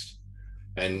breakfast.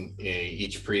 And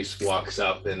each priest walks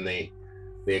up and they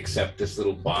accept this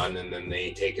little bun, and then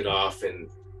they take it off and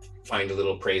find a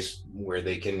little place where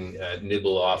they can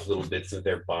nibble off little bits of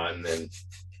their bun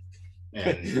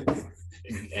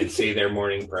and say their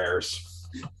morning prayers.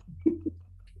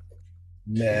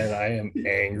 Man, I am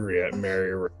angry at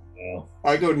Mary right now.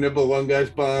 I go nibble one guy's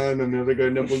bun, and the other guy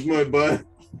nibbles my bun.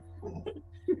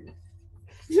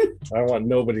 I want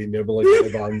nobody nibbling my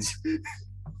buns.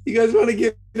 You guys want to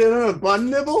get in on a bun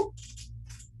nibble?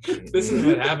 This is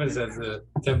what happens at the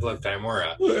Temple of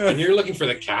Timora. And you're looking for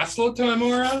the Castle of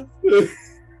Timora?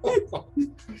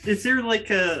 Is there like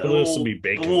a What else would be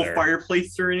bacon little there?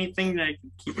 fireplace or anything that I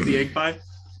can keep the egg by?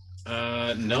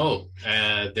 No.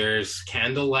 There's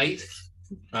candlelight,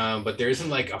 but there isn't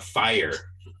like a fire.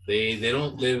 They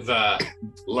don't live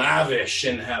lavish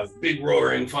and have big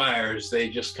roaring fires. They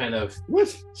just kind of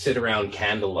sit around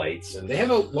candlelights, and they have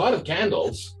a lot of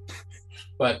candles,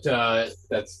 but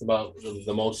that's about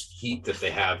the most heat that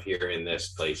they have here in this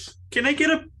place. Can I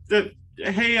get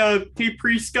hey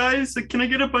priest guys, can I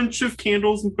get a bunch of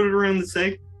candles and put it around this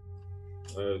egg?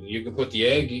 You can put the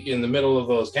egg in the middle of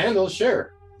those candles,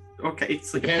 sure. Okay,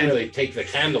 it's like you can't really take the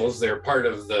candles; they're part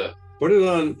of the. Put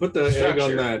the egg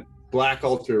on that black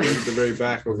altar right at the very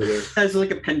back over there. It has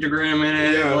like a pentagram in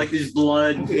it, Yeah. like there's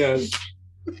blood. Yeah.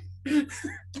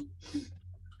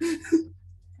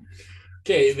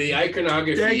 Okay, the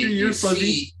iconography Dagger, you're you fuzzy.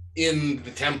 see in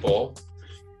the temple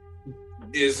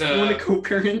is I want a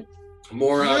co-parent.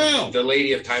 more No. of the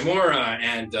Lady of Timora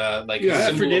and like Yeah, a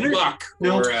symbol for dinner? of luck.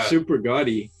 No. Or, Super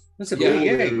gaudy. That's a Yeah. big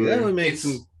egg. That would make It's-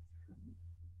 some.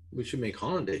 We should make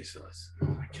hollandaise sauce.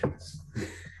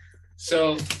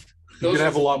 So You those could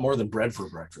have a lot more than bread for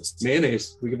breakfast.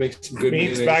 Mayonnaise. We could make some good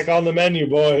Meat's mayonnaise. back on the menu,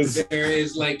 boys. there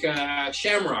is like a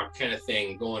shamrock kind of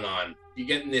thing going on. You're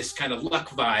getting this kind of luck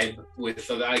vibe with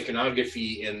the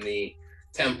iconography in the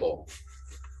temple.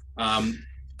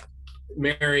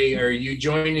 Mary, are you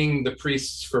joining the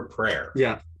priests for prayer?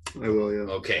 Yeah, I will.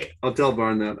 Yeah, Okay. I'll tell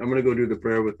Barn that. I'm gonna go do the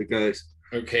prayer with the guys.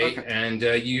 Okay. And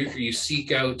you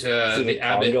seek out Is it the a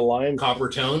abbot conga line?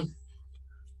 Coppertone,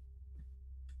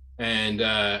 and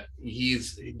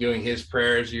he's doing his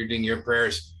prayers. You're doing your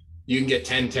prayers. You can get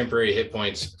 10 temporary hit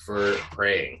points for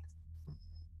praying.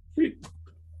 Sweet.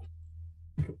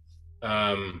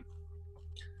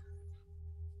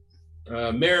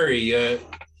 Mary,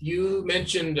 you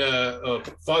mentioned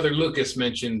Father Lucas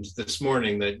mentioned this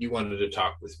morning that you wanted to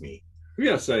talk with me.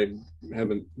 Yes, we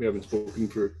haven't spoken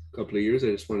for a couple of years. I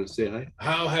just wanted to say hi.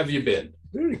 How have you been?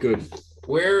 Very good.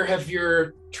 Where have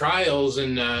your trials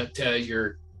and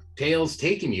your tales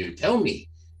taken you? Tell me.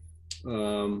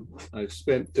 I've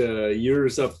spent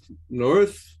years up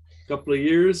north, a couple of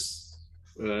years.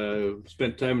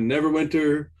 Spent time in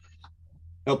Neverwinter,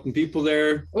 helping people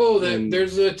there. Oh, And-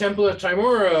 there's a Temple of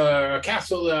Timora, a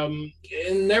castle in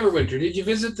Neverwinter. Did you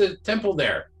visit the temple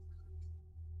there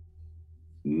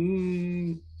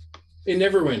Mm, in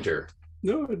Neverwinter?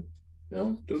 no, I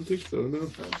No. don't think so. No.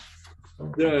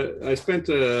 I spent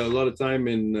a lot of time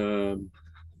in.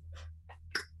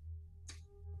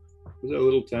 Was that a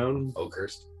little town?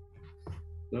 Oakhurst.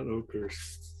 Not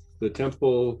Oakhurst. The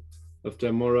Temple of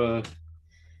Timora,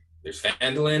 There's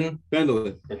Fandolin.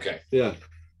 Vandalin. Okay. Yeah.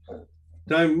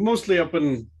 Time mostly up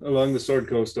and along the Sword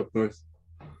Coast up north.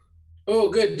 Oh,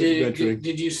 good. Adventuring.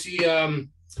 Did you see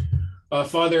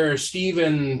Father Steve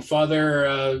and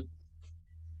Father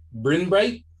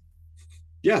Brinbright?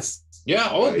 Yes. Yeah.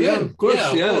 Oh, good. Yeah, of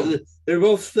course. Yeah, oh, they're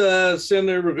both send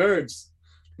their regards.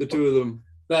 The two of them.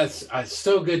 that's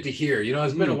so good to hear. You know,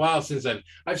 it's been a Mm. while since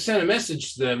I've sent a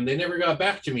message to them. They never got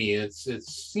back to me. It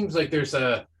seems like there's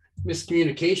a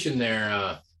miscommunication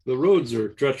there. The roads are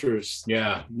treacherous.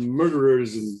 Yeah.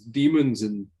 Murderers and demons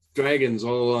and dragons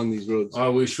all along these roads.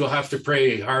 Oh, we shall have to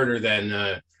pray harder than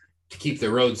to keep the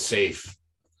roads safe.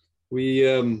 We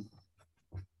I've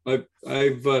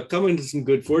come into some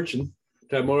good fortune.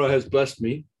 Timora has blessed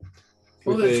me.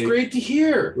 Well, with that's a- great to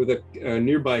hear. With a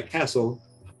nearby castle,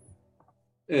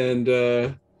 and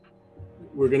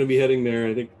we're going to be heading there.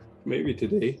 I think maybe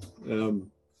today.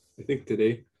 I think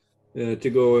today to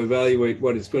go evaluate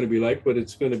what it's going to be like. But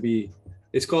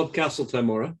it's called Castle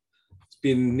Timora. It's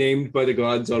been named by the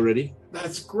gods already,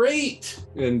 That's great.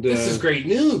 and This is great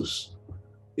news.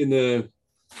 in the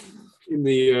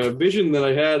vision that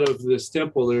I had of this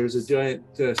temple, there's a giant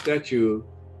statue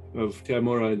of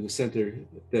Timora in the center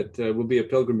that will be a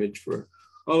pilgrimage for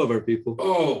all of our people.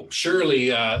 Oh, surely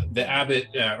the abbot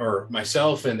or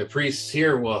myself and the priests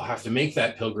here will have to make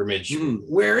that pilgrimage. Hmm.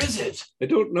 Where is it? I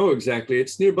don't know exactly.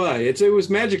 It's nearby. It was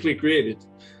magically created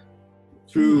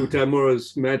through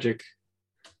Timora's magic.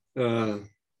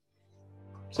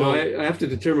 So Oh. I have to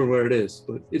determine where it is,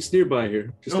 but it's nearby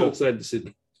here, just Oh. outside the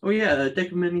city. Oh yeah, a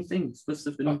deck of many things must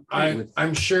have been.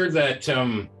 I'm sure that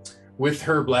with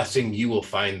her blessing, you will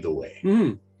find the way.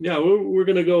 Mhm. Yeah, we're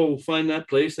gonna go find that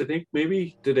place. I think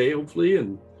maybe today, hopefully,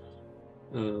 and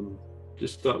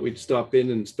just thought we'd stop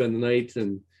in and spend the night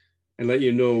and let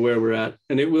you know where we're at.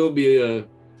 And it will be a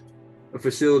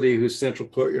facility whose central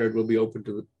courtyard will be open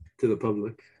to the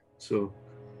public. So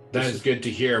That is good to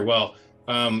hear. Well,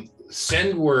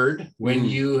 send word when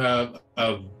you have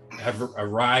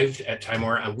arrived at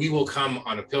Timor, and we will come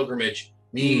on a pilgrimage.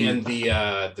 Me and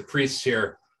the priests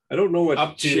here. I don't know what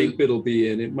Up to- shape it'll be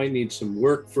in. It might need some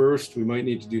work first. We might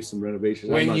need to do some renovations.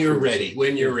 I'm When not you're sure. ready,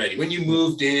 when you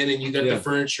moved in and you got Yeah. the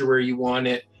furniture where you want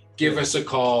it, give us a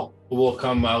call. we'll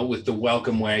come out with the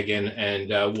welcome wagon and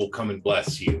we'll come and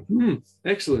bless you.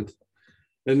 Excellent.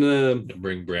 And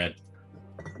Bring bread.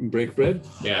 break bread.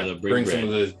 Yeah, Yeah, bring bread. some of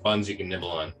those buns you can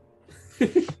nibble on.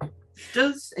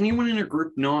 Does anyone in a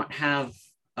group not have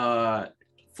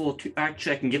full?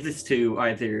 Actually, I can give this to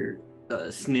either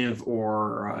Sniv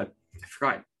or I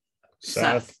forgot.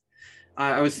 Seth.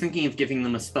 I was thinking of giving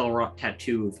them a spell rot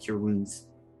tattoo of cure wounds.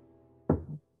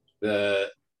 The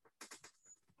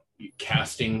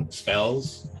casting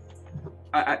spells.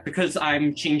 Because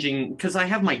I'm changing. Because I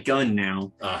have my gun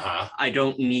now. I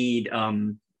don't need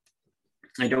my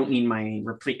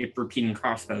repeating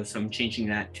crossbow, so I'm changing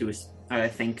that to I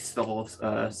think spell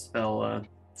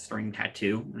storing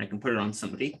tattoo, and I can put it on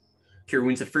somebody. Cure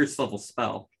wounds a first level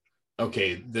spell.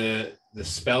 Okay, the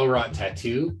spell rot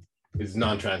tattoo is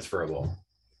non-transferable.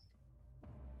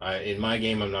 In my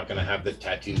game, I'm not going to have the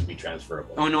tattoos be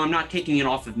transferable. Oh no, I'm not taking it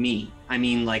off of me. I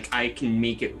mean, like I can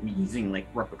make it using like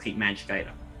replicate magic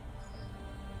item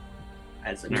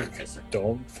as an artificer.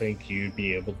 Don't think you'd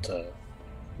be able to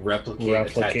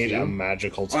replicate a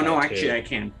magical tattoo. Oh no, actually I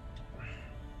can.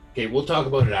 Okay, we'll talk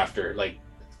about it after. Like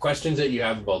questions that you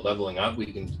have about leveling up, we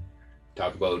can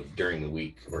talk about during the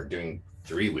week or during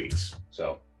 3 weeks.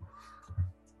 So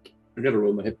I gotta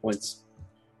roll my hit points.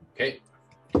 okay.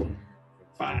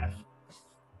 5.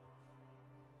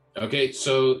 Okay,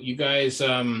 so you guys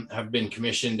have been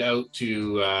commissioned out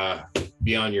to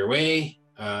be on your way.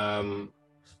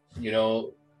 You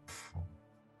know,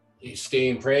 you stay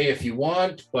and pray if you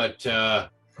want, but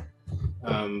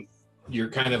you're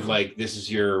kind of like, this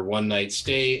is your one night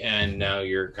stay, and now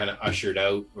you're kind of ushered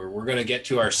out, or we're going to get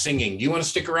to our singing. Do you want to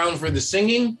stick around for the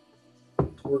singing?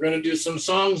 We're going to do some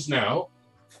songs now.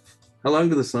 How long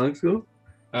do the songs go?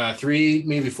 3,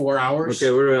 maybe 4 hours. Okay,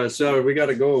 we're so we got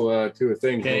to go to a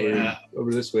thing Okay,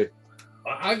 over this way.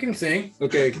 I can sing.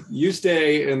 Okay, you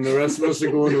stay, and the rest of us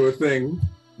are going to a thing.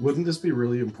 Wouldn't this be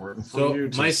really important for So you?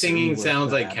 to my sing singing with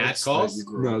sounds the like cat habits that calls? you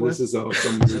grew No, up this with? is all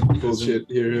some weird bullshit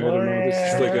here. I don't know. This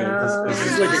is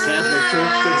like a Catholic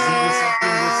church.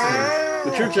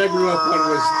 The church I grew up on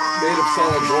was made of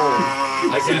solid gold.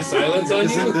 I cast silence on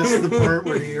Isn't you. this the part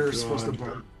where you're supposed to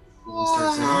start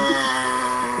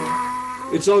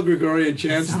singing? It's all Gregorian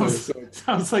chants though. So.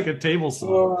 Sounds like a table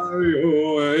song.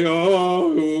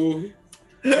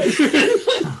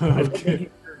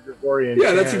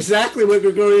 Yeah, that's exactly what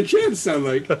Gregorian chants sound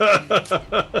like.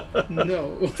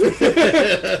 No.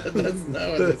 That's not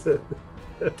what it is.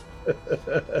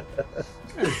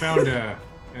 I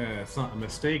found a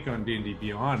mistake on D&D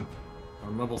Beyond.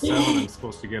 On level 7, I'm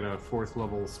supposed to get a 4th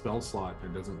level spell slot.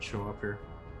 It doesn't show up here.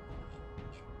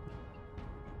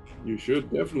 You should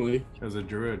definitely. As a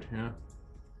druid, yeah.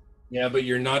 Yeah, but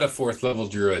you're not a 4th level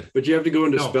druid. But you have to go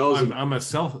into No, spells I'm and a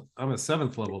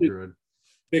 7th level druid.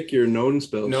 pick your known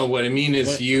spells. No, what I mean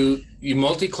is you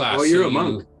multi-class. Oh, you're so a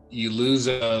monk. You lose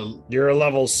a. You're a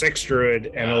level 6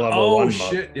 druid and a level Oh 1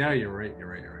 monk. shit! Yeah, you're right.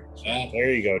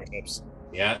 There you go, Tips.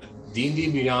 Yeah, D&D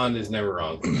Beyond is never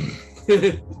wrong.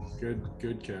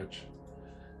 Good catch.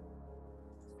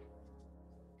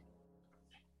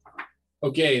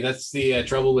 Okay, that's the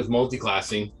trouble with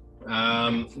multi-classing.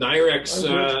 Nyrex,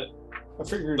 I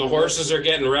figured the horses are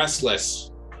getting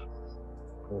restless.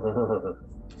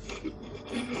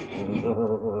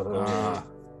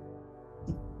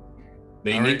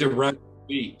 They All need right. to run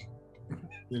feet.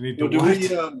 You need So to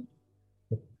what?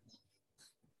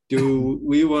 do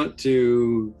we want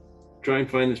to try and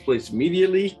find this place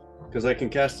immediately? Because I can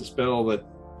cast a spell that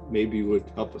maybe would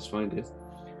help us find it.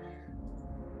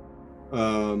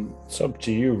 It's up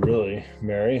to you, really,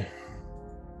 Mary.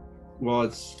 Well,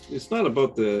 it's not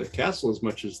about the castle as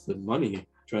much as the money.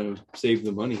 Trying to save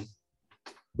the money.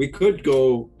 We could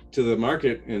go to the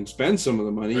market and spend some of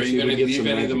the money. Are see you if we going to get leave some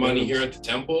any of the magic money items. here at the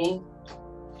temple?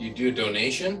 You do a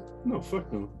donation? No,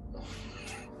 fuck no.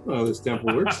 Oh, this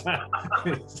temple works.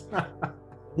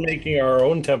 Making our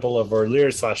own temple of Orlir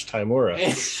 / Timura.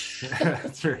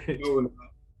 That's right.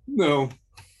 No.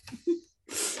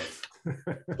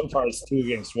 So far, it's 2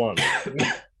 against 1.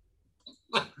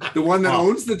 The one that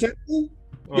owns the temple?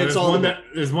 Well, Gets all of it.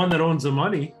 there's one that owns the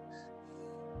money.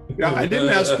 Yeah, I didn't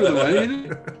ask for the money.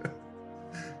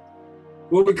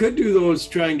 What we could do though is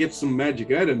try and get some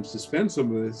magic items to spend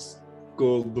some of this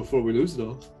gold before we lose it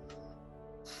all.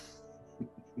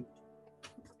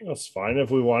 That's fine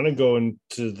if we want to go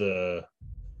into the.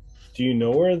 Do you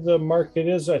know where the market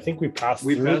is? I think we passed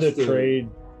through the trade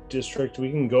district. We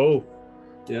can go.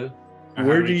 Yeah.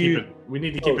 Where do you? We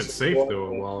need to keep it safe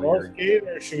though while you're. North Gate,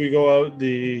 or should we go out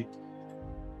the?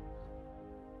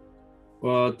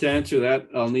 Well, to answer that,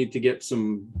 I'll need to get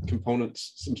some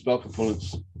components, some spell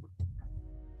components.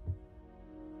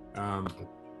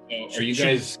 Are you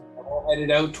guys all headed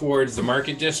out towards the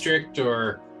market district,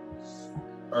 or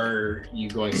are you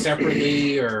going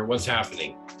separately, or what's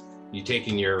happening? You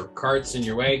taking your carts and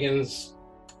your wagons?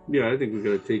 Yeah, I think we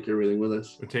gotta take everything with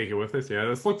us. We'll take it with us. Yeah,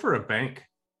 let's look for a bank.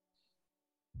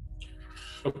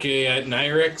 Okay, at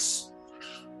Nyrix.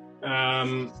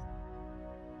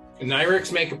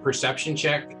 Nyrix, make a perception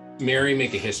check. Mary,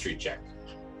 make a history check.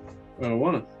 I don't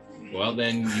wanna. Well,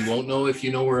 then you won't know if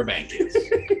you know where a bank is.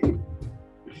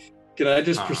 Can I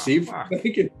just perceive?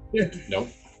 Nope.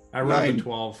 I rolled a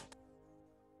 12.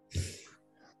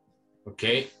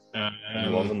 Okay.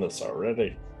 I'm loving this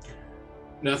already.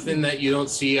 Nothing that you don't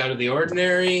see out of the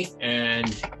ordinary,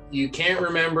 and you can't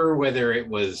remember whether it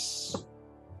was,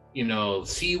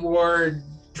 Sea Ward,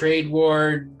 Trade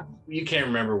Ward. You can't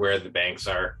remember where the banks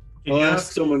are. I'll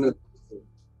ask someone.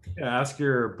 Ask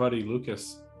your buddy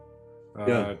Lucas.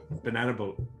 Banana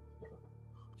boat.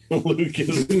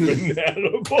 Lucas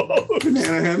banana boat.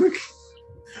 Banana hammock.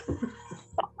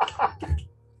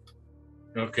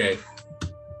 Okay.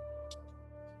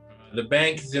 The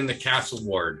bank is in the Castle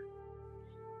Ward.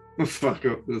 Oh, fuck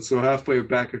up. So halfway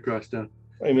back across town.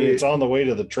 I mean, it's on the way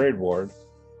to the trade ward.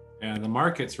 Yeah, the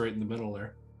market's right in the middle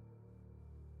there.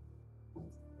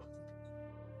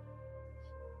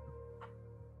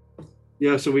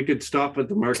 Yeah, so we could stop at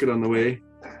the market on the way.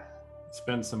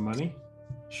 Spend some money.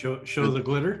 Show the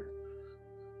glitter.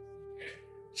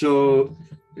 So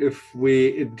if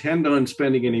we intend on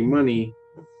spending any money,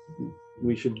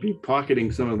 we should be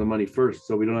pocketing some of the money first,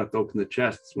 so we don't have to open the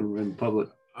chests when we're in public.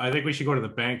 I think we should go to the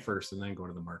bank first and then go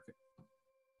to the market.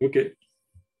 Okay,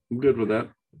 I'm good with that.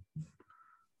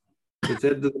 Let's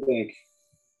head to the bank.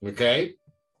 Okay.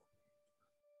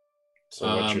 So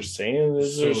what you're saying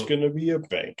is there's going to be a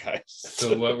bank heist.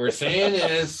 So what we're saying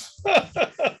is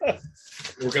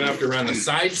we're going to have to run a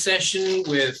side session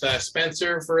with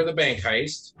Spencer for the bank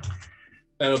heist.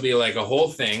 That'll be like a whole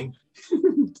thing.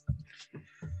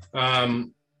 How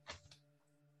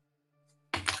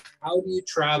do you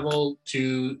travel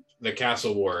to the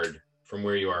Castle Ward from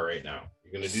where you are right now?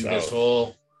 You're going to do this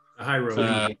whole high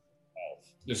road,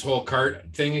 this whole cart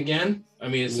thing again? I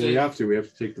mean, we have to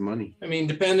take the money. I mean,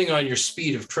 depending on your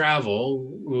speed of travel,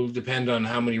 will depend on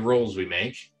how many rolls we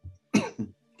make.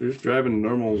 They're just driving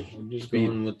normal. I'm just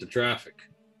going with the traffic.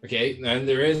 Okay, and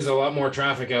there is a lot more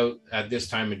traffic out at this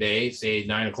time of day, say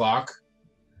 9 o'clock,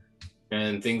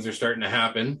 and things are starting to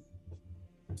happen.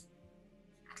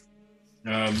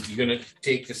 You're gonna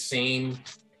take the same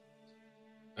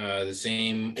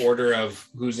order of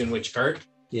who's in which cart.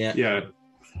 Yeah.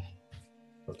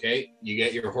 Okay, you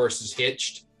get your horses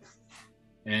hitched,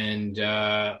 and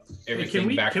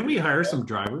everything back. Can we hire some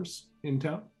drivers in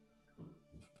town?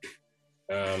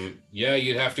 Yeah,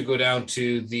 you'd have to go down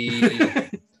to the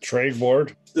trade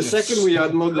ward. The second we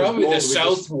unload this probably boat, the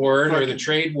South Ward or the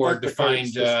Trade Ward to find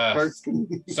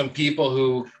some people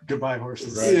who Goodbye,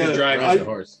 horses.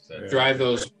 drive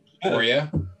those for you.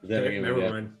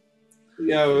 Never mind.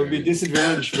 Yeah, it would be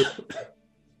disadvantaged.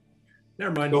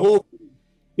 Never mind. The whole.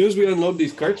 As soon as we unload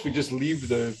these carts, we just leave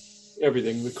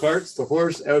everything. The carts, the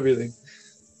horse, everything.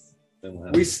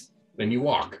 Then you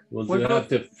walk. We'll have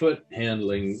to foot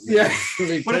handling. Yeah.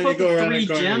 What about the 3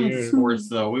 gems horse,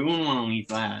 though? We wouldn't want to leave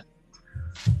that.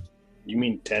 You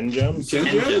mean 10 gems? 10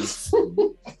 gems.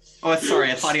 Oh,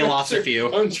 sorry. I thought he lost a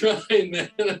few. I'm trying, man.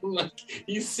 I'm like,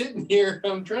 he's sitting here.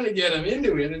 I'm trying to get him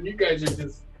into it, and you guys are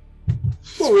just.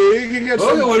 Well, we can get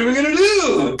what are we gonna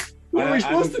do? What are we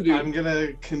supposed to do? I'm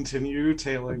gonna continue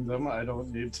tailing them. I don't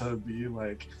need to be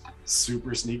like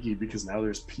super sneaky because now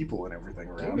there's people and everything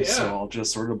around. Yeah. So I'll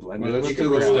just sort of blend in Let's with do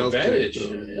the the crowd. advantage.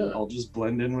 I'll just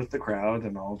blend in with the crowd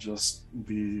and I'll just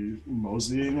be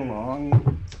moseying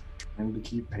along, trying to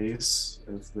keep pace.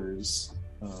 If there's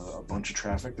a bunch of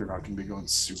traffic, they're not going to be going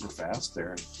super fast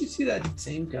there. You see that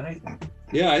same guy?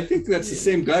 Yeah, I think that's the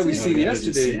same guy we seen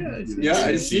yesterday. Yeah,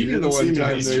 I seen you the one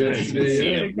time there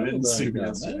yesterday.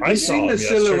 I saw him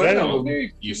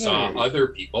yesterday. You saw other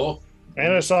people.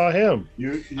 And I saw him.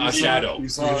 A shadow. You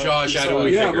saw a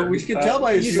shadowy Yeah, figure. but we can tell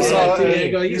by his you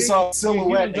saw a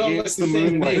silhouette against the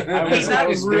moonlight. I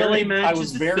was really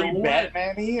very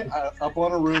Batman-y up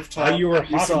on a rooftop. You were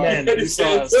You saw Hawkman. a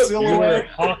silhouette.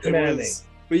 Hawkman.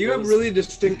 But you have really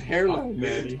distinct hairline,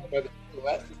 man.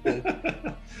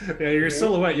 Yeah, your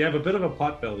silhouette. You have a bit of a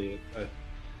pot belly.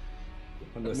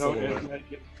 On the No, silhouette.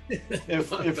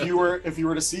 if you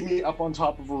were to see me up on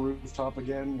top of a rooftop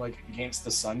again, like against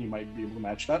the sun, you might be able to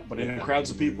match that. But in crowds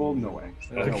of people, no way.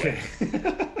 No Okay.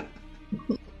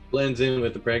 way. Blends in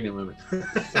with the pregnant women.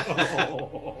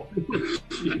 Oh.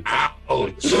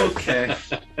 Ouch. Okay.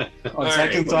 On All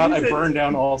second right. thought, I burned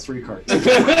down all 3 carts.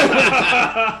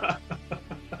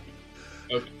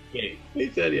 Okay. He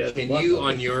said yes. Can you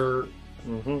on your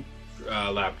Mhm.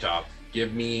 laptop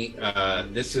give me?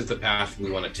 This is the path we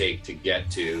want to take to get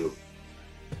to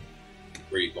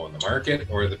where you go in the market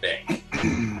or the bank.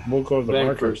 We'll go to the Bank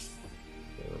market first.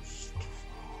 first.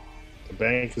 The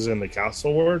bank is in the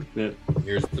castle ward.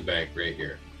 Here's the bank right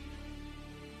here.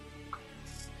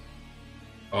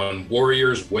 On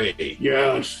Warrior's Way.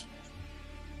 Yes.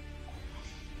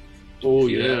 Oh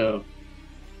See yeah.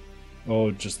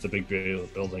 Oh, just the big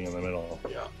building in the middle.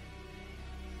 Yeah.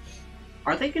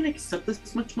 Are they going to accept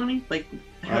this much money? Like,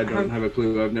 I don't have a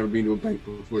clue. I've never been to a bank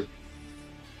before.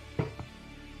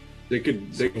 They can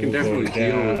definitely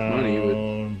deal with money,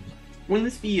 but Wouldn't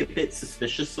this be a bit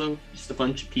suspicious though? Just a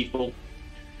bunch of people.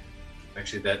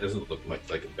 Actually, that doesn't look much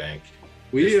like a bank.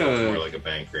 we This looks more like a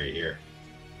bank right here.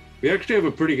 we actually have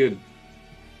a pretty good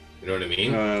You know what I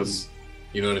mean?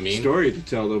 You know what I mean? story to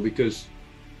tell though, because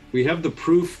we have the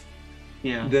proof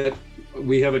Yeah. that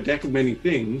we have a deck of many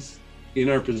things in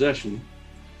our possession,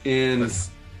 and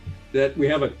that we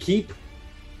have a keep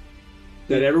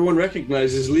that everyone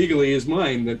recognizes legally is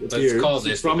mine. That Let's appears call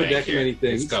this from the a bank deck here. of many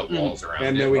things. It's got walls around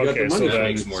And it. then we got Okay, the so money. that then-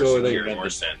 makes more so sense. they, More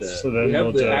sense. So then We have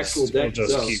we'll the just, actual deck we'll just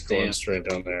itself. keep going Stamp. straight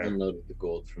down there. Unloaded the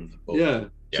gold from the boat. yeah.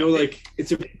 Yeah. So like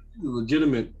it's a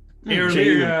legitimate. Here, chain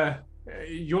here,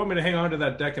 you want me to hang on to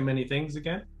that deck of many things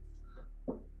again?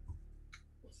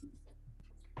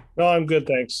 No, I'm good,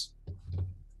 thanks.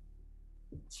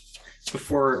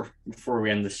 Before we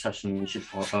end this session, we should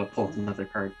pull another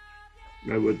card.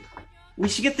 I would. We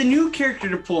should get the new character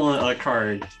to pull a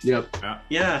card. Yep.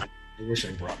 Yeah. I wish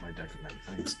I brought my deck of many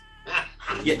things.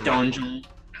 Get Donjon.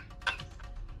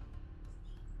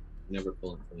 Never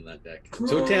pulling from that deck. I'm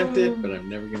so tempted, but I'm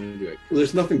never gonna do it. Well,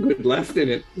 there's nothing good left in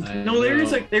it. No,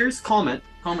 there's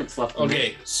comics left. in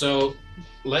Okay, so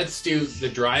let's do the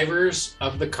drivers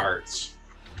of the carts.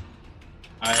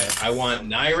 I want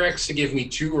Nyrex to give me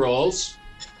 2 rolls,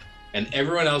 and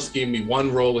everyone else give me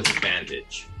 1 roll with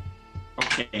advantage.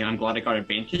 there. Okay, I'm glad I got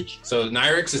advantage. So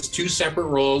Nyrex is 2 separate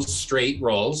rolls, straight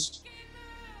rolls.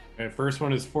 Okay, first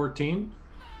one is 14,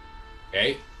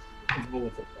 Okay. Roll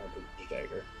with advantage,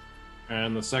 dagger.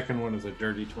 and the second one is a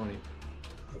dirty 20.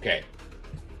 Okay.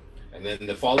 And then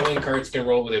the following cards can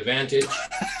roll with advantage.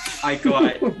 I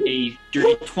got a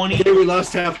dirty 20 Okay, we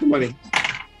lost half the money.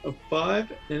 A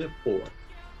 5 and a 4.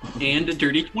 and a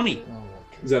dirty 20.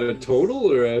 Is that a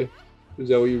total or a? Is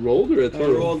that what you rolled or a I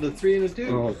total? rolled a 3 and a 2.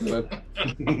 Oh, God.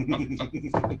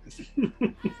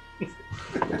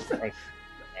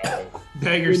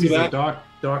 Dagger sees that- a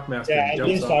dock master. Yeah, at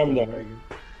jumps least off I'm the the- wagon.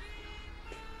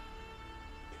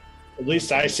 At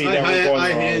least I see that we're I going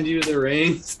wrong. hand you the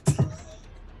reins.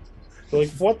 Like,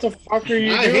 what the fuck are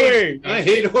you I doing?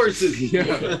 hate horses.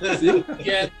 Yeah. See?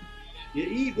 Yeah. You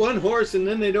eat one horse and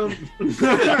then they don't.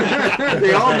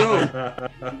 They all know.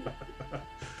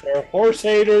 They're horse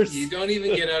haters. You don't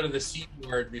even get out of the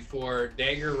seatboard before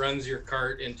Dagger runs your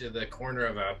cart into the corner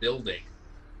of a building,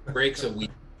 breaks a wheel.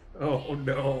 Oh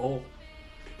no.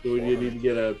 So you need to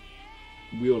get a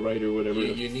wheelwright or whatever.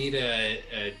 You need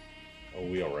a Oh,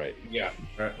 wheel right. yeah.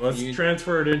 All right, let's You-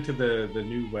 transfer it into the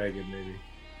new wagon, maybe.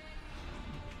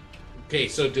 Okay,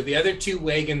 so do the other 2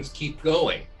 wagons keep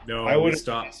going? No, I we would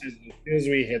stop. As soon as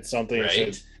we hit something, it Right.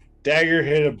 says, Dagger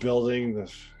hit a building.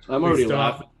 I'm We already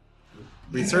stop.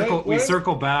 laughing. We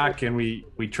circle back, and we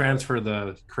transfer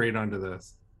the crate onto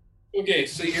this. Okay,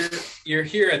 so you're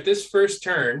here at this first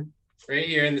turn, right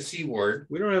here in the seaward,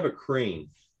 We don't have a crane.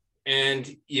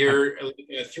 and you're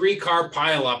a 3-car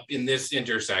pile up in this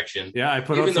intersection. Yeah, I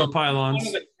put Even out some though pylons. One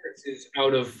of the carts is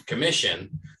out of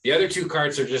commission. The other 2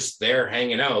 carts are just there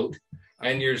hanging out,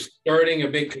 and you're starting a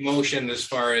big commotion as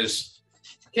far as,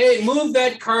 okay, move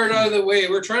that cart out of the way.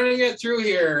 We're trying to get through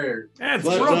here. It's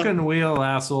But, broken wheel,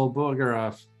 asshole. Booger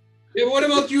off. Yeah, what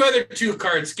about you other 2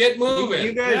 carts? Get moving.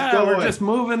 You guys Yeah, go we're on. just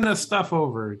moving this stuff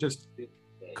over. Just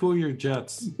cool your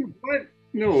jets. What?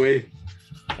 No way.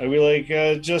 I'd be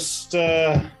like, just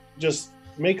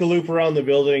make a loop around the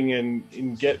building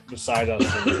and get beside us.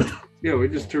 Yeah, we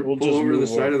just We'll pull just over the move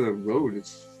side over. of the road.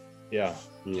 It's Yeah.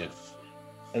 Yeah.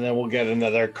 And then we'll get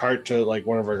another cart to, like,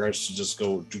 one of our carts to just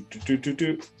go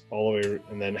do all the way,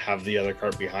 and then have the other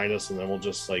cart behind us, and then we'll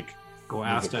just, like, Go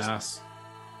ass to ass.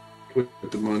 put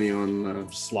the money on.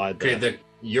 slide Okay, that.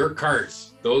 your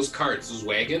carts, those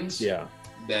wagons, Yeah.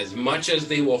 as much as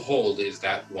they will hold is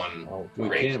that one Oh, We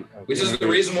crate. can't. Which is the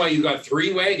reason why you got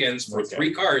 3 wagons for Okay.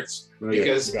 3 carts, Okay,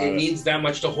 because got it it. needs that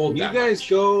much to hold You that guys much.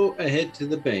 go ahead to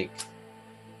the bank.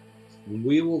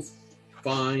 We will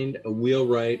find a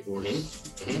wheelwright or rent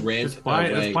Just a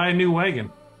buy wagon. a new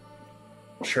wagon.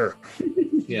 Sure.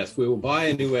 Yes, we will buy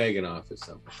a new wagon off of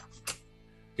someone.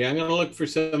 Okay, I'm gonna look for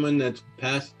someone that's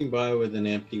passing by with an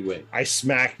empty wagon. I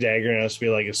smack Dagger and I just be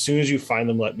like, as soon as you find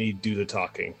them, let me do the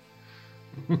talking.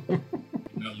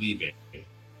 Not leaving.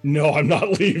 No, I'm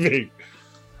not leaving.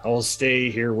 I will stay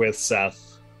here with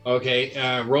Seth.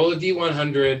 Okay, roll a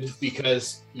D100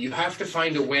 because you have to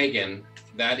find a wagon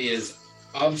that is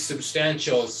of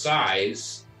substantial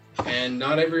size, and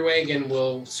not every wagon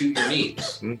will suit your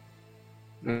needs.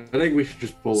 I think we should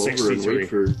just pull over and 63. wait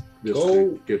for this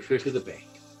Go to get fixed. To the bank.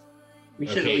 We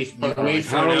should at Okay, least you put wait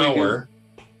for an How are we hour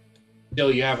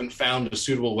till you haven't found a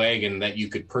suitable wagon that you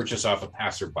could purchase off a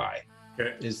passerby.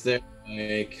 Is there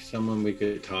like someone we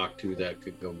could talk to that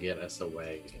could go get us a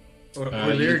wagon?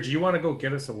 Lear, do you want to go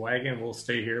get us a wagon? We'll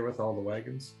stay here with all the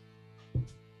wagons.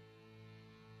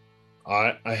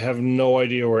 I have no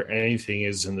idea where anything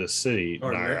is in this city.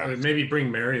 Or Naira. maybe bring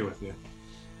Mary with you.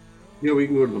 Yeah, we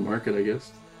can go to the market, I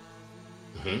guess.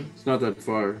 Mhm. It's not that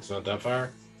far. It's not that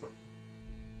far.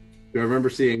 Do I remember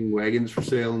seeing wagons for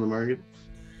sale in the market?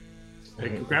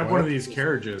 Hey, grab one of these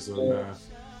carriages and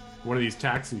one of these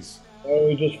taxis. Why don't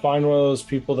we just find one of those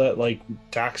people that like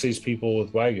taxis people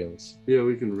with wagons? Yeah,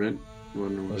 we can rent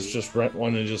one. Let's just rent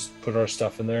one and just put our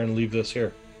stuff in there and leave this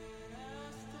here.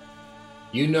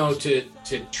 You know, to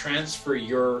transfer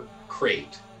your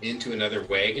crate into another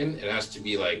wagon, it has to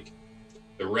be like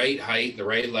the right height, the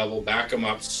right level, back them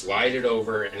up, slide it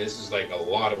over, and this is like a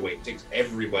lot of weight. It takes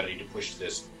everybody to push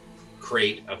this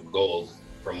crate of gold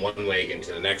from one wagon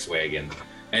to the next wagon.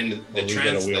 And the We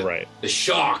get a wheelwright. the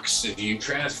shocks, if you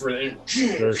transfer them,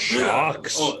 There's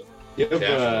shocks. Oh, You have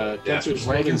Definitely. tensors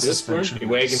Wagon holding this one? suspension.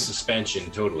 wagon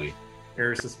suspension, totally.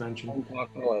 Air suspension.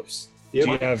 Apocalypse. Yeah,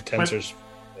 Do you have tensors?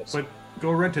 But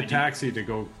go rent a taxi to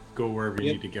go wherever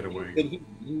you need to get a wagon. Could he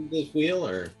do this wheel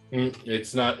or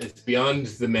It's not. It's beyond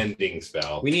the mending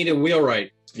spell. we need a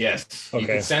wheelwright? Yes, you Okay.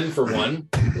 can send for one.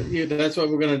 Yeah, that's what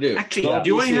we're gonna do. Actually, Yeah.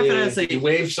 do I have it as You a?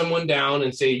 wave someone down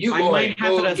and say, "You I go might ahead, have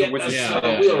go it as a get wizard. us Yeah, a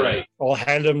yeah, wheelwright." I'll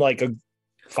hand him like a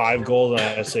 5 gold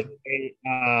and I say, hey,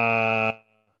 I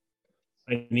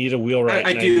need a wheelwright.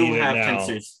 I and do need it have now.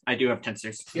 tensors. I do have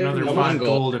tensors. Another Come 5 on,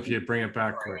 gold if you bring it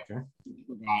back quick. Eh?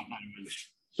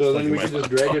 So then we can just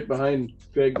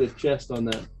drag the chest on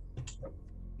that.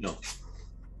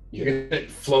 You're gonna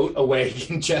float a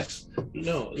wagon chest,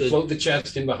 No, float the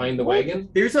chest in behind the wagon.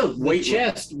 There's a the weight.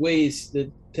 chest weighs the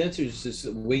tensors is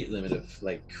a weight limit of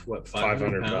like what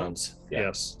 500 pounds. Yeah.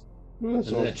 Yes. Well,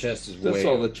 And that chest is that's way.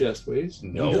 all the chest weighs.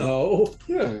 No,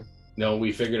 Yeah. no,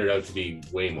 we figured it out to be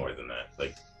way more than that,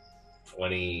 like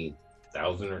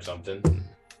 20,000 or something,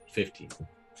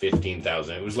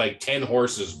 15,000. It was like 10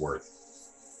 horses worth.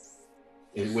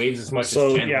 It weighs as much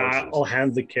So as 10 yeah, horses. I'll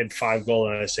hand the kid 5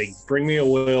 gold and I say, bring me a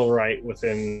wheelwright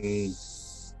within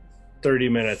 30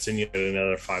 minutes and you get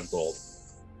another 5 gold.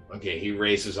 Okay, he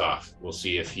races off. We'll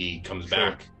see if he comes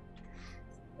back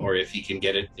or if he can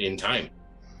get it in time.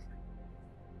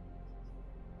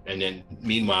 And then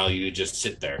meanwhile, you just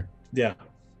sit there. Yeah.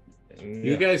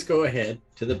 You guys go ahead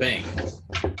to the bank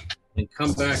and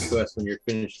come back to us when you're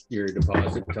finished your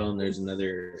deposit. Tell them there's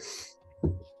another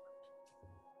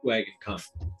wagon coming.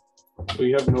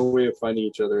 We have no way of finding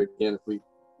each other again if we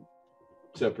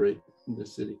separate in the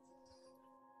city.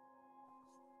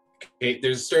 Okay,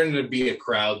 there's starting to be a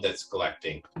crowd that's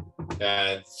collecting.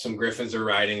 Some griffins are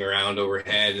riding around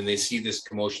overhead, and they see this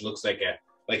commotion. Looks like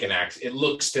an accident. It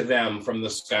looks to them from the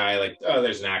sky like, oh,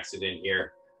 there's an accident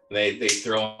here. And they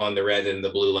throw on the red and the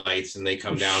blue lights, and they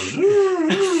come down.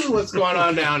 What's going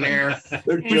on down there?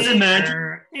 Just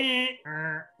imagine.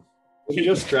 We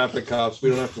just traffic cops. We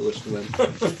don't have to listen to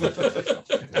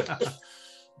them.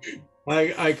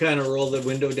 I kind of roll the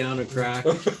window down a crack.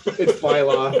 It's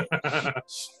bylaw.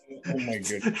 Oh my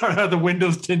goodness. Are the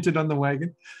windows tinted on the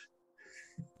wagon?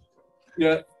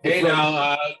 Yeah. Hey,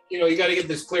 now, you got to get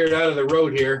this cleared out of the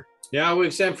road here. Yeah,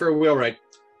 we've sent for a wheelwright.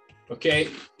 Okay.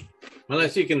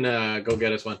 Unless you can go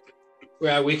get us one.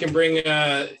 Well, we can bring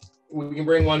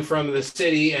one from the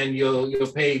city, and you'll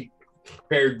pay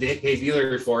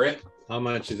dealer for it. How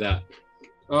much is that?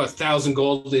 Oh, 1,000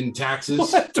 gold in taxes.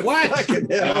 What?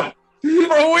 Yeah.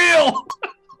 For a wheel!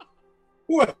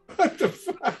 What the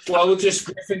fuck? Well, we'll just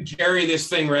Griffin carry this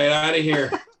thing right out of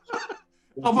here.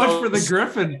 How much for the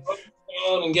griffin?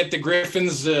 And get the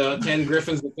griffins, 10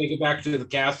 griffins, and take it back to the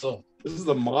castle. This is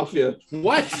the mafia.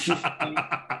 What?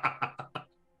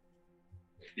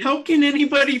 How can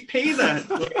anybody pay that?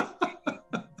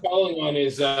 Calling on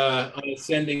his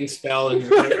sending spell and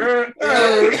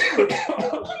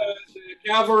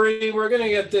cavalry, we're gonna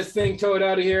get this thing towed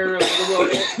out of here.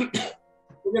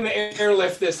 We're gonna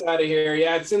airlift this out of here.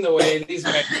 Yeah, it's in the way. These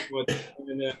guys,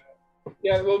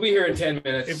 Yeah, we'll be here in 10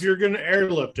 minutes. If you're gonna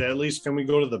airlift it, at least can we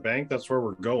go to the bank? That's where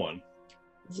we're going.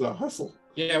 It's a hustle.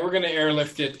 Yeah, we're gonna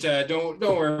airlift it. Don't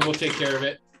worry, we'll take care of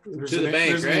it. There's To the bank,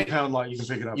 there's an right? impound lot. You can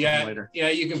pick it up Yeah, later. yeah,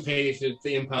 you can pay for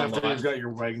the impound After lot. you've got your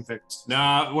wagon fixed.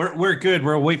 Nah, we're good.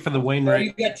 We'll wait for the You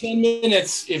Wainwright. got 10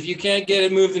 minutes. If you can't get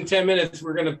it moved in 10 minutes,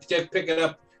 we're gonna pick it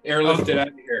up, airlift it out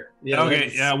of here. Yeah. Okay,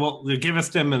 that's- yeah, well, give us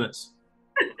 10 minutes.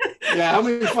 Yeah. How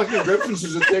many fucking griffins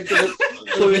does it take to lift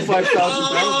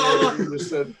 25,000 pounds? You just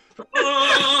said.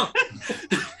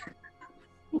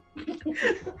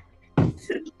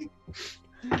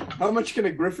 How much can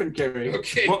a griffin carry?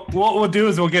 Okay. What we'll do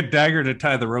is we'll get Dagger to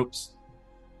tie the ropes.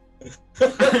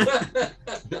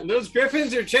 Those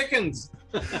griffins are chickens.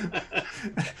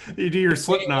 You do your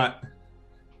slip knot.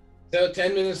 So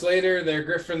 10 minutes later, their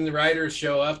Griffin riders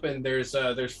show up, and there's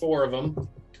 4 of them,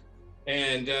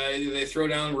 and they throw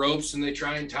down ropes and they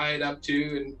try and tie it up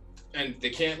too, and they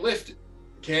can't lift it.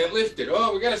 Can't lift it.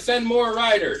 Oh, we got to send more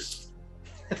riders.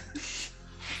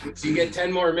 So you get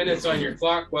 10 more minutes on your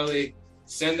clock while they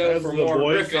send out Has for the more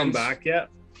boy Griffins. come back yet?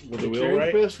 With the Your wheel carrying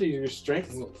right? capacity, your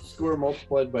strength score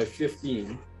multiplied by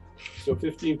 15. So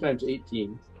 15 times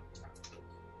 18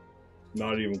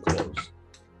 Not even close.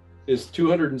 is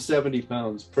 270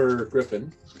 pounds per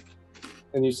griffin.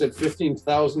 And you said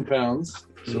 15,000 pounds.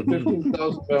 So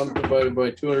 15,000 pounds divided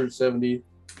by 270.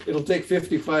 It'll take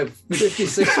 56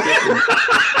 griffins.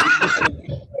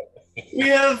 We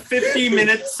have 50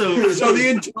 minutes, so So the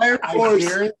entire I force.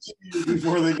 guarantee you,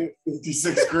 before they get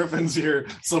 56 griffins here,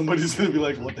 somebody's going to be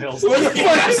like, what the hell's What the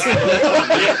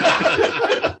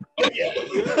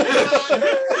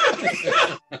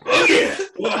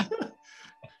fuck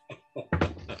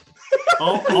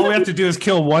All we have to do is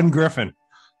kill one Griffin.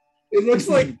 It looks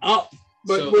like up,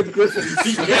 but So- with griffins.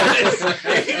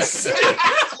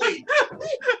 Exactly.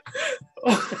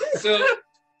 So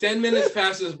 10 minutes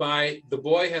passes by. The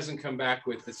boy hasn't come back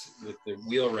with the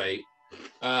wheelwright.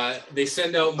 They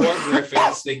send out more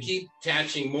Griffins. They keep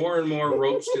attaching more and more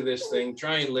ropes to this thing,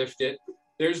 try and lift it.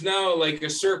 There's now like a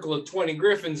circle of 20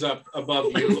 Griffins up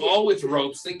above you, all with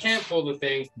ropes. They can't pull the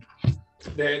thing.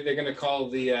 They're going to call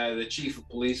the chief of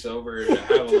police over to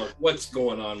have a look. What's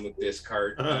going on with this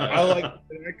cart? I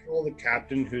call the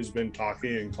captain who's been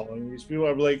talking and calling these people.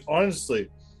 I'm like, honestly,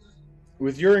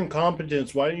 with your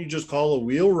incompetence, why don't you just call a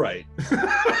wheelwright?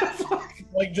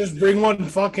 Like, just bring one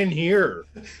fucking here.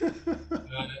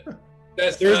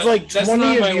 There's like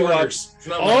 20 of you.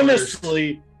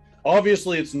 Honestly,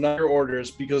 obviously, it's not your orders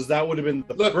because that would have been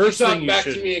the Look, first you thing talk you back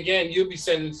should. to me again, you'll be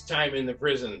spending time in the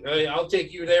prison. I'll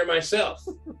take you there myself.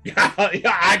 Yeah,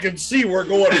 I can see we're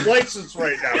going places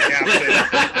right now,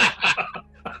 Captain.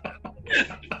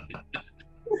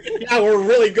 Yeah, we're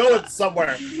really going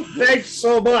somewhere. Thanks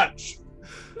so much.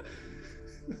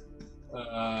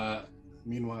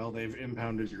 Meanwhile, they've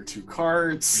impounded your 2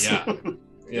 carts. Yeah.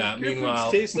 Yeah. Griffins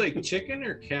Meanwhile, taste like chicken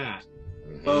or cat?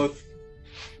 both.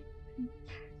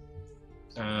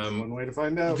 One way to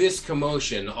find out. this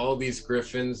commotion, all these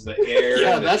Griffins, the air,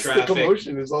 Yeah, the that's traffic. the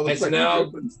commotion. Is all the It's fucking now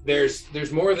griffins.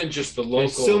 there's more than just the local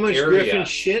There's so much area. Griffin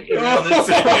shit Oh, around this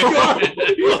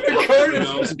the cart You is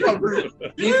know? just covered.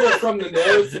 People from the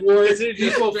North Ward, Is it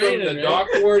just people from the draining, right? Dock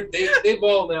Ward, they've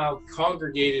all now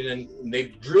congregated and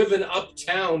they've driven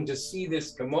uptown to see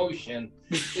this commotion.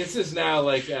 This is now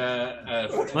like a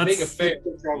big Let's- affair.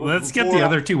 Let's get the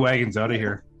other 2 wagons out of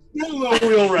here.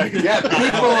 Wheelwright. Yeah,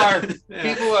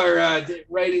 people are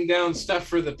writing down stuff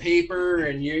for the paper,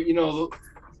 and you know,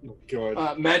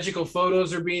 God. magical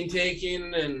photos are being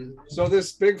taken, and So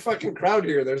this big fucking crowd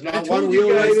here. There's I not told one you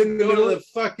wheel guys right to in the go to middle. the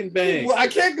fucking bank. Well, I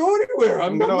can't go anywhere.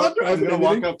 I'm not I'm driving gonna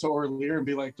walk anything. up to Orlear and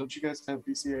be like, "Don't you guys have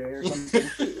BCAA or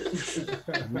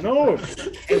something?" No,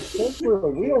 it's just for a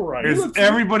wheelwright. There's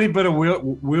everybody but a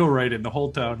wheelwright in the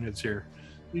whole town is here.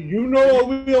 You know a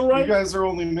wheelwright? You guys are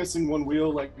only missing one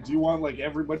wheel. Like, do you want like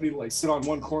everybody to like sit on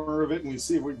one corner of it and we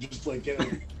see if we just like get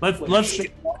Let's like, shake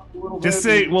it off a little just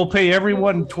bit? say we'll pay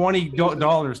everyone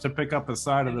 $20 to pick up a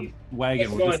side of the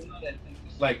wagon. We'll just-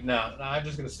 like, no, I'm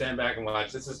just gonna stand back and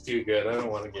watch. This is too good. I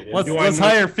don't want to get in. let's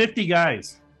hire 50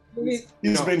 guys.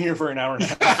 He's been here for an hour and a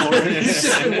half. already. He's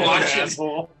just been watching.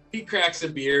 Asshole. He cracks a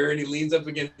beer and he leans up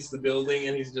against the building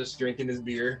and he's just drinking his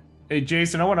beer. Hey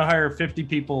Jason, I want to hire 50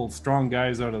 people, strong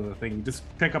guys out of the thing. Just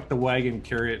pick up the wagon,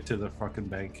 carry it to the fucking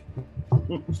bank.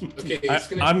 Okay, it's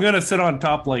gonna, I'm gonna sit on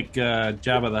top like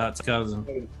Jabba the Hutt's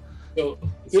cousin. so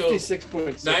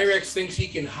 56.6. Nyrex thinks he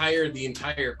can hire the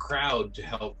entire crowd to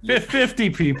help. 50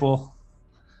 people.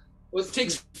 Well, it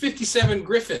takes 57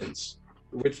 Griffins.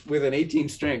 Which with an 18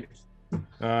 strength.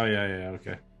 Oh yeah,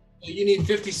 okay. You need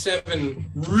 57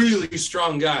 really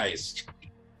strong guys.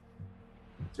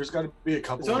 There's got to be a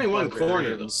couple. It's only of one corner,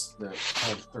 barbarians that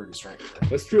have 30 strength.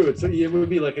 That's true. It would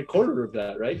be like a quarter of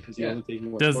that, right? Because you're only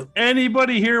taking one. Does quarter.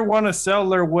 anybody here want to sell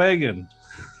their wagon?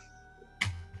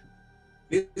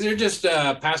 These are just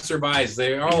passerbys.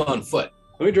 They're all on foot.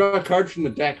 Let me draw a card from the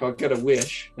deck. I'll get a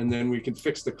wish, and then we can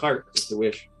fix the cart with the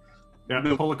wish. Yeah,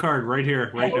 pull a card right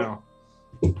here, right now.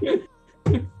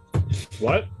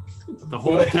 What? The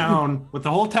whole town, with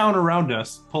the whole town around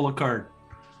us, pull a card.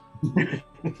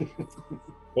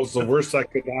 What's the worst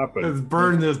that could happen? Let's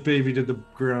burn this baby to the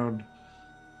ground.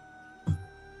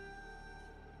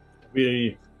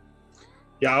 Yeah,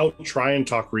 I'll try and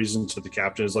talk reason to the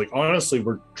captain. It's like, honestly,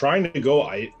 we're trying to go.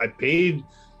 I paid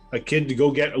a kid to go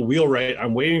get a wheelwright.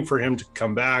 I'm waiting for him to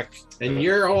come back. And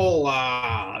your whole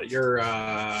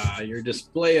your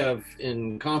display of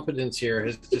incompetence here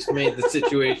has just made the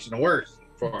situation worse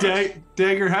for us.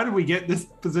 Dagger, how did we get this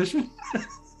position?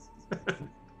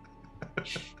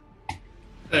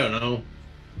 I don't know.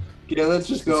 Yeah, let's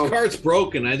just go. This cart's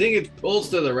broken. I think it pulls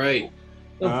to the right.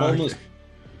 Almost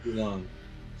too long.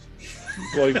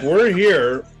 Like, we're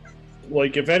here.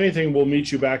 Like, if anything, we'll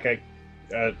meet you back at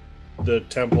the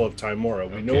Temple of Timora.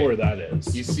 We know where that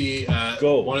is. You see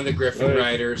Go. one of the Griffin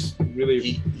Riders. Really,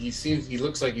 he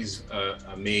looks like he's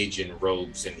a mage in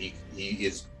robes, and he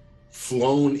is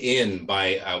flown in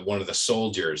by one of the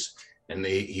soldiers, and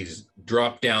he's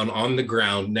dropped down on the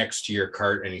ground next to your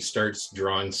cart, and he starts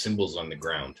drawing symbols on the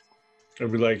ground. I'd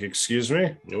be like, excuse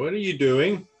me? What are you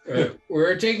doing?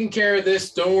 We're taking care of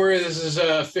this. Don't worry. This is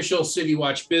official City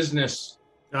Watch business.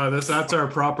 No, that's our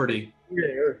property.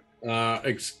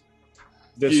 This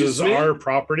is our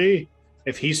property.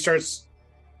 If he starts,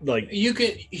 like,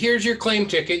 here's your claim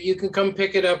ticket. You can come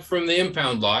pick it up from the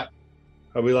impound lot.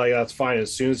 I'll be like, that's fine.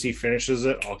 As soon as he finishes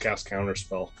it, I'll cast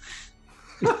Counterspell.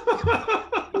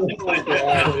 Before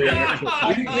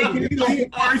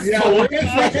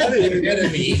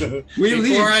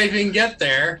I even get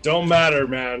there. Don't matter,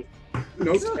 man.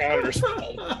 No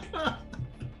Counterspell.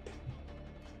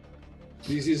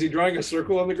 Is he drawing a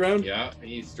circle on the ground? Yeah,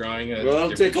 he's drawing a. Well,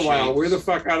 that'll take a while. We're the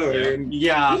fuck out of there.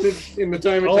 Yeah. In the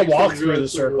time I'll walk through the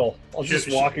circle. I'll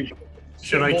just walk.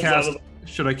 Should I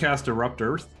cast Erupt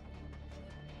Earth?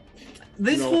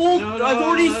 I've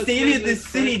already stated this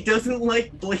city doesn't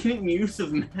like blatant use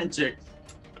of magic.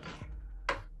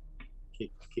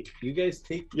 You guys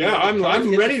take. Yeah, I'm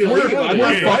ready to leave. I'm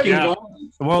not fucking going.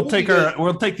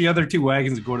 We'll take the other 2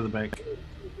 wagons and go to the bank.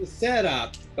 Set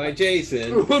up by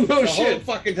Jason. Oh, no the shit. whole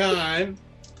fucking time.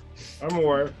 I'm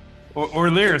aware. Or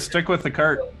Lear, stick with the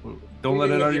cart. Don't let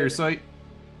it out of your sight.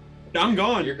 I'm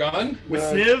gone. You're gone? With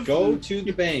Sniv? Go to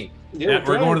the bank. Yeah,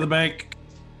 we're going to the bank.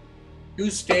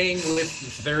 Who's staying with the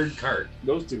third cart?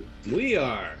 Those 2. We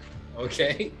are.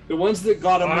 Okay. The ones that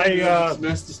got him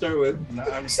mess to start with.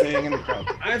 I'm staying in the crowd.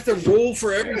 I have to roll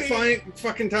for every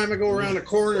fucking time I go around a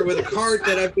corner with a cart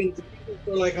that I've been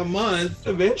for like a month.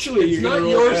 Eventually, It's you're not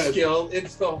gonna roll your ahead. skill,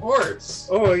 it's the horse.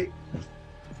 Oh,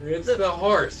 It's the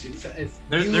horse.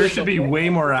 There should be way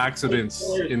more accidents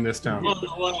in this town.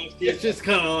 It's just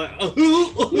kind of like.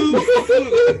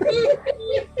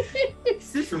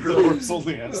 The horse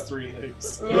only has 3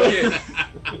 legs. Okay.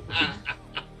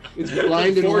 it's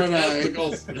blind in one eye.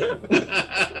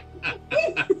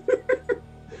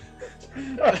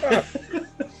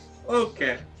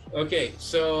 Okay,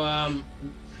 so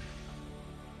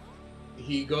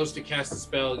he goes to cast a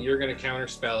spell. You're going to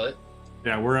counterspell it.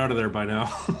 Yeah, we're out of there by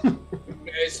now. You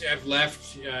guys have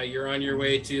left. You're on your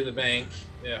way to the bank.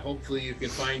 Hopefully you can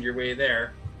find your way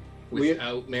there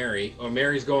without Mary. Oh,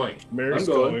 Mary's going. Mary's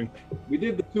going. We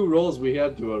did the 2 rolls we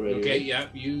had to already. Okay, right? yeah,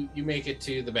 you make it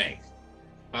to the bank.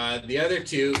 The other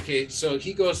 2, okay, so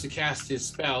he goes to cast his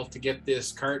spell to get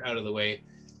this cart out of the way,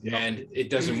 and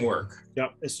it doesn't work. Yeah,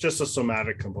 it's just a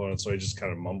somatic component, so I just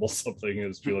kind of mumble something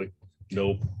and just be like,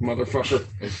 nope. Motherfucker.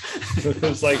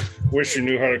 It's like, wish you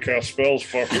knew how to cast spells,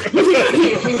 fucker.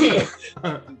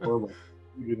 Horrible.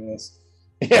 You can ask.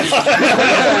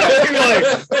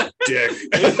 Like, dick.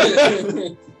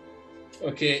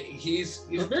 Okay, he's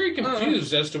very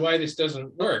confused as to why this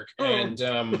doesn't work, and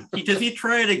Does he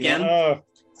try it again?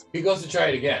 he goes to try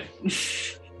it again.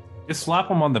 Just slap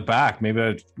him on the back. Maybe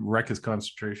I'd wreck his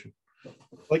concentration.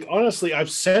 Like, honestly, I've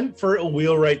sent for a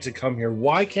wheelwright to come here.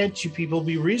 Why can't you people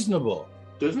be reasonable?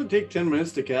 Doesn't it take 10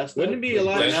 minutes to cast that? Wouldn't it be a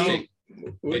lot It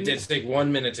did take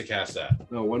 1 minute to cast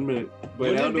that. No, 1 minute.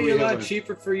 Wouldn't how it do be we a have lot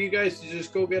cheaper for you guys to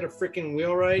just go get a freaking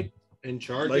wheelwright and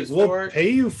charge Like, us for we'll it? pay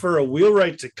you for a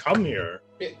wheelwright to come here.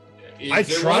 I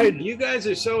tried. You guys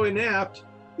are so inept.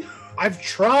 I've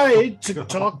tried to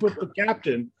talk with the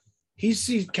captain. He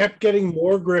kept getting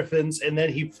more griffins, and then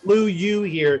he flew you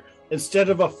here instead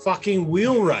of a fucking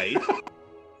wheelwright.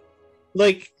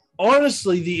 Like,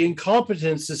 honestly, the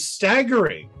incompetence is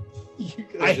staggering.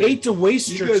 I hate to waste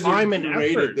your time and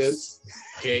effort.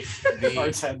 Okay.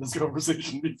 Art's had this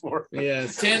conversation before.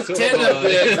 Yes. 10 of the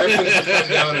Griffins will come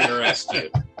down and arrest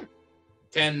you.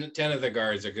 10 of the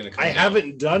guards are going to come I down.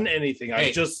 haven't done anything. Hey,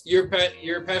 I just. You're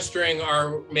pestering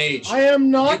our mage. I am You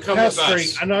not come with pestering,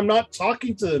 us. and I'm not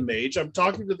talking to the mage. I'm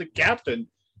talking to the captain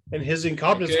and his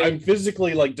incompetence. Okay. I'm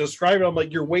physically like describing. I'm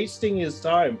like, you're wasting his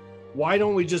time. Why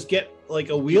don't we just get like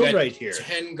a You wheel got right here?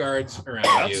 10 guards around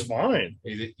That's you. fine.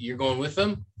 You're going with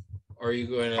them? Or are you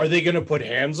going to... Are they going to put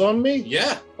hands on me?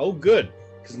 Yeah. Oh, good.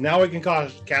 Because now I can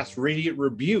cast Radiant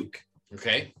Rebuke.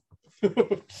 Okay.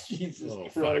 Jesus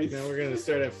Christ. Now we're going to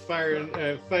start a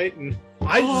fighting.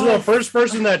 The first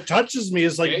person that touches me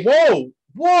is like, Okay.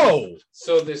 whoa.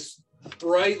 So this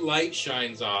bright light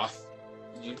shines off.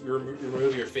 You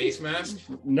remove your face mask.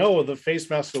 No, the face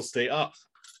mask will stay up.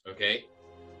 Okay.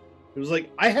 It was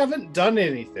like, I haven't done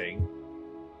anything.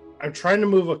 I'm trying to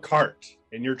move a cart,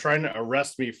 and you're trying to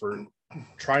arrest me for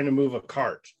trying to move a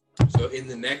cart. So in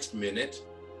the next minute,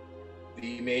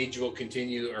 the mage will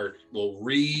continue or will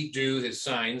redo his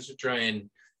signs to try and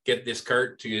get this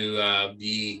cart to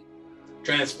be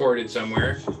transported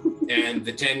somewhere. And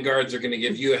the 10 guards are going to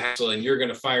give you a hassle, and you're going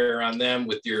to fire on them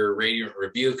with your Radiant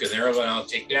Rebuke, and they're going to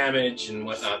take damage and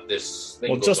whatnot. This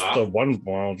thing goes Just off. the one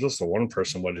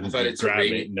person would I thought it's a grab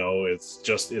me. radiant. No, it's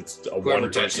a Whoever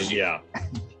one touches person. you. Yeah.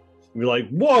 Be like,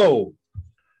 whoa.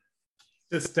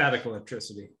 It's static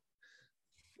electricity.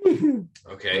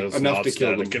 Okay. That's Enough not to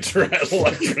kill them. static, it's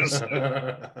electricity.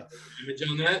 Damage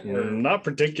on that? Not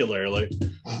particularly.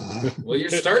 Well, you're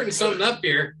starting something up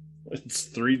here. It's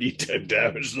 3d10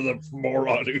 damage to the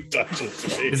moron who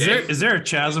touches me. Is there a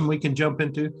chasm we can jump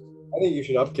into? I think you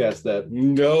should upcast that.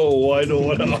 No, I don't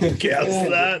want to upcast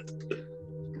that.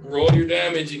 Roll your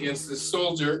damage against this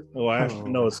soldier. Oh,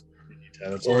 no, it's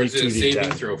 3d10. It's Or only is it a saving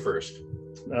 2d10. throw first?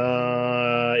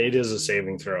 It is a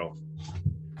saving throw.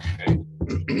 Okay.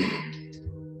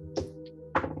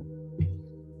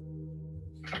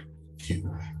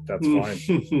 That's fine.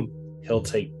 He'll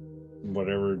take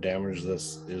whatever damage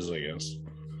this is, I guess.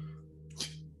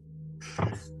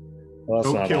 Well,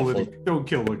 that's not awful. Don't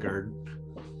kill the guard.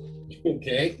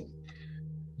 Okay.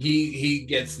 He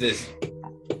gets this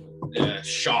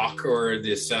shock or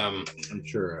this I'm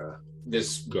sure.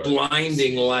 this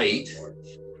blinding light,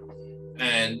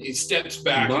 and he steps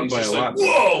back Not and he's by just a like, lot.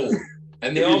 whoa!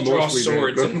 And they Maybe all draw mostly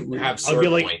swords they're and good. have I'll sword be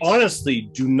like, points. honestly,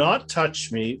 do not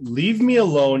touch me. Leave me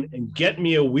alone and get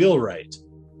me a wheelwright.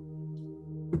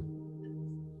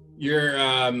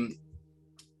 You're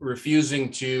refusing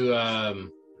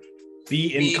to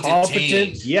Be Be incompetent?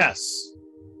 detained. Yes.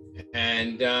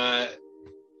 and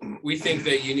we think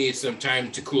that you need some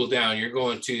time to cool down. You're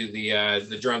going to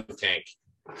the drunk tank.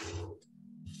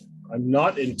 I'm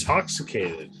not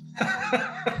intoxicated.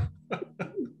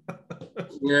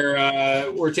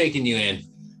 We're taking you in.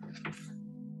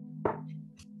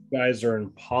 You guys are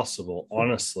impossible,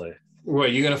 honestly.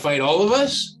 What, you gonna fight all of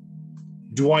us?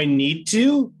 Do I need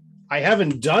to? I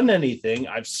haven't done anything.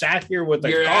 I've sat here with a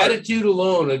Your cart. attitude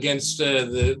alone against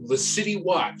the city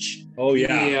watch. Oh,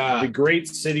 yeah. Yeah. The Great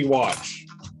City Watch.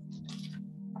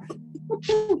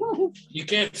 You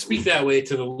can't speak that way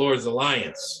to the Lord's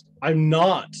Alliance. I'm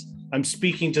not. I'm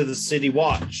speaking to the City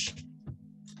Watch.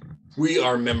 We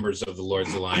are members of the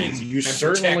Lord's Alliance. You and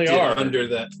certainly protected are. Under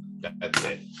that's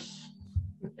it.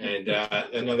 And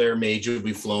another mage will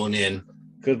be flown in.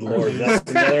 Good Lord. That's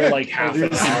another like half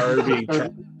an hour being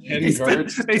trapped. They spent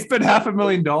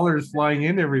 $500,000 flying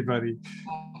in everybody.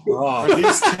 Oh, Are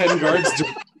these 10 guards just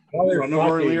run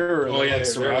over earlier? Or Oh, yeah, they're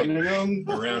surrounding them?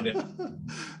 around it.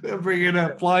 They're bringing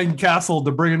a flying castle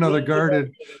to bring another guard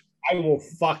in. I will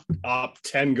fuck up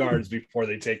 10 guards before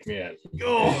they take me in.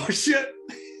 Oh, shit.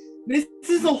 This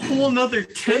is a whole nother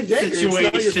tent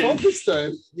situation. This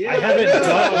time. I haven't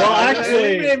done well.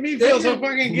 Actually, It made me feel so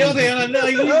fucking guilty, and I'm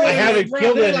like, I haven't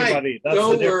killed anybody. That's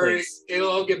Don't the worry, difference. it'll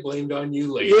all get blamed on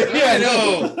you later. Yeah, I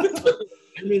know.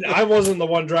 I mean, I wasn't the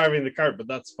one driving the cart, but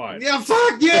that's fine. Yeah,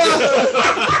 fuck yeah.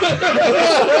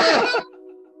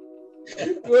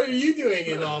 What are you doing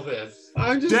in all this?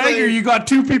 I'm just Dagger, like, you got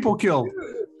 2 people killed.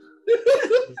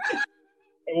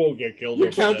 I won't get killed. You're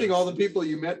over counting this. all the people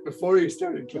you met before you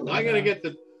started killing. I'm gonna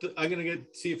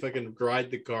see if I can ride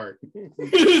the cart.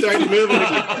 Start moving.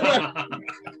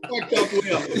 Fucked up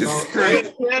wheel.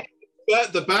 Right?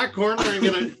 The back corner. I'm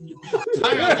gonna.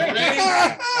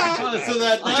 So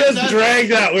that Just drag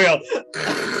that wheel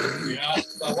Yeah,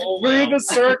 the whole through the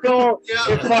circle. Yeah.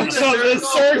 It fucks up the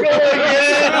circle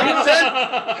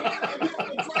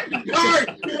again. Cart.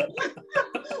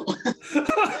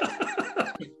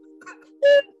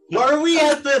 Are we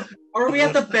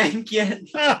at the bank yet?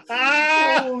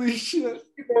 Holy shit!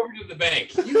 Over to the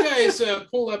bank. You guys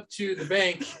pull up to the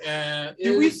bank.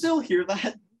 Do we still hear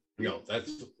that? No, that's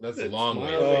a long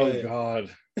way. Oh God!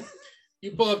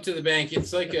 You pull up to the bank.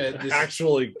 It's like this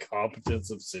Actual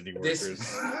incompetence of city This-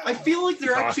 workers. I feel like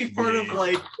they're actually God, part of me.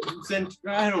 like,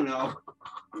 I don't know.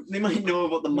 They might know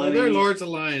about the money. They're Lord's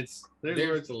Alliance. They're There-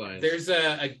 Lord's Alliance. There's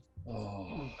a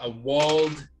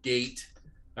walled gate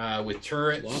with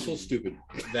turrets Lawful stupid.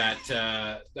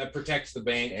 that protects the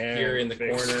bank Yeah, here in the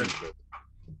very corner. stupid.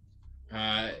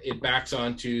 It backs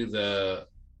onto the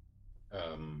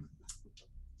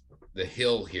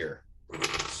hill here,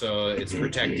 so it's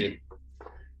protected.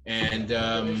 And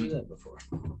the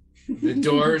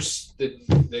doors,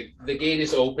 the gate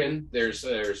is open.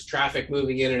 There's traffic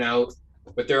moving in and out,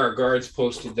 but there are guards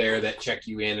posted there that check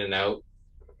you in and out.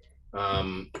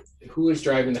 Who is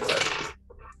driving the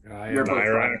car? You're both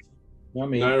Iraq. Not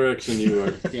me. Nyrex and you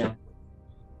are.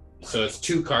 So it's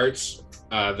two carts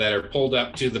that are pulled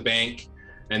up to the bank,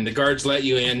 and the guards let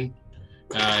you in.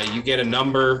 You get a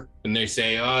number, and they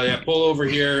say, "Oh yeah, pull over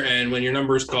here." And when your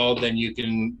number is called, then you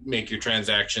can make your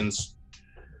transactions.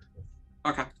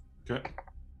 Okay.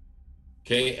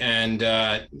 Okay, and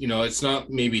it's not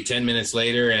maybe 10 minutes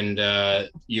later, and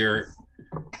you're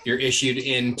issued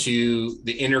into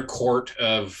the inner court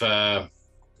of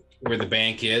where the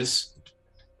bank is,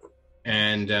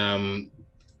 and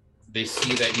they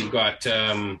see that you've got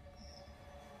a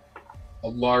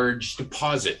large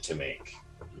deposit to make.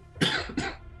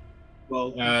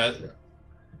 Well,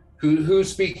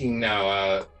 who's speaking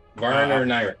now? Varn or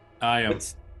Naira? I am.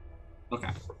 okay.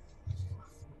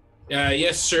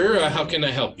 Yes, sir. How can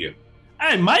I help you?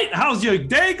 Hey, mate, how's your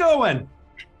day going?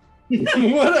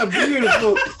 What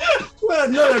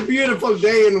another beautiful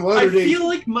day in I Waterdeep. feel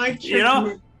like my You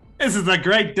know, this is a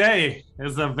great day.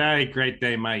 It's a very great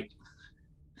day, mate.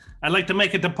 I'd like to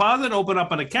make a deposit, open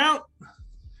up an account.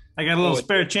 I got a little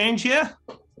spare change here.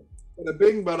 Bada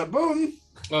bing, bada boom.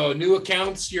 Oh, new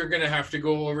accounts. You're gonna have to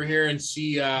go over here and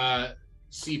see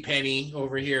Penny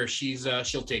over here.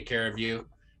 She'll take care of you.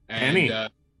 And, Penny?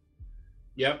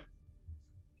 Yep.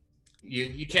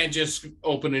 You can't just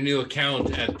open a new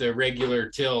account at the regular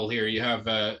till here. You have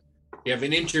an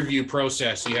interview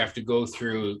process you have to go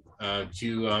through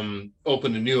to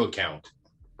open a new account.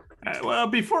 Well,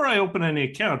 before I open any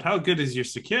account, how good is your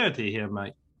security here,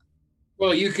 mate?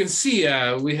 Well, you can see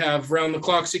we have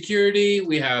round-the-clock security.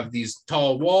 We have these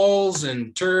tall walls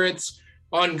and turrets,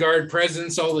 on-guard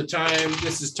presence all the time.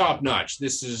 This is top-notch.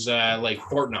 This is like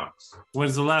Fort Knox.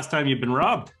 When's the last time you've been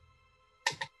robbed?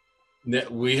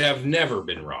 We have never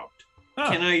been robbed. Oh,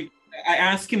 Can I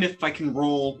ask him if I can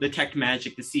roll detect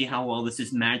magic to see how well this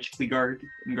is magically guarded?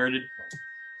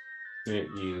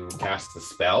 You cast the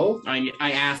spell? I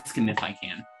ask him if I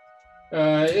can.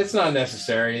 It's not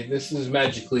necessary. This is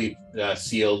magically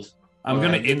sealed. I'm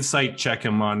going to insight check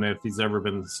him on if he's ever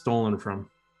been stolen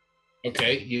from.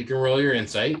 Okay, you can roll your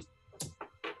insight.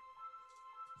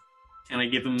 Can I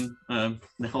give him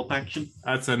the help action?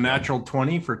 That's a natural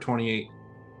 20 for 28.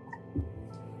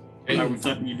 I was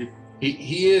not needed.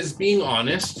 He is being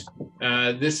honest.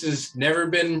 This has never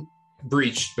been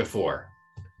breached before.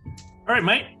 All right,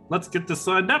 mate, let's get this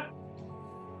signed up.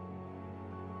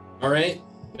 All right.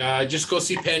 Just go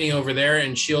see Penny over there,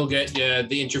 and she'll get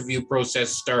the interview process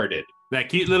started. That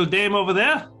cute little dame over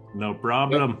there? No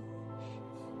problem.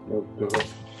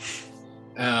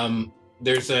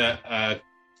 There's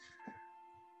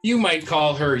you might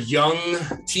call her young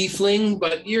tiefling,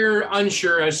 but you're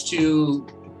unsure as to,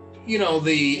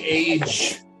 the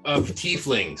age of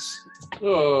tieflings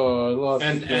Oh, I lost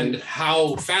and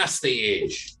how fast they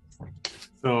age.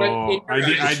 So But in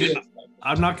your eyes,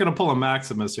 I'm not going to pull a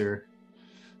Maximus here.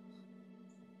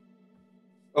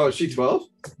 Oh, is she 12?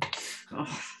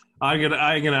 I'm gonna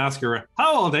ask her,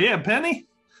 how old are you, Penny?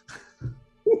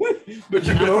 But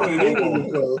you can only name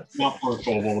 12. Not for a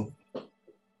kobold.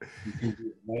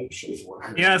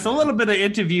 Yeah, it's a little bit of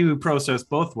interview process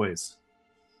both ways.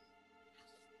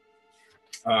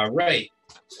 Right.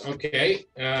 Okay.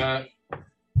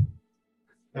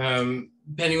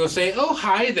 Penny will say, "Oh,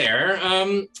 hi there.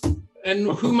 And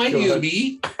who might you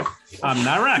be?" I'm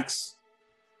Nyrex.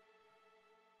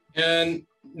 And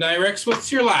Nyrex,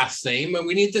 what's your last name? And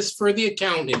we need this for the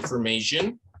account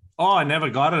information. Oh, I never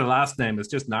got a last name. It's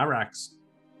just Nyrex.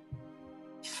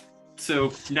 So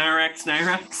Nyrex.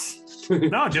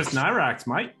 No, just Nyrex,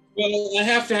 mate. Well, I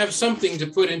have to have something to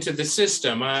put into the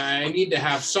system. I need to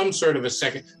have some sort of a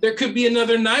second. There could be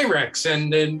another Nyrex,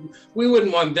 and then we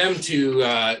wouldn't want them to,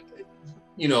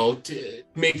 to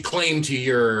make claim to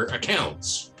your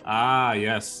accounts. Ah,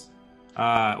 yes.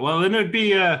 Well, then it'd be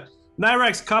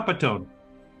Nyrex Coppertone.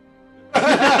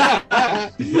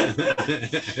 And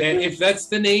if that's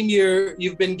the name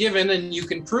you've been given, and you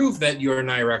can prove that you're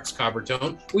Nyrex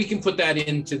Coppertone, we can put that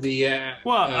into the.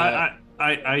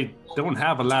 I don't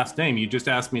have a last name. You just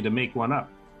asked me to make one up.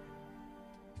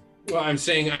 Well, I'm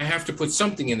saying I have to put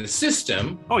something in the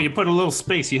system. Oh, you put a little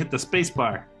space. You hit the space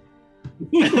bar.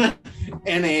 NA.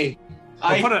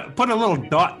 Put a little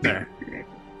dot there.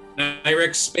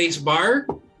 Nyrex space bar.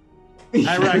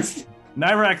 Nyrex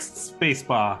space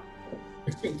bar.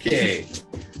 Okay,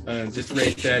 just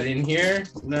write that in here.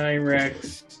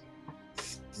 Nyrex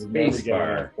space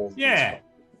bar. Yeah.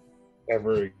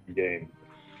 Ever again.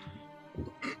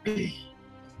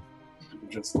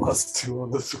 Just lost 2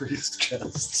 of the 3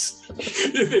 chests.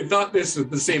 They thought this was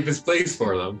the safest place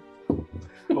for them.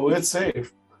 Oh, it's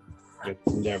safe.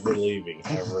 It's never leaving.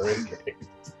 Ever again.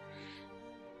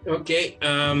 Okay,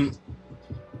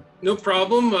 no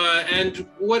problem. And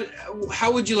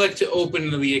how would you like to open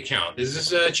the account? Is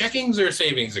this a checkings or a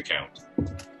savings account?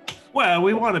 Well,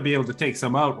 we want to be able to take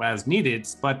some out as needed,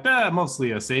 but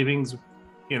mostly a savings,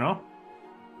 you know.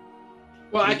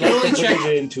 Well, I can only check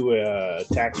it into a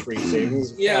tax-free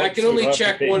savings. Yeah, I account, can so only you don't have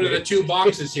check to pay one of the it. 2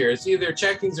 boxes here. It's either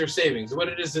checkings or savings.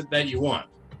 What is it that you want?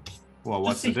 Well,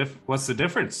 what's the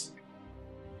difference?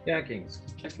 Checkings.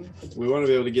 We want to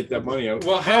be able to get that money out.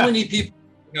 Well, how many people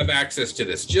have access to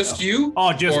this? Just you?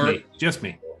 Oh, just Or- me. Just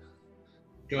me.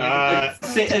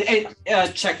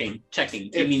 Checking.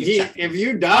 If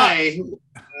you die,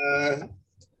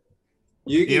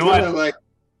 you You know gotta what? like.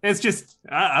 It's just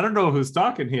I don't know who's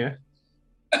talking here.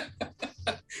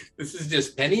 This is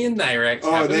just Penny and Nyrex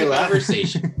Oh, having they a laugh.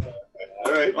 conversation.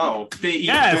 All right. Oh,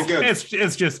 Yeah, good.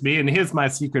 it's just me, and here's my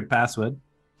secret password.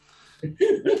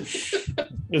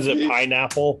 Is it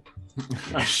pineapple?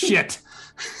 Oh, shit.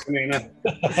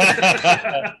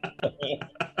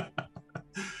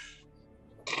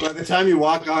 By the time you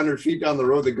walk 100 feet down the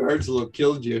road, the guards will have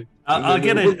killed you. I'll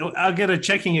get a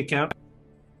checking account.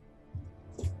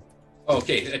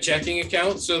 Okay, a checking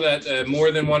account so that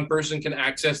more than one person can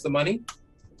access the money?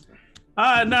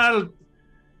 No,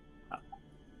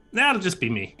 that'll just be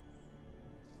me.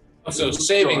 So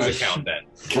savings Gosh. account then.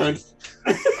 Cunt.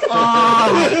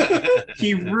 Oh,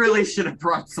 he really should have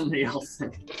brought somebody else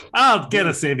in. I'll get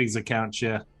a savings account,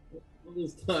 yeah. All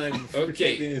this time Okay.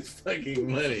 protecting his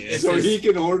fucking money. It's So a he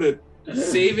can hoard it.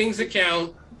 savings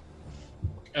account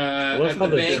I love at how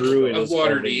the the Bank druid of is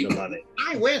holding Waterdeep. the money.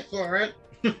 I went for it.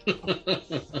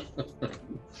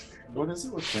 What is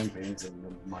it with campaigns and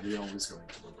the money always going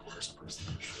to the worst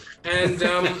person? And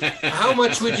how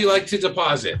much would you like to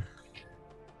deposit?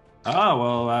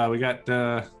 Oh well, we got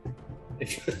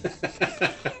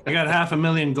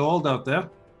 $500,000 gold out there.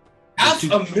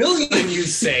 $500,000, you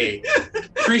say?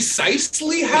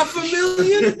 Precisely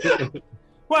 $500,000?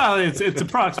 Well, it's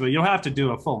approximate. You'll have to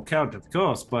do a full count, of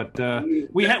course, but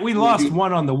we lost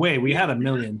one on the way. We had $1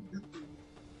 million.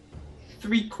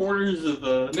 3/4 of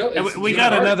a. No, And it's we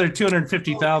got another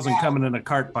 250,000 coming in a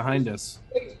cart behind us.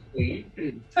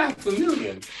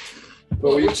 $500,000.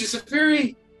 But we, Which is a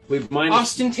very We've mined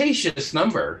ostentatious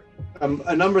number.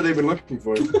 a number they've been looking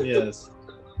for. yes.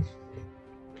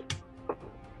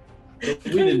 We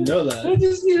didn't know I that.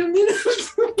 just need a minute.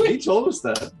 He told us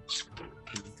that.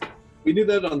 We knew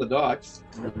that on the docks.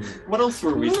 What else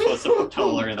were we supposed to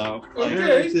tell her, though?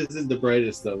 Okay. This isn't the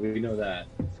brightest, though. We know that.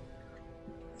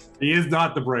 He is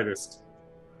not the brightest.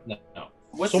 No.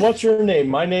 What's your name?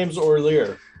 My name's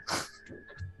Orlear.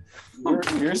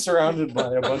 You're surrounded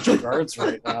by a bunch of guards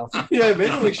right now. Yeah,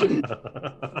 maybe we should.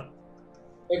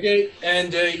 Okay,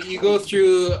 and you go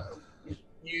through.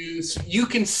 You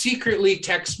can secretly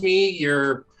text me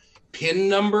your PIN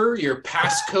number, your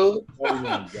passcode,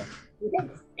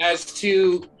 as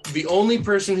to the only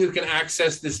person who can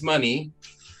access this money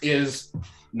is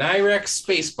Nyrex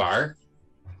Spacebar.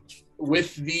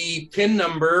 With the PIN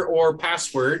number or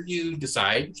password, you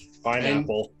decide.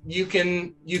 Pineapple. You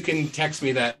can text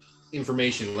me that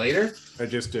information later. I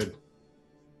just did.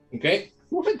 Okay.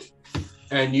 What?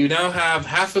 And you now have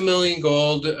 $500,000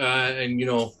 gold, and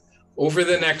over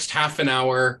the next half an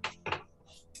hour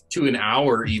to an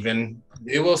hour, even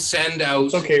it will send out.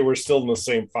 It's okay, we're still in the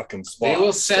same fucking spot. They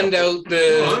will send out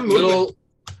the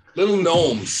little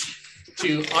gnomes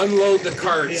to unload the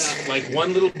carts, like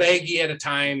one little baggie at a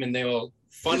time, and they will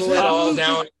funnel it all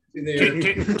down.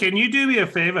 Can you do me a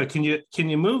favor? Can you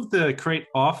move the crate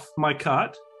off my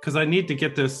cart? Because I need to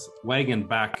get this wagon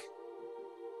back.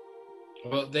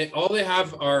 Well, all they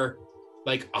have are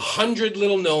like 100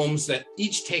 little gnomes that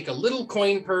each take a little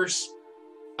coin purse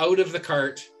out of the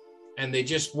cart, and they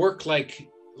just work like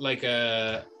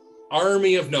a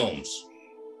army of gnomes.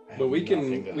 But we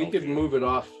can move it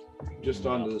off just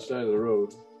onto the side of the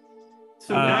road.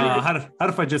 So now how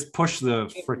if I just push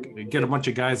get a bunch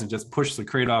of guys and just push the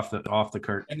crate off the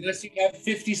cart? Unless you have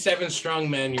 57 strong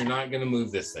men, you're not going to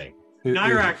move this thing.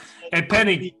 Nyrak, And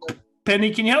Penny,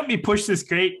 can you help me push this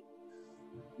crate?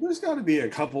 There's got to be a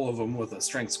couple of them with a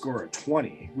strength score of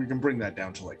 20. We can bring that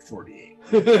down to like 48.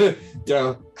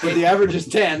 Yeah, but the average is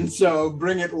 10, so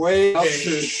bring it way up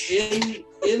to.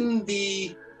 In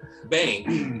the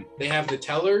bank, they have the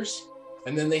tellers,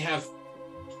 and then they have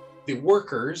the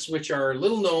workers, which are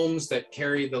little gnomes that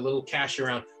carry the little cash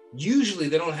around. Usually,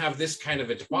 they don't have this kind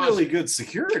of a deposit. Really good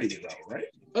security, though, right?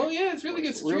 Oh yeah, it's really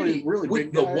good security. Really with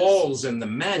big the guys. walls and the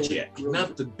magic, Really.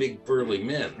 not the big burly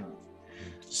men.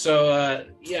 So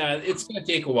yeah, it's gonna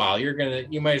take a while.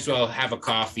 You might as well have a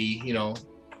coffee,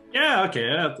 Yeah,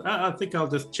 okay. I think I'll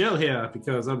just chill here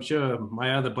because I'm sure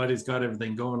my other buddy's got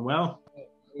everything going well.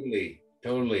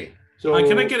 Totally. So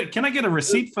Can I get a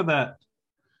receipt for that?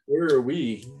 where are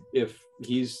we if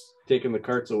he's taking the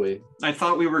carts away? I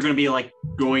thought we were going to be like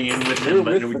going in with We're him,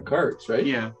 but with the carts, right?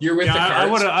 yeah. You're with the Yeah,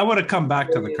 carts. I would have come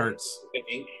back to the carts.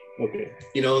 Okay.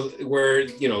 Where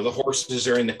the horses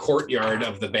are in the courtyard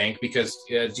of the bank, because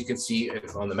as you can see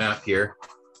on the map here,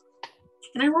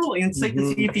 Can I roll insight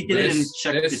to see if he did it and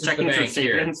This is checking the for bank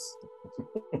here. savings?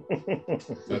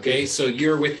 okay, so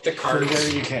you're with the From there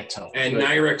carts, you can't tell. and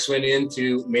Right. Nyrex went in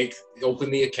to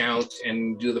open the account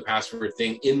and do the password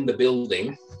thing in the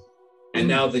building, and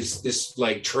now this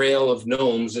like trail of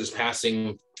gnomes is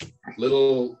passing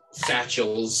little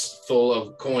satchels full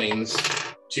of coins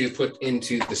to put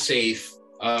into the safe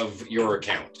of your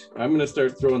account. I'm gonna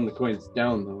start throwing the coins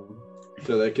down though,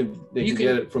 so they can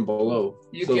get it from below,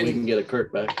 you so we can- can get a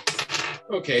cart back.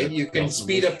 Okay, you can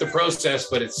speed up the process,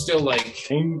 but it's still like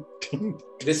Ting, ting.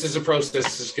 this is a process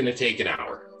that's going to take an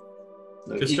hour.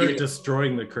 Just start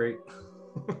destroying the crate,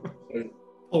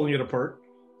 pulling it apart.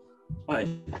 What?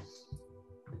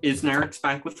 Is Nyrex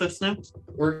back with us now?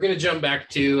 We're going to jump back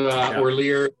to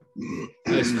Orlear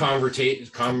as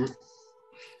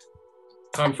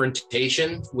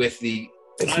confrontation with the.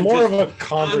 It's I'm more just- of a I'm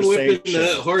conversation. whipping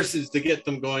the horses to get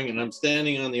them going, and I'm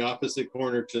standing on the opposite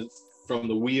corner from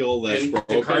the wheel that's And the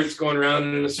broken. cart's going around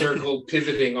in a circle,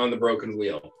 pivoting on the broken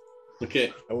wheel.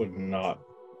 Okay. That would not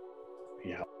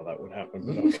be how that would happen,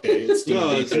 but okay. It's No,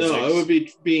 D&D physics. it would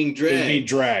be being It'd be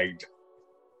dragged.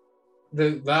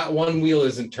 dragged. That one wheel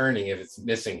isn't turning if it's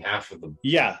missing half of them.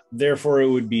 Yeah, therefore it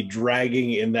would be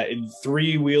dragging in that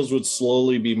 3 wheels would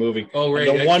slowly be moving. Oh, right.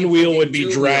 The I one keep wheel thinking would be 2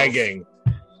 wheels. dragging.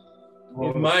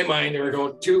 In my mind, they were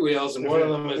going 2 wheels, and one of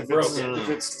them is broken. If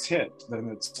it's tipped, then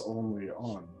it's only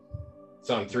on. It's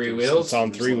on 3 wheels. It's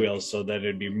on 3 wheels, so that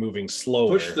it'd be moving slower.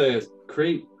 Push the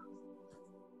crate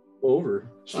over.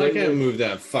 I can't move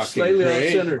that fucking Slightly off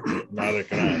crate. center. Neither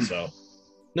can I, so.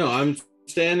 No, I'm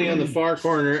standing on the far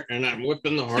corner, and I'm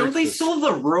whipping the horse. Don't they still have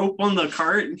the rope on the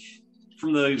cart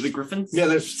from the griffins? Yeah,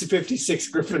 there's 56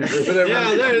 griffins or whatever.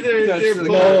 Yeah, they're That's the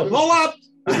pull, guy. pull up.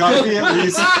 There's got to be at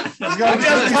least. There's got to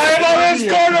Just tie it on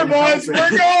this corner, boys! We're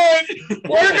going!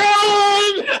 We're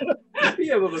going! Be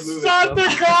able to move Start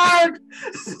the cart!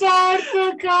 Start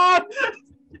the cart!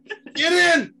 Get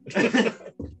in.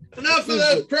 Enough of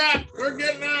this crap. We're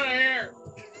getting out of here.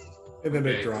 And then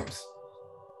Okay. it drops.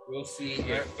 We'll see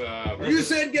if. You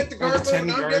said get the Are cart the 10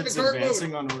 moving. I'm getting guards the cart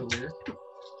advancing moving. on Orlear?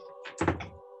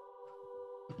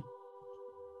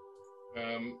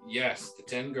 Yes, the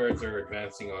 10 guards are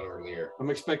advancing on Orlear. I'm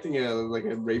expecting a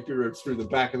rapier through the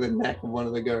back of the neck of one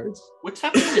of the guards. What's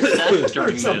happening to Seth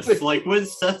during Something. this? Like, what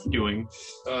is Seth doing?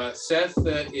 Seth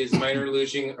is minor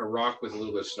illusioning a rock with a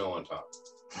little bit of snow on top,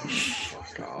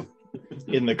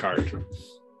 In the cart. right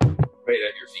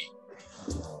at your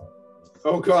feet.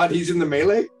 Oh god, he's in the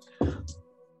melee?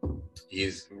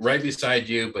 He's right beside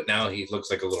you, but now he looks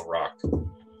like a little rock.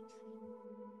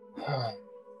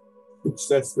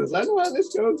 That's I know how this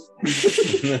goes.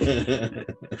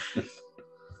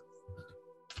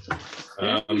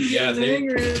 Yeah,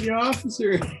 the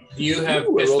officer. you have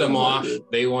Ooh, I pissed rolled them a off. 100.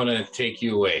 They want to take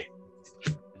you away.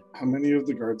 How many of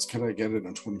the guards can I get in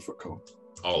a 20-foot coat?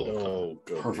 All of them. Oh,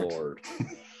 good Perfect. lord.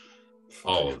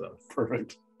 All of them.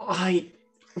 Perfect.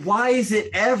 Why is it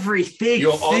every big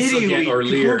You'll also city get we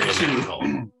Orlear go in that to?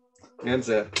 home. And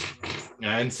Seth.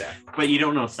 And Seth. But you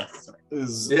don't know Seth. Sorry.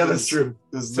 Yeah, that's true.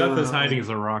 Is Seth there is hiding as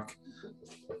a rock.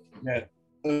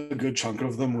 a good chunk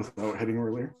of them without hitting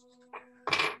Orlear?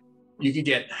 You could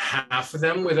get half of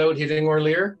them without hitting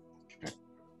Orlear.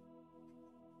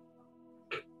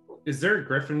 Is there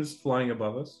griffins flying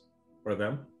above us? Or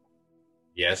them?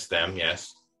 Yes, them,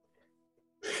 yes.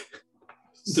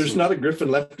 There's not a griffin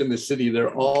left in the city.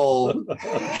 They're all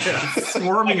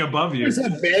Swarming above you. There's a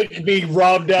bank being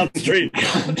robbed down the street.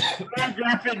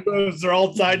 Griffin moves. They're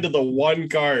all tied to the one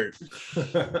cart.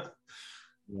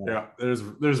 Yeah,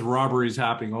 there's robberies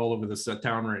happening all over this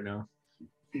town right now.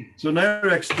 So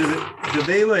Nyrex, do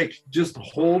they like just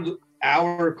hold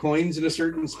our coins in a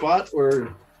certain spot,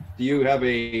 or do you have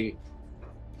a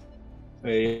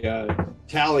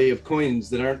tally of coins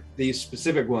that aren't these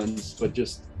specific ones, but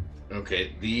just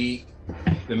Okay, the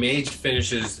mage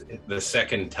finishes the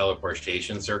second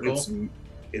teleportation circle. It's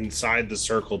inside the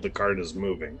circle. The cart is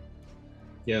moving.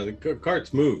 Yeah, the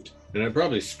cart's moved, and I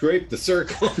probably scraped the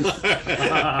circle.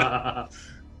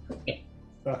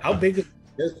 How big is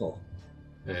the circle?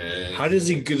 How does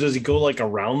he go like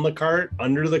around the cart,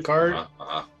 under the cart?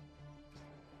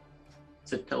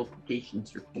 It's a teleportation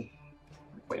circle.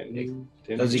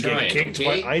 Does he get kicked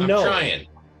by? I know.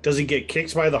 Does he get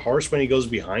kicked by the horse when he goes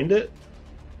behind it?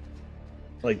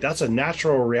 Like that's a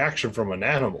natural reaction from an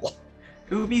animal.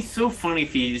 It would be so funny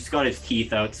if he just got his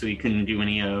teeth out so he couldn't do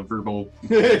any verbal.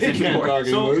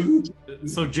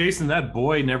 So Jason, that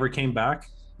boy never came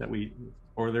back that we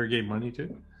or gave money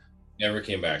to? Never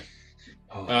came back.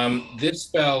 This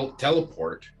spell,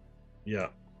 teleport,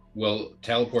 will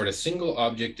teleport a single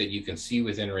object that you can see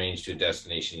within range to a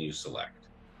destination you select.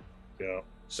 Yeah.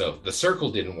 So the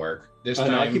circle didn't work. This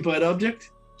an time, occupied object?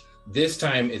 This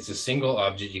time it's a single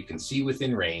object you can see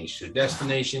within range to a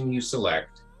destination you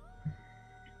select.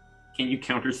 Can you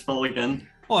counterspell again?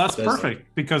 Well, that's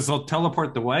perfect because they'll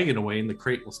teleport the wagon away and the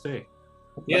crate will stay.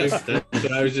 Yes, that's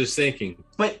what I was just thinking.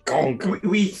 But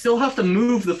we still have to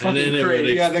move the fucking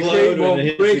crate. Yeah, the crate will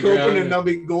break open and there'll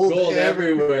be gold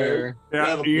everywhere.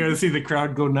 Yeah, you're gonna see the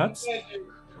crowd go nuts.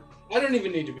 I don't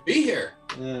even need to be here.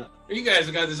 Yeah. You guys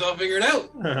have got this all figured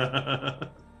out.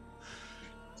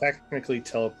 Technically,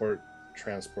 teleport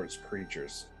transports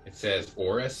creatures. It says,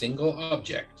 or a single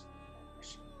object.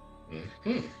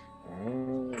 I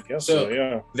guess so,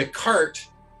 yeah. The cart,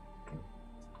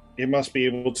 it must be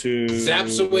able to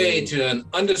zaps away to an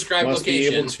undescribed must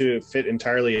location. Be able to fit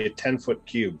entirely a 10-foot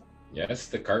cube. Yes,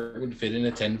 the cart would fit in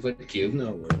a 10-foot cube.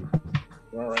 No.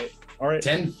 All right.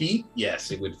 10 feet?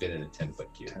 Yes, it would fit in a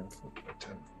 10-foot cube. 10 foot.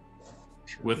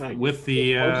 With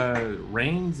the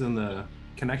reins and the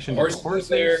connection to the horses.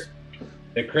 There.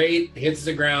 The crate hits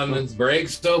the ground and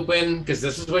breaks open because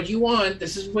this is what you want.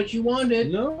 This is what you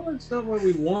wanted. No, it's not what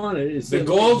we wanted. It's the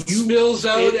gold spills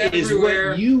out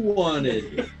everywhere. What you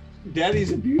wanted.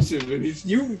 Daddy's abusive, and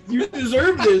you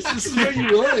deserve this. This is what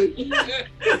you wanted.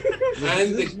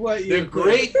 And the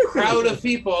great crowd of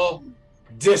people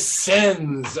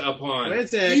descends upon.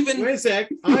 Wait a sec.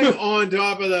 I'm on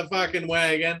top of the fucking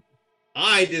wagon.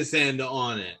 I descend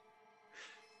on it.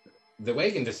 The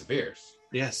wagon disappears.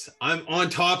 Yes, I'm on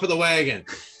top of the wagon.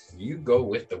 You go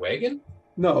with the wagon?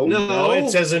 No, it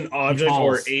says an object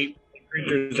or 8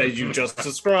 creatures as you just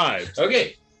described.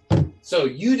 Okay, so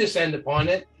you descend upon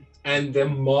it, and the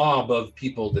mob of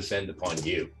people descend upon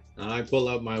you. I pull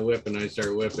out my whip and I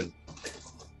start whipping.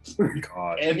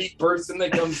 God. Any person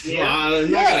that comes near. I'm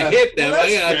not gonna hit them. I'm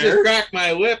gonna just crack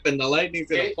my whip and the lightning's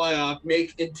gonna fly off.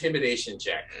 Make intimidation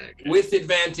check with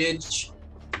advantage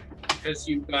because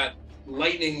you've got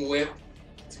lightning whip.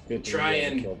 Try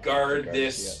and guard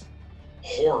this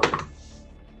horde.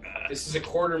 This is a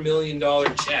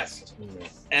 $250,000 chest.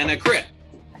 And a crit.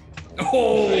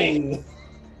 Oh!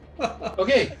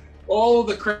 Okay, all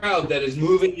the crowd that is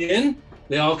moving in,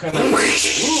 they all kind of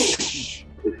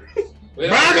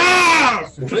back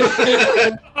off!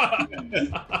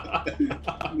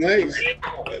 Nice.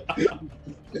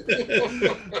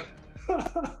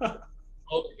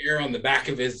 All the hair on the back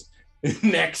of his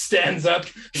neck stands up.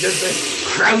 Just a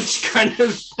crouch kind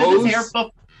of pose.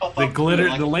 The glitter,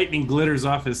 the lightning glitters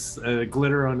off his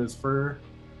glitter on his fur.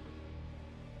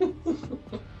 And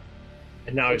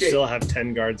now I still have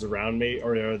 10 guards around me,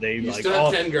 or are they You like still have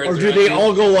all, 10 guards or do around they you.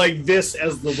 all go like this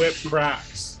as the whip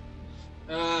cracks?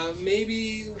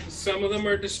 Maybe some of them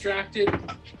are distracted.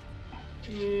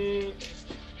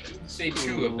 Say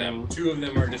 2 of them. 2 of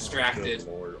them are distracted. Good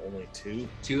Lord, only 2?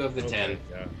 2 of the 10.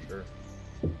 Yeah, sure.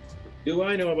 Do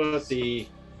I know about the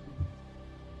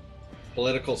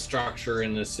political structure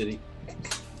in this city?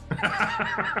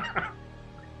 I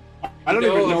don't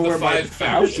even know where my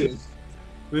house is.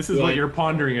 This is what you're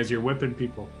pondering as you're whipping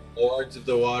people. Lords of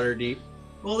the Waterdeep.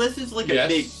 Well, this is like a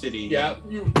big city. Yeah.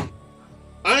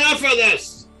 Enough of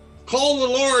this! Call the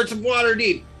Lords of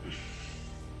Waterdeep.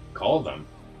 Call them.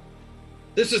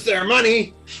 This is their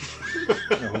money.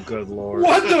 Oh, good Lord.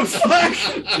 What the fuck?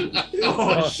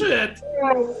 Oh, shit.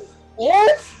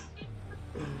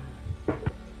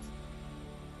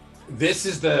 This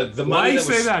is the Why money. you that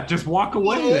was- say that? Just walk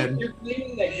away then. You're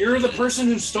claiming that you're the person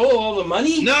who stole all the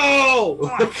money? No.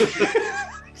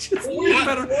 You're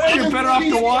better off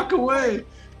to walk away.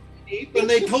 And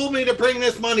they told me to bring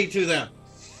this money to them.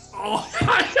 Oh,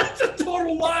 that's a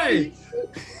total lie.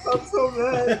 I'm so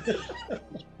mad.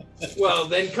 Well,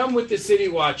 then come with the City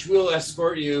Watch. We'll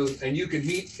escort you, and you can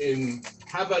meet and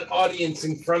have an audience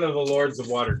in front of the Lords of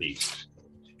Waterdeep.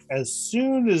 As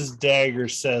soon as Dagger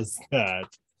says that,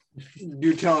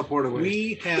 You teleport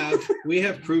away. We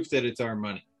have proof that it's our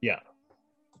money.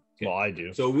 well, I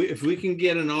do. So if we can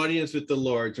get an audience with the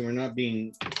lords and we're not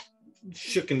being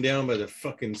shooken down by the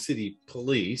fucking city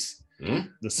police,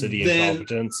 The city Then-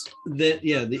 incompetence. the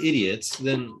idiots,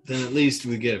 then at least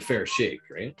we get a fair shake,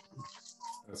 right?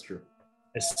 That's true.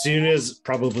 As soon as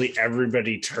probably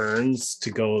everybody turns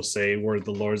to go say we're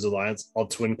the Lords Alliance, I'll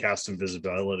twin cast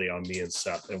invisibility on me and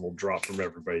Seth, and we'll drop from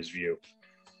everybody's view.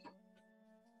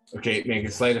 Okay, make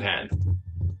a sleight of hand.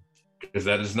 Because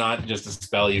that is not just a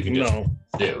spell you can just No.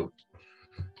 do.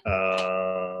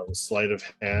 Sleight of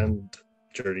hand,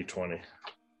 dirty 20.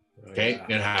 Okay,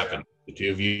 it happened. The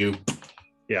two of you.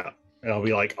 Yeah. And I'll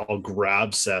be like, I'll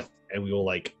grab Seth and we will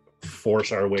like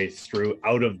force our way through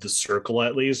out of the circle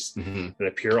at least and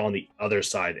appear on the other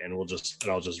side, and I'll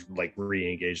just like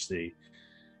re-engage the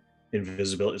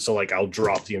invisibility. So like I'll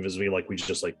drop the invisibility like we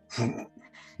just like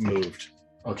moved.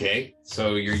 Okay,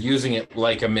 so you're using it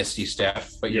like a Misty Step,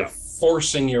 but you're Yeah.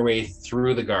 forcing your way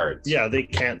through the guards. Yeah, they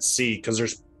can't see because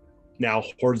there's now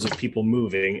hordes of people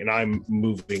moving, and I'm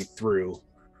moving through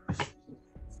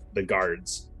the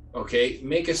guards. Okay,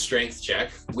 make a strength check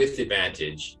with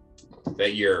advantage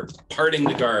that you're parting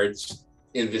the guards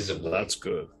invisibly. That's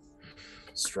good.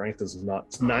 Strength is not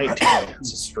it's 19.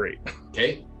 It's a straight.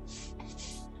 Okay.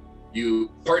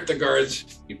 You part the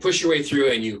guards, you push your way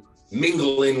through, and you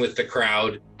mingle in with the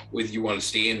crowd. With you want to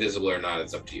stay invisible or not,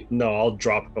 it's up to you. No, I'll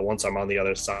drop it once I'm on the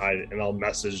other side, and I'll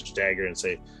message Dagger and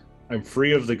say, I'm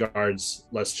free of the guards.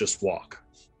 Let's just walk.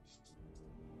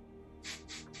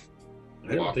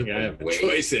 I don't Walk think I have a away.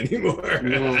 choice anymore.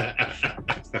 No.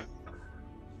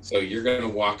 So you're going to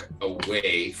walk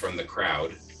away from the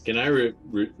crowd. Can I?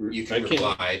 You can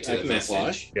reply to the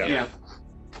message. Yeah.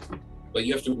 But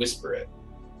you have to whisper it.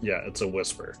 Yeah, it's a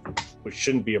whisper, which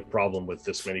shouldn't be a problem with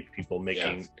this many people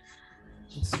making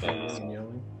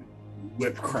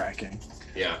Whip cracking.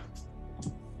 Yeah.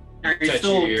 Are you Touch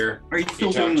still? your ear. Are you You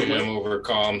still talk doing to the him over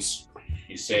comms.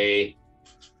 You say,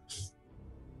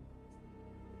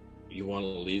 You want to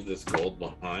leave this gold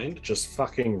behind? just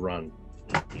fucking run.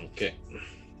 Okay.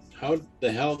 How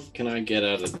the hell can I get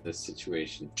out of this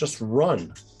situation? Just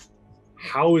run.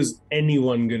 How is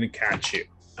anyone gonna catch you?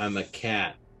 I'm a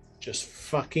cat. Just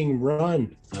fucking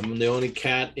run. I'm the only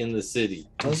cat in the city.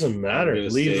 Doesn't matter. I'm gonna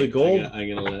Leave stay- the gold. I'm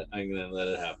gonna let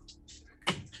it happen.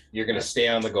 you're going to stay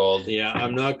on the gold. Yeah,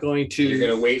 I'm not going to. You're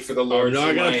going to wait for the I'm Lord's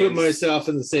not going to put Alliance. myself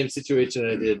in the same situation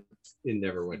I did in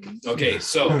Neverwinter. Okay,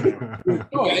 so you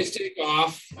guys take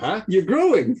off. Huh? You're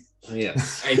growing.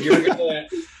 Yes. And you're going to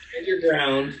stand your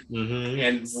ground Mm-hmm.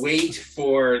 and wait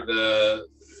for the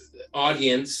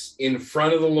audience in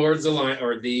front of the Lord's Alliance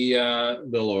or the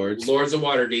The Lords. Lords of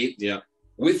Waterdeep. Yeah.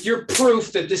 With your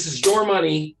proof that this is your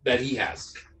money that he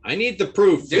has. I need the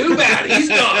proof. Too bad, he's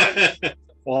gone.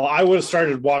 Well, I would have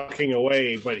started walking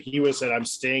away, but he would have said, I'm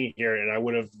staying here, and I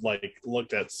would have like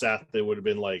looked at Seth. It would have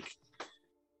been like,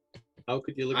 How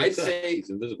could you look I'd at that? say- He's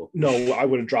invisible. no, I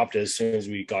would have dropped it as soon as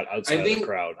we got outside of the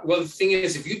crowd. Well, the thing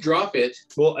is, if you drop it,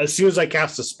 Well, as soon as I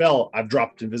cast a spell, I've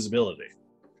dropped invisibility.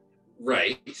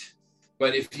 right.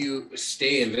 But if you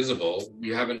stay invisible,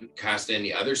 you haven't cast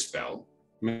any other spell.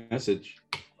 Message.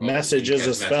 Message you is a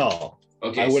cast spell.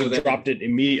 Okay, I would so have then, dropped it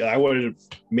immediately. I would have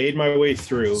made my way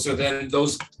through. so then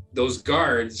those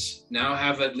guards now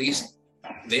have at least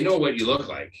they know what you look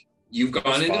like. You've gone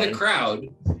That's into the fine. crowd,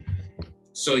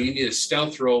 so you need a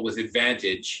stealth roll with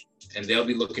advantage, and they'll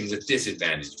be looking with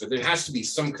disadvantage. But there has to be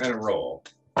some kind of roll,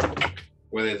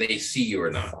 whether they see you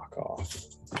or not. Fuck off.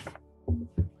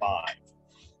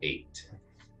 8.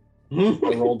 I rolled a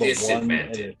 1 and a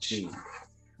Disadvantage. 2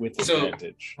 with So-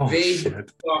 advantage. Oh, They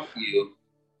shit. stop you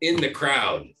in the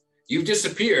crowd. You've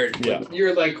disappeared. Yeah.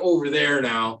 You're like over there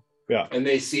now. Yeah. And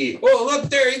they see, oh, look,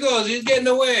 there he goes. He's getting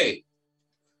away.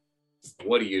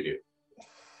 What do you do?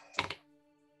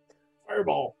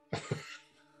 Fireball.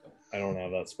 I don't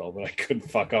have that spell, but I could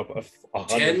fuck up a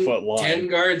 10 100-foot line. 10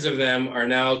 guards of them are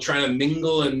now trying to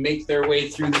mingle and make their way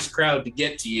through this crowd to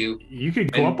get to you. You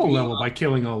could go And up a level by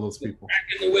killing all those people.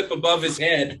 Cracking the whip above his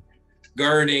head,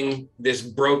 guarding this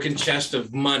broken chest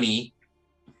of money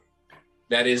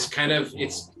that is kind of,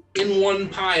 it's in one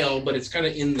pile, but it's kind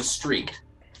of in the street.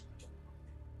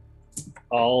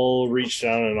 I'll reach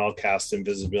down and I'll cast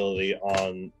invisibility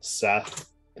on Seth,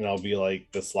 and I'll be like,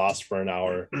 "This lasts for an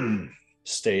hour.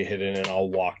 Stay hidden," and I'll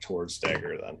walk towards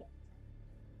Dagger then.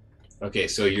 Okay,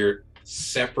 so you're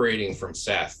separating from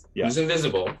Seth, Yeah. who's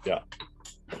invisible,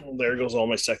 Well, there goes all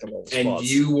my second level and spots.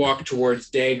 you walk towards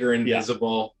Dagger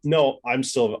invisible. No, I'm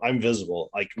visible.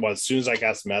 Like, well, as soon as I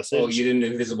cast message. Oh, you didn't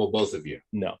invisible both of you.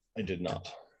 No, I did not.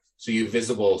 So you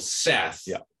visible Seth.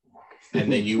 Yeah.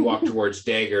 And then you walk towards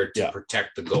Dagger to Yeah.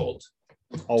 protect the gold.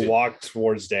 I'll walk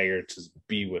towards Dagger to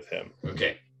be with him.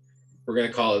 Okay. We're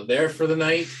gonna call it there for the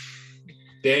night.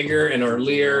 Dagger and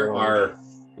Orlear are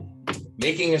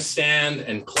making a stand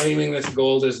and claiming this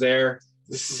gold is there.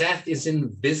 Seth is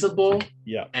invisible.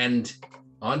 Yeah. And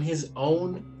on his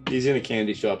own. He's in a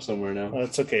candy shop somewhere now.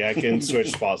 That's okay. I can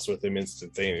switch spots with him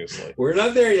instantaneously. We're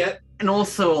not there yet. And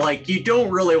also, like, you don't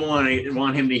really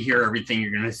want him to hear everything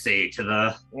you're gonna say to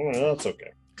the That's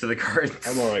okay. to the cards.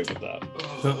 I'm all right with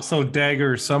that. So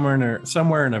Dagger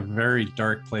somewhere in a very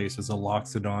dark place is a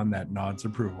Loxodon that nods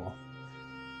approval.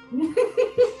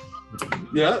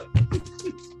 Yeah.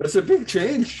 That's a big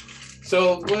change.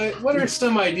 So what are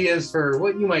some ideas for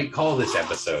what you might call this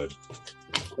episode?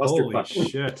 Holy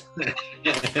shit!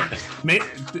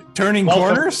 Turning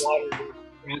corners.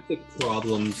 Traffic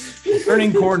problems.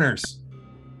 Turning corners.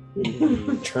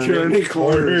 Turning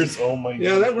corners. Oh my god.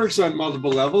 Yeah, that works on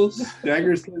multiple levels.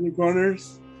 Dagger's turning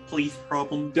corners. Police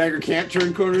problem. Dagger can't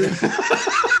turn corners.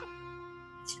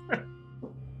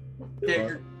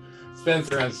 Dagger.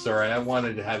 Spencer, I'm sorry. I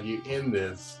wanted to have you in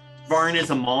this. Varn is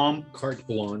a mom. Carte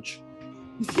blanche.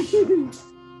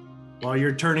 Well,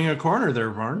 you're turning a corner there,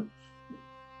 Varn.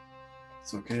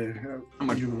 It's okay. I'm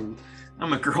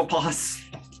a girl boss.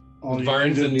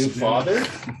 Varn's a new father?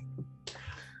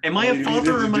 Am I a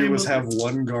father or am I a was mother? have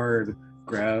one guard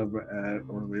grab at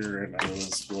Orlear, and I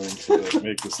was going to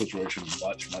make the situation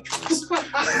much worse.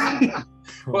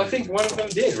 Well, I think one of them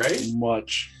did, right?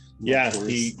 Much. Yeah, worse.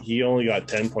 he only got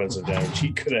 10 points of damage.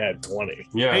 He could have had 20.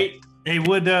 Yeah. Hey,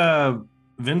 would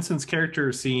Vincent's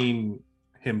character seen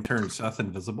him turn Seth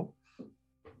invisible?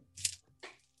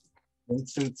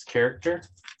 Vincent's character?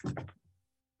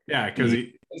 Yeah, because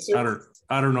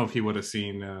I don't know if he would have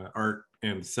seen Art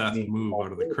and Seth move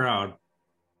out of the crowd,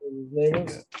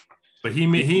 but he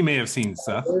may have seen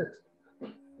Seth.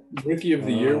 Rookie of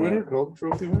the Year winner, Gold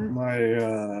Trophy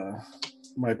winner.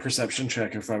 My perception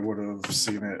check, if I would have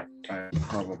seen it, I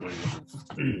probably would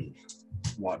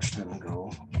have watched him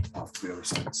go off to the other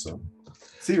side. So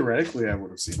theoretically, I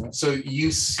would have seen it. So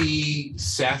you see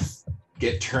Seth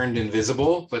get turned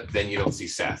invisible, but then you don't see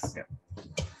Seth. Yeah.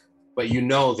 But you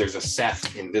know there's a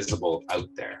Seth invisible out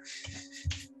there.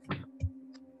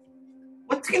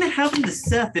 What's gonna happen to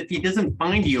Seth if he doesn't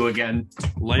find you again?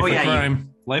 Life Oh, of yeah,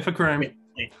 crime. Life of crime.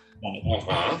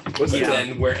 Uh-huh. But Yeah.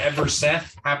 then wherever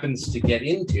Seth happens to get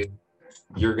into,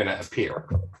 you're going to appear.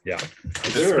 Yeah.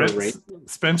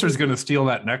 Spencer's gonna steal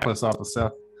that necklace off of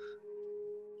Seth.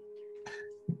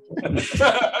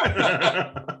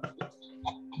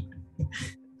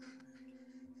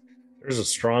 There's a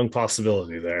strong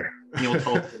possibility there. You'll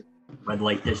hope Red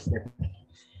Light District.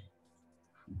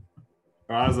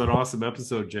 That was an awesome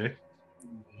episode, Jay.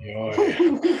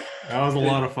 That was a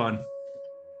lot of fun.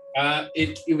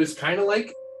 It was kind of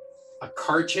like a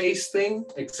car chase thing,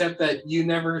 except that you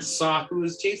never saw who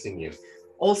was chasing you.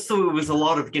 Also, it was a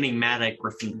lot of getting mad at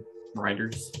Griffin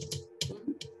riders.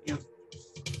 Yeah.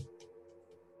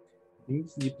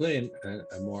 You play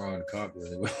a moron cop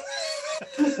really well.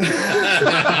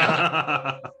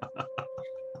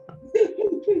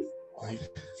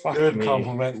 Good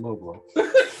compliment, low blow.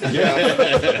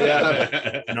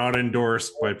 Yeah. Not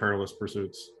endorsed by Perilous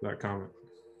Pursuits. That comment.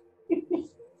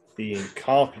 The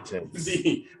incompetence.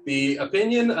 The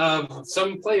opinion of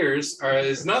some players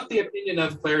is not the opinion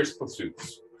of Players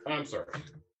Pursuits. I'm sorry.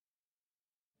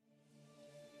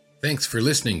 Thanks for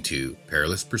listening to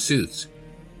Perilous Pursuits. Be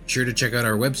sure to check out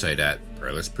our website at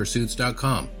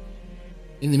perilouspursuits.com.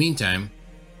 In the meantime,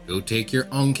 go take your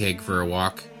own keg for a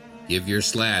walk, give your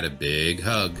slad a big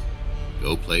hug,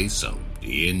 go play some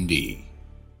D&D.